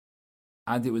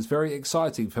 And it was very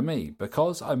exciting for me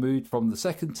because I moved from the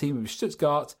second team of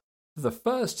Stuttgart to the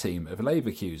first team of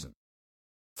Leverkusen.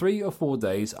 3 or 4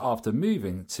 days after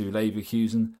moving to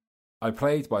Leverkusen, I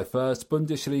played my first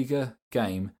Bundesliga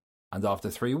game, and after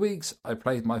 3 weeks I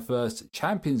played my first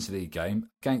Champions League game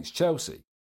against Chelsea.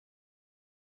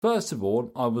 First of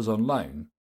all, I was on loan,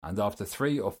 and after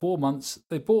 3 or 4 months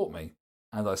they bought me,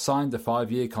 and I signed a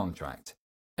 5-year contract.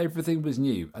 Everything was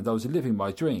new and I was living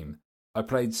my dream. I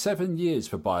played 7 years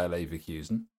for Bayer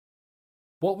Leverkusen.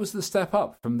 What was the step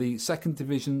up from the second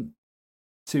division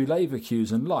to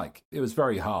Leverkusen like? It was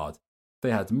very hard.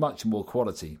 They had much more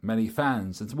quality, many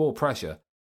fans and more pressure,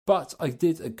 but I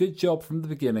did a good job from the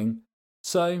beginning,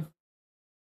 so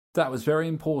that was very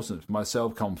important for my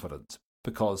self-confidence,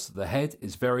 because the head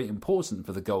is very important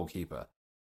for the goalkeeper.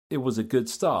 It was a good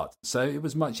start, so it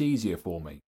was much easier for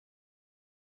me.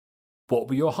 What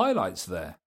were your highlights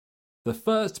there? The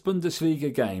first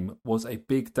Bundesliga game was a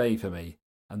big day for me,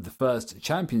 and the first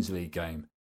Champions League game,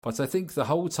 but I think the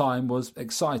whole time was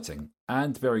exciting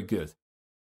and very good.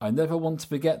 I never want to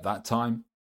forget that time.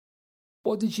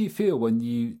 What did you feel when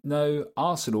you know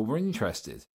Arsenal were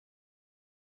interested?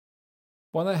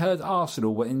 When I heard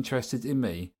Arsenal were interested in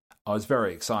me, I was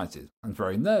very excited and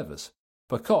very nervous,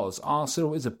 because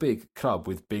Arsenal is a big club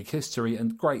with big history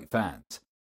and great fans,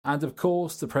 and of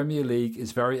course the Premier League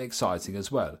is very exciting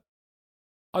as well.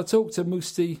 I talked to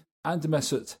Musti and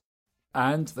Mesut,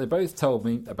 and they both told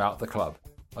me about the club.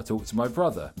 I talked to my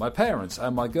brother, my parents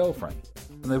and my girlfriend,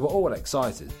 and they were all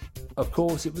excited. Of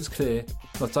course it was clear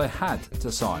that I had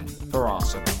to sign for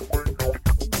Arsenal.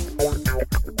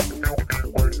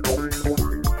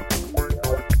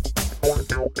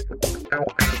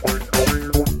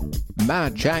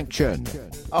 Match action.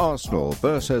 Arsenal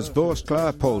versus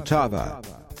Ворskla Poltava.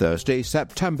 Thursday,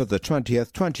 September the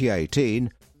 20th,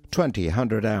 2018,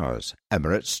 2000 hours.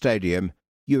 Emirates Stadium,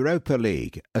 Europa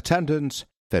League. Attendance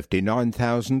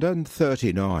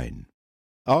 59,039.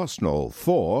 Arsenal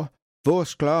 4,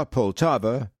 Ворskla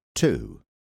Poltava 2.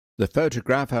 The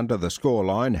photograph under the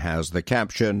scoreline has the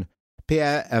caption,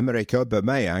 Pierre-Emerick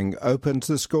Aubameyang opens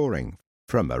the scoring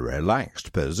from a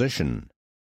relaxed position.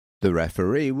 The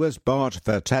referee was Bart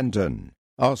Vertenden.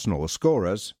 Arsenal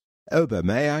scorers,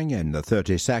 Aubameyang in the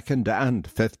 32nd and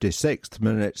 56th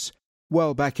minutes,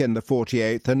 Welbeck in the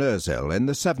 48th and Ozil in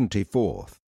the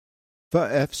 74th. For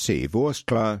FC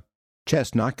Ворskla,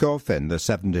 Chesnakov in the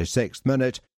 76th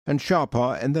minute and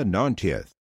Sharpa in the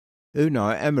 90th.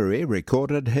 Unai Emery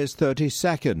recorded his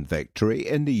 32nd victory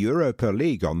in the Europa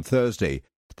League on Thursday,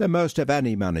 the most of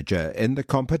any manager in the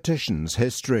competition's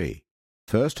history.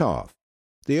 First half.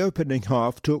 The opening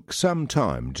half took some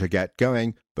time to get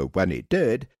going, but when it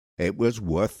did, it was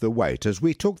worth the wait as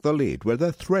we took the lead with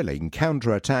a thrilling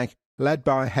counter-attack led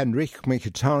by Henrik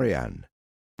Mkhitaryan.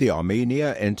 The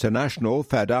Armenia international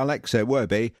fed Alex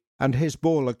Iwobi and his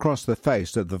ball across the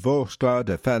face of the Vorskla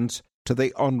defence to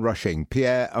the onrushing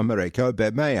Pierre-Emerick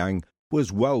Aubameyang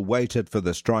was well weighted for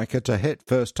the striker to hit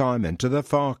first time into the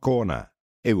far corner.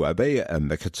 Iwobi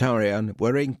and Mkhitaryan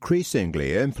were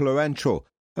increasingly influential,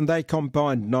 and they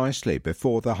combined nicely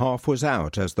before the half was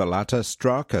out as the latter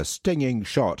struck a stinging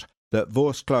shot that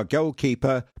Vorskla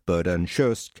goalkeeper Burdan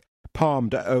Schusk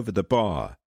palmed over the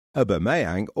bar.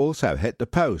 Aubameyang also hit the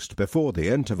post before the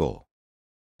interval.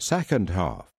 Second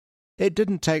half. It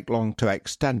didn't take long to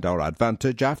extend our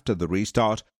advantage after the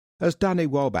restart as Danny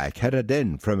Welbeck headed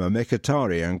in from a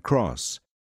Mkhitaryan cross.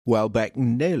 Welbeck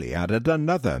nearly added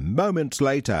another moments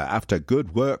later after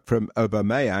good work from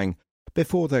Aubameyang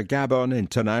before the Gabon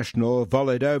international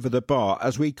volleyed over the bar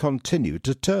as we continued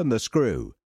to turn the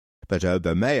screw. But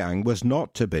Aubameyang was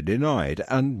not to be denied,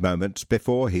 and moments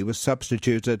before he was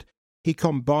substituted, he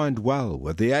combined well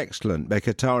with the excellent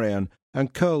Mkhitaryan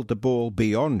and curled the ball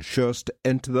beyond Schust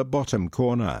into the bottom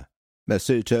corner.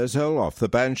 Mesut Ozil, off the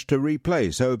bench to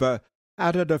replace Oba,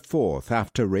 added a fourth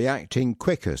after reacting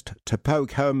quickest to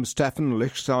poke home Stefan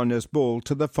Lichtsteiner's ball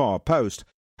to the far post,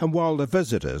 and while the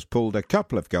visitors pulled a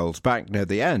couple of goals back near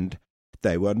the end,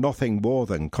 they were nothing more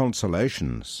than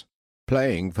consolations.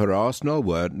 Playing for Arsenal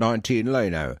were 19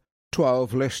 Leno,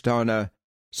 12 Lichtsteiner,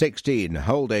 16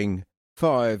 Holding,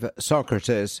 5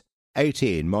 Socrates,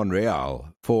 18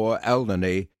 Monreal, 4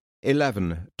 Elneny,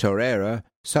 11 Torreira,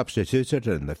 substituted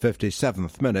in the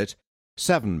 57th minute,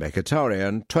 7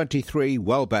 Mkhitaryan, 23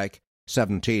 Welbeck,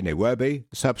 17 Iwobi,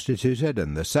 substituted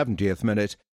in the 70th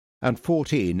minute, and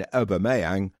 14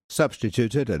 Aubameyang,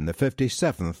 substituted in the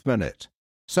 57th minute.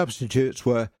 Substitutes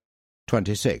were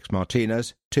 26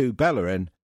 Martinez, 2 Bellerin,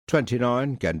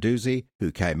 29 Guendouzi,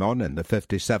 who came on in the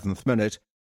 57th minute,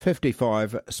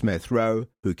 55 Smith-Rowe,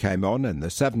 who came on in the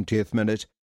 70th minute,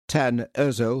 10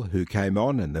 Ozil, who came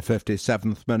on in the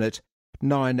 57th minute,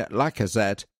 9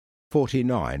 Lacazette,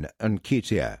 49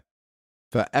 Nketiah.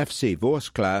 For FC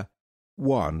Vorskla,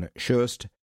 1 Schust,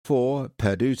 4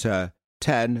 Perduta,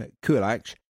 10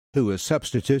 Kulak, who was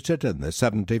substituted in the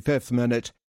 75th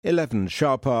minute, 11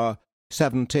 Sharpar,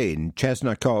 17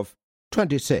 Chesnakov,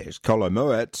 26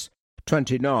 Kolomoetz,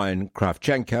 29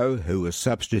 Kravchenko, who was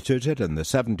substituted in the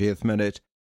 70th minute,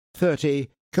 30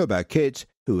 Kubakit,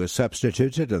 who was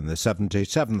substituted in the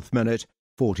 77th minute,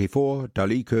 44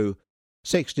 Daliku,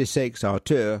 66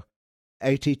 Artur,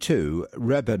 82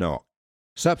 Rebenok.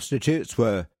 Substitutes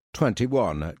were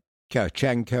 21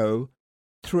 Kravchenko,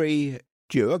 3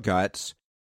 Djurgats,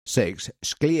 6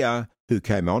 Sklia, who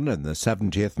came on in the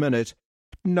 70th minute,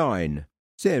 9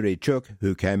 Zerichuk,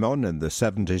 who came on in the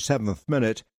 77th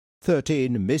minute,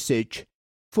 13 Misic,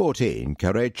 14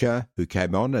 Karecha, who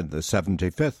came on in the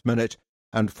 75th minute,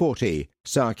 and 40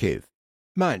 Sarkiv.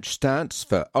 Match stats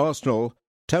for Arsenal: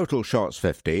 total shots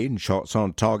 15, shots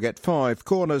on target 5,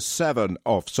 corners 7,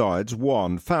 offsides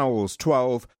 1, fouls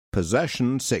 12,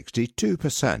 possession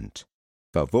 62%.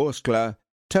 For Vorskla,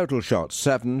 total shots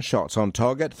 7, shots on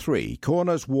target 3,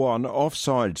 corners 1,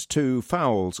 offsides 2,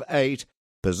 fouls 8,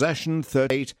 possession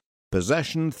 38,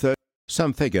 possession 30.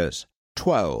 Some figures: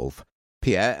 12.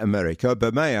 Pierre-Emerick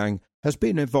Aubameyang has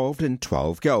been involved in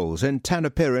 12 goals in 10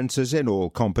 appearances in all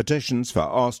competitions for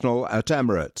Arsenal at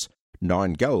Emirates,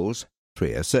 9 goals,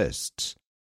 3 assists.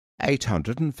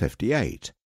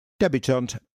 858.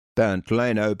 Debutant Bernd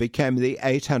Leno became the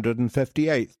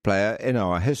 858th player in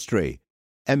our history.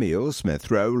 Emile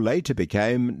Smith-Rowe later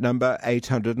became number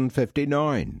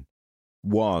 859.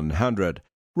 100.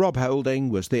 Rob Holding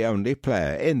was the only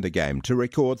player in the game to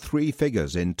record 3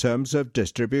 figures in terms of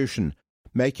distribution,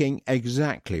 making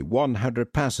exactly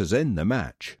 100 passes in the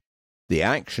match. The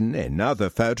action in other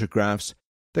photographs,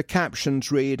 the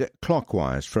captions read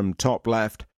clockwise from top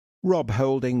left. Rob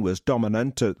Holding was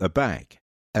dominant at the back.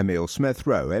 Emile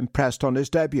Smith-Rowe impressed on his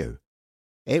debut.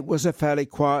 It was a fairly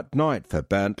quiet night for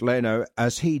Bernd Leno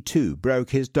as he too broke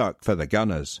his duck for the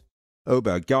Gunners.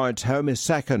 Ober guides home his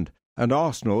second and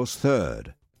Arsenal's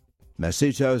third.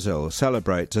 Mesut Ozil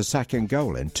celebrates a second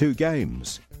goal in 2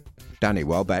 games. Danny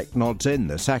Welbeck nods in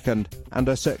the second and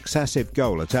a successive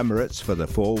goal at Emirates for the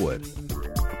forward.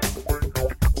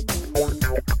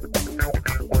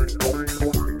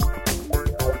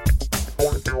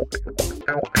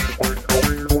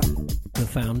 The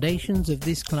foundations of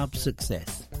this club's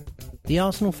success. The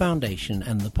Arsenal Foundation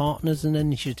and the partners and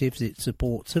initiatives it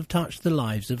supports have touched the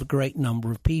lives of a great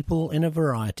number of people in a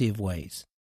variety of ways.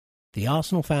 The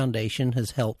Arsenal Foundation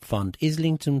has helped fund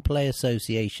Islington Play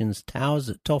Association's Towers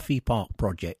at Toffee Park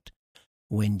project.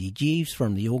 Wendy Jeeves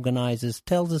from the organisers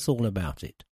tells us all about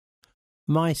it.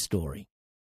 My story.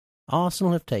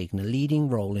 Arsenal have taken a leading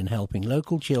role in helping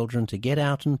local children to get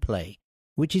out and play,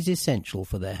 which is essential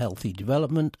for their healthy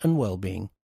development and well-being.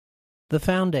 The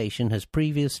Foundation has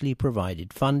previously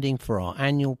provided funding for our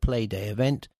annual Play Day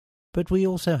event, but we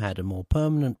also had a more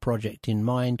permanent project in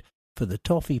mind for the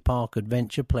Toffee Park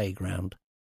Adventure Playground,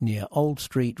 near Old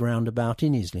Street Roundabout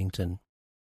in Islington.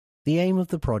 The aim of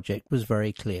the project was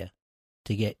very clear: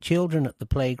 to get children at the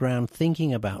playground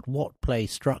thinking about what play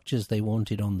structures they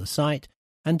wanted on the site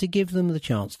and to give them the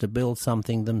chance to build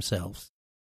something themselves.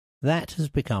 That has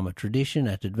become a tradition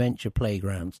at adventure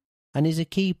playgrounds and is a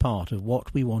key part of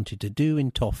what we wanted to do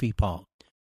in Toffee Park.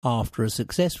 After a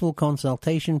successful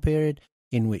consultation period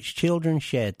in which children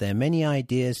shared their many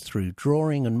ideas through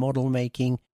drawing and model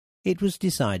making, it was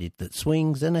decided that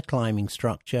swings and a climbing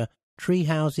structure, tree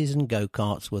houses and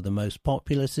go-karts were the most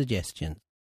popular suggestions.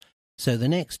 So the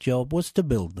next job was to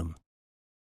build them.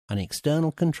 An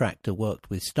external contractor worked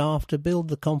with staff to build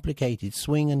the complicated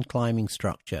swing and climbing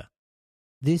structure.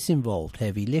 This involved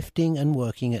heavy lifting and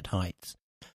working at heights,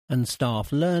 and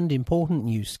staff learned important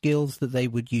new skills that they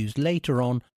would use later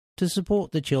on to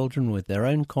support the children with their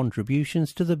own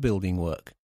contributions to the building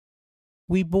work.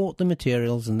 We bought the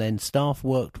materials and then staff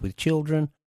worked with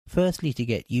children, firstly to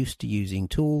get used to using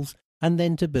tools and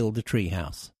then to build a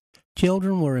treehouse.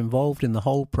 Children were involved in the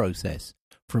whole process,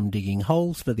 from digging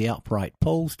holes for the upright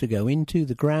poles to go into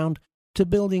the ground to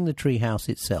building the treehouse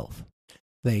itself.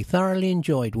 They thoroughly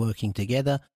enjoyed working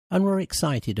together and were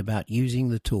excited about using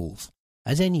the tools,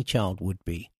 as any child would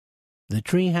be. The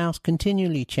treehouse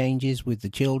continually changes with the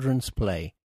children's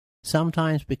play,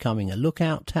 sometimes becoming a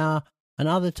lookout tower and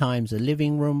other times a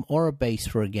living room or a base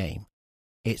for a game.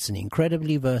 It's an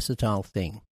incredibly versatile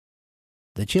thing.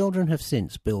 The children have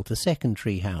since built a second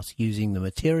treehouse using the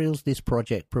materials this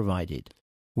project provided.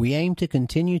 We aim to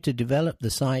continue to develop the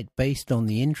site based on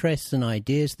the interests and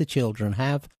ideas the children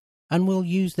have, and will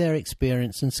use their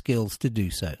experience and skills to do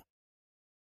so.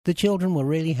 The children were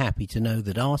really happy to know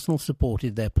that Arsenal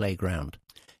supported their playground.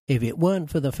 If it weren't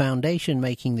for the foundation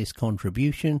making this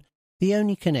contribution, the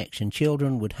only connection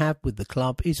children would have with the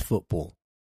club is football.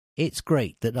 It's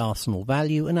great that Arsenal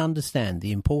value and understand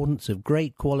the importance of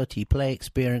great quality play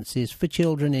experiences for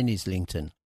children in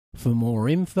Islington. For more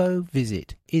info,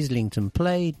 visit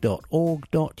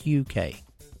islingtonplay.org.uk.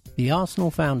 The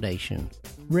Arsenal Foundation,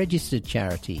 registered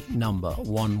charity number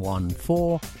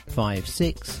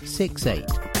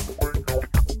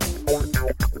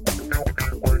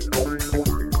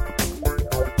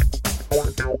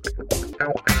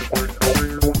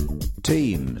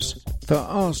Teams. For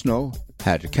Arsenal,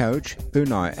 head coach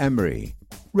Unai Emery.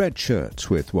 Red shirts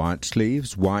with white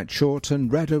sleeves, white shorts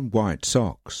and red and white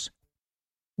socks.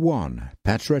 1.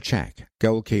 Petra Cech,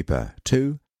 goalkeeper.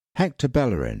 2. Hector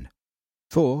Bellerin.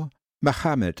 4.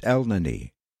 Mohamed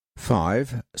Elneny.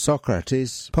 5.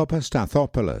 Socrates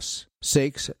Papastathopoulos.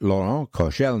 6. Laurent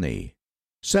Koscielny.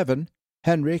 7.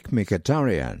 Henrik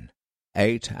Mkhitaryan.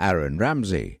 8. Aaron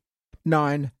Ramsey.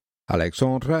 9.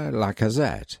 Alexandre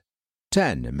Lacazette.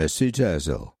 10. Mesut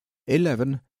Ozil.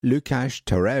 11. Lucas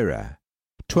Torreira.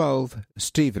 12.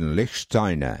 Steven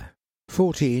Lichtsteiner.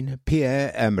 14.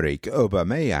 Pierre-Emerick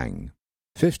Aubameyang.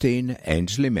 15.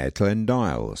 Ainsley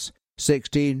Maitland-Niles.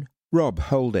 16. Rob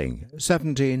Holding.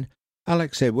 17.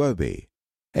 Alex Iwobi.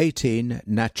 18.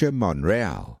 Nacho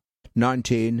Monreal.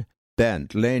 19.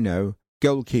 Bernd Leno,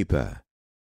 goalkeeper.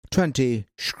 20.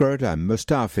 Shkodran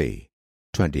Mustafi.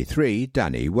 23.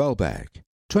 Danny Welbeck.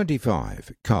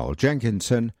 25. Carl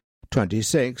Jenkinson.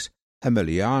 26.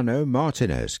 Emiliano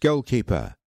Martinez,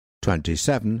 goalkeeper.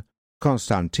 27.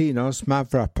 Konstantinos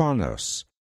Mavropanos.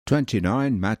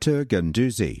 29. Matur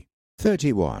Guendouzi.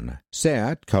 31.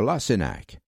 Sead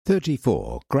Kolasinac.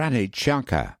 34. Granit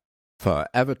Xhaka. For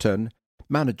Everton,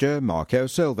 manager Marco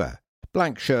Silva.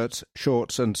 Blank shirts,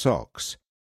 shorts and socks.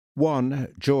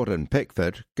 1. Jordan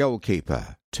Pickford,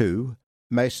 goalkeeper. 2.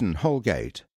 Mason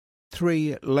Holgate.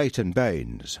 3. Leighton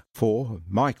Baines. 4.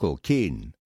 Michael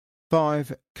Keane.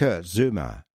 5. Kurt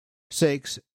Zouma.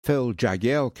 6. Phil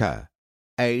Jagielka.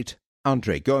 8.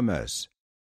 Andre Gomes.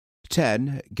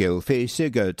 10. Gylfi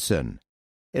Sigurdsson.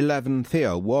 11.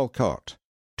 Theo Walcott.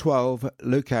 12.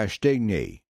 Lukas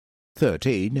Digne.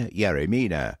 13.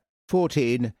 Yeremina.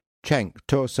 14. Cenk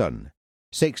Tosun.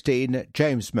 16.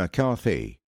 James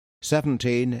McCarthy.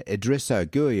 17. Idrissa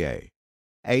Gueye.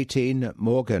 18.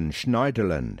 Morgan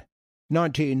Schneiderlin.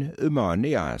 19. Umar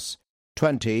Nias.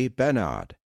 20.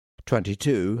 Bernard.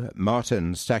 22.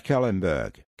 Martin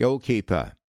Stekelenburg,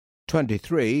 goalkeeper.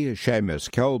 23, Seamus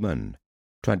Coleman.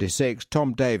 26,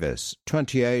 Tom Davis.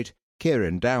 28,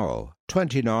 Kieran Dowell.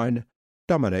 29,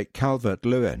 Dominic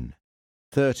Calvert-Lewin.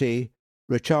 30,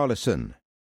 Richarlison.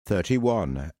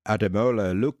 31,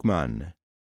 Ademola Lookman.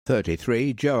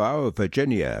 33, Joao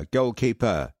Virginia,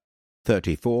 goalkeeper.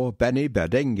 34, Benny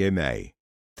Bedingime.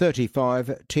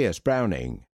 35, T.S.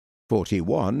 Browning.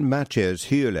 41, Matches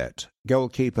Hewlett,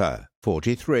 goalkeeper.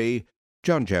 43,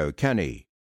 John Joe Kenny.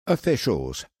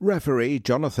 Officials, referee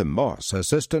Jonathan Moss,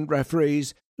 assistant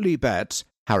referees Lee Betts,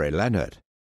 Harry Leonard.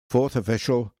 Fourth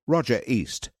official, Roger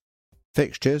East.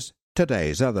 Fixtures,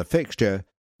 today's other fixture,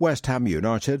 West Ham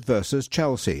United versus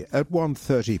Chelsea at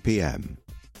 1:30 p.m.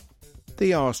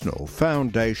 The Arsenal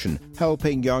Foundation,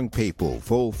 helping young people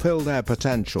fulfil their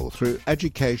potential through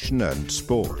education and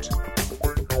sport.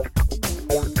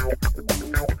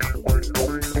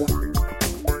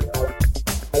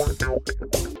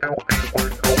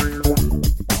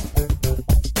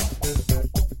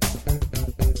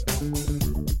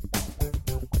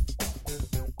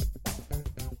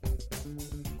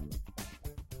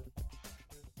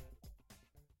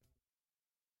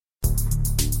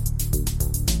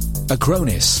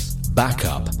 Acronis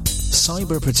Backup.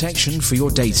 Cyber protection for your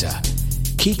data.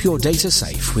 Keep your data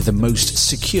safe with the most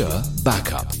secure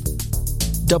backup.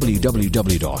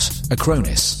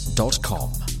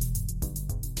 www.acronis.com.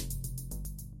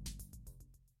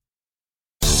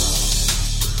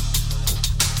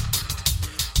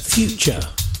 Future.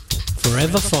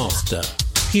 Forever faster.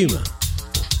 Puma.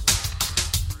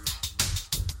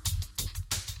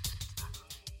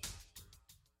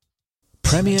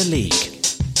 Premier League.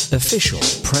 Official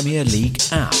Premier League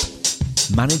app.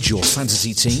 Manage your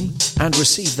fantasy team and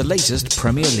receive the latest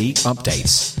Premier League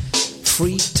updates.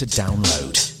 Free to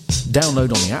download.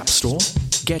 Download on the App Store.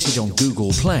 Get it on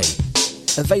Google Play.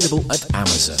 Available at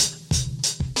Amazon.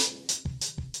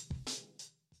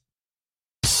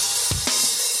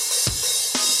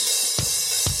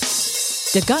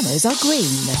 The Gunners are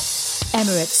green.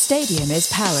 Emirates Stadium is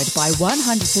powered by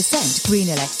 100% green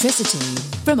electricity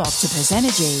from Octopus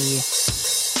Energy.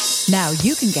 Now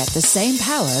you can get the same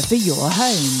power for your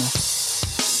home.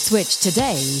 Switch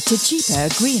today to cheaper,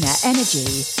 greener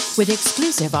energy with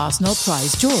exclusive Arsenal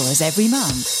prize draws every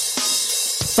month.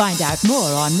 Find out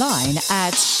more online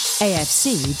at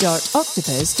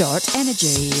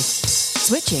afc.octopus.energy.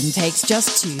 Switching takes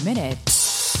just 2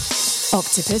 minutes.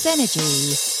 Octopus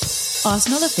Energy,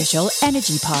 Arsenal official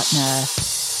energy partner.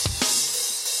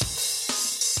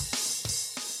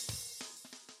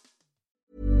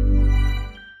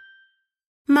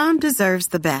 Mom deserves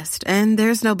the best, and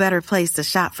there's no better place to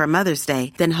shop for Mother's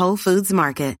Day than Whole Foods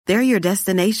Market. They're your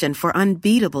destination for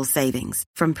unbeatable savings,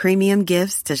 from premium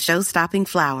gifts to show-stopping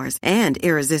flowers and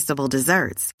irresistible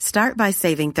desserts. Start by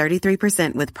saving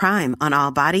 33% with Prime on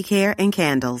all body care and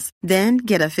candles. Then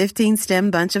get a 15-stem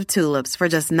bunch of tulips for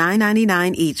just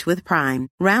 $9.99 each with Prime.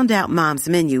 Round out Mom's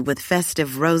menu with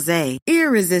festive rosé,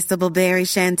 irresistible berry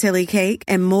chantilly cake,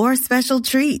 and more special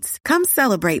treats. Come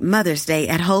celebrate Mother's Day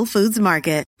at Whole Foods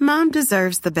Market. Mom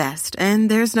deserves the best, and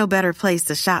there's no better place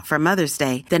to shop for Mother's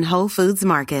Day than Whole Foods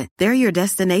Market. They're your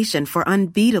destination for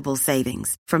unbeatable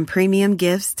savings, from premium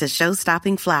gifts to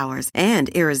show-stopping flowers and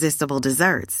irresistible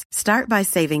desserts. Start by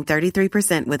saving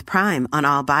 33% with Prime on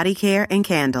all body care and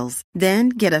candles. Then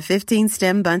get a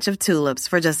 15-stem bunch of tulips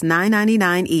for just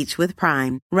 $9.99 each with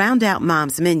Prime. Round out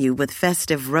Mom's menu with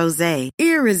festive rosé,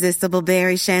 irresistible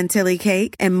berry chantilly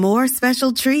cake, and more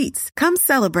special treats. Come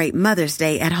celebrate Mother's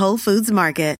Day at Whole Foods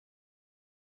Market.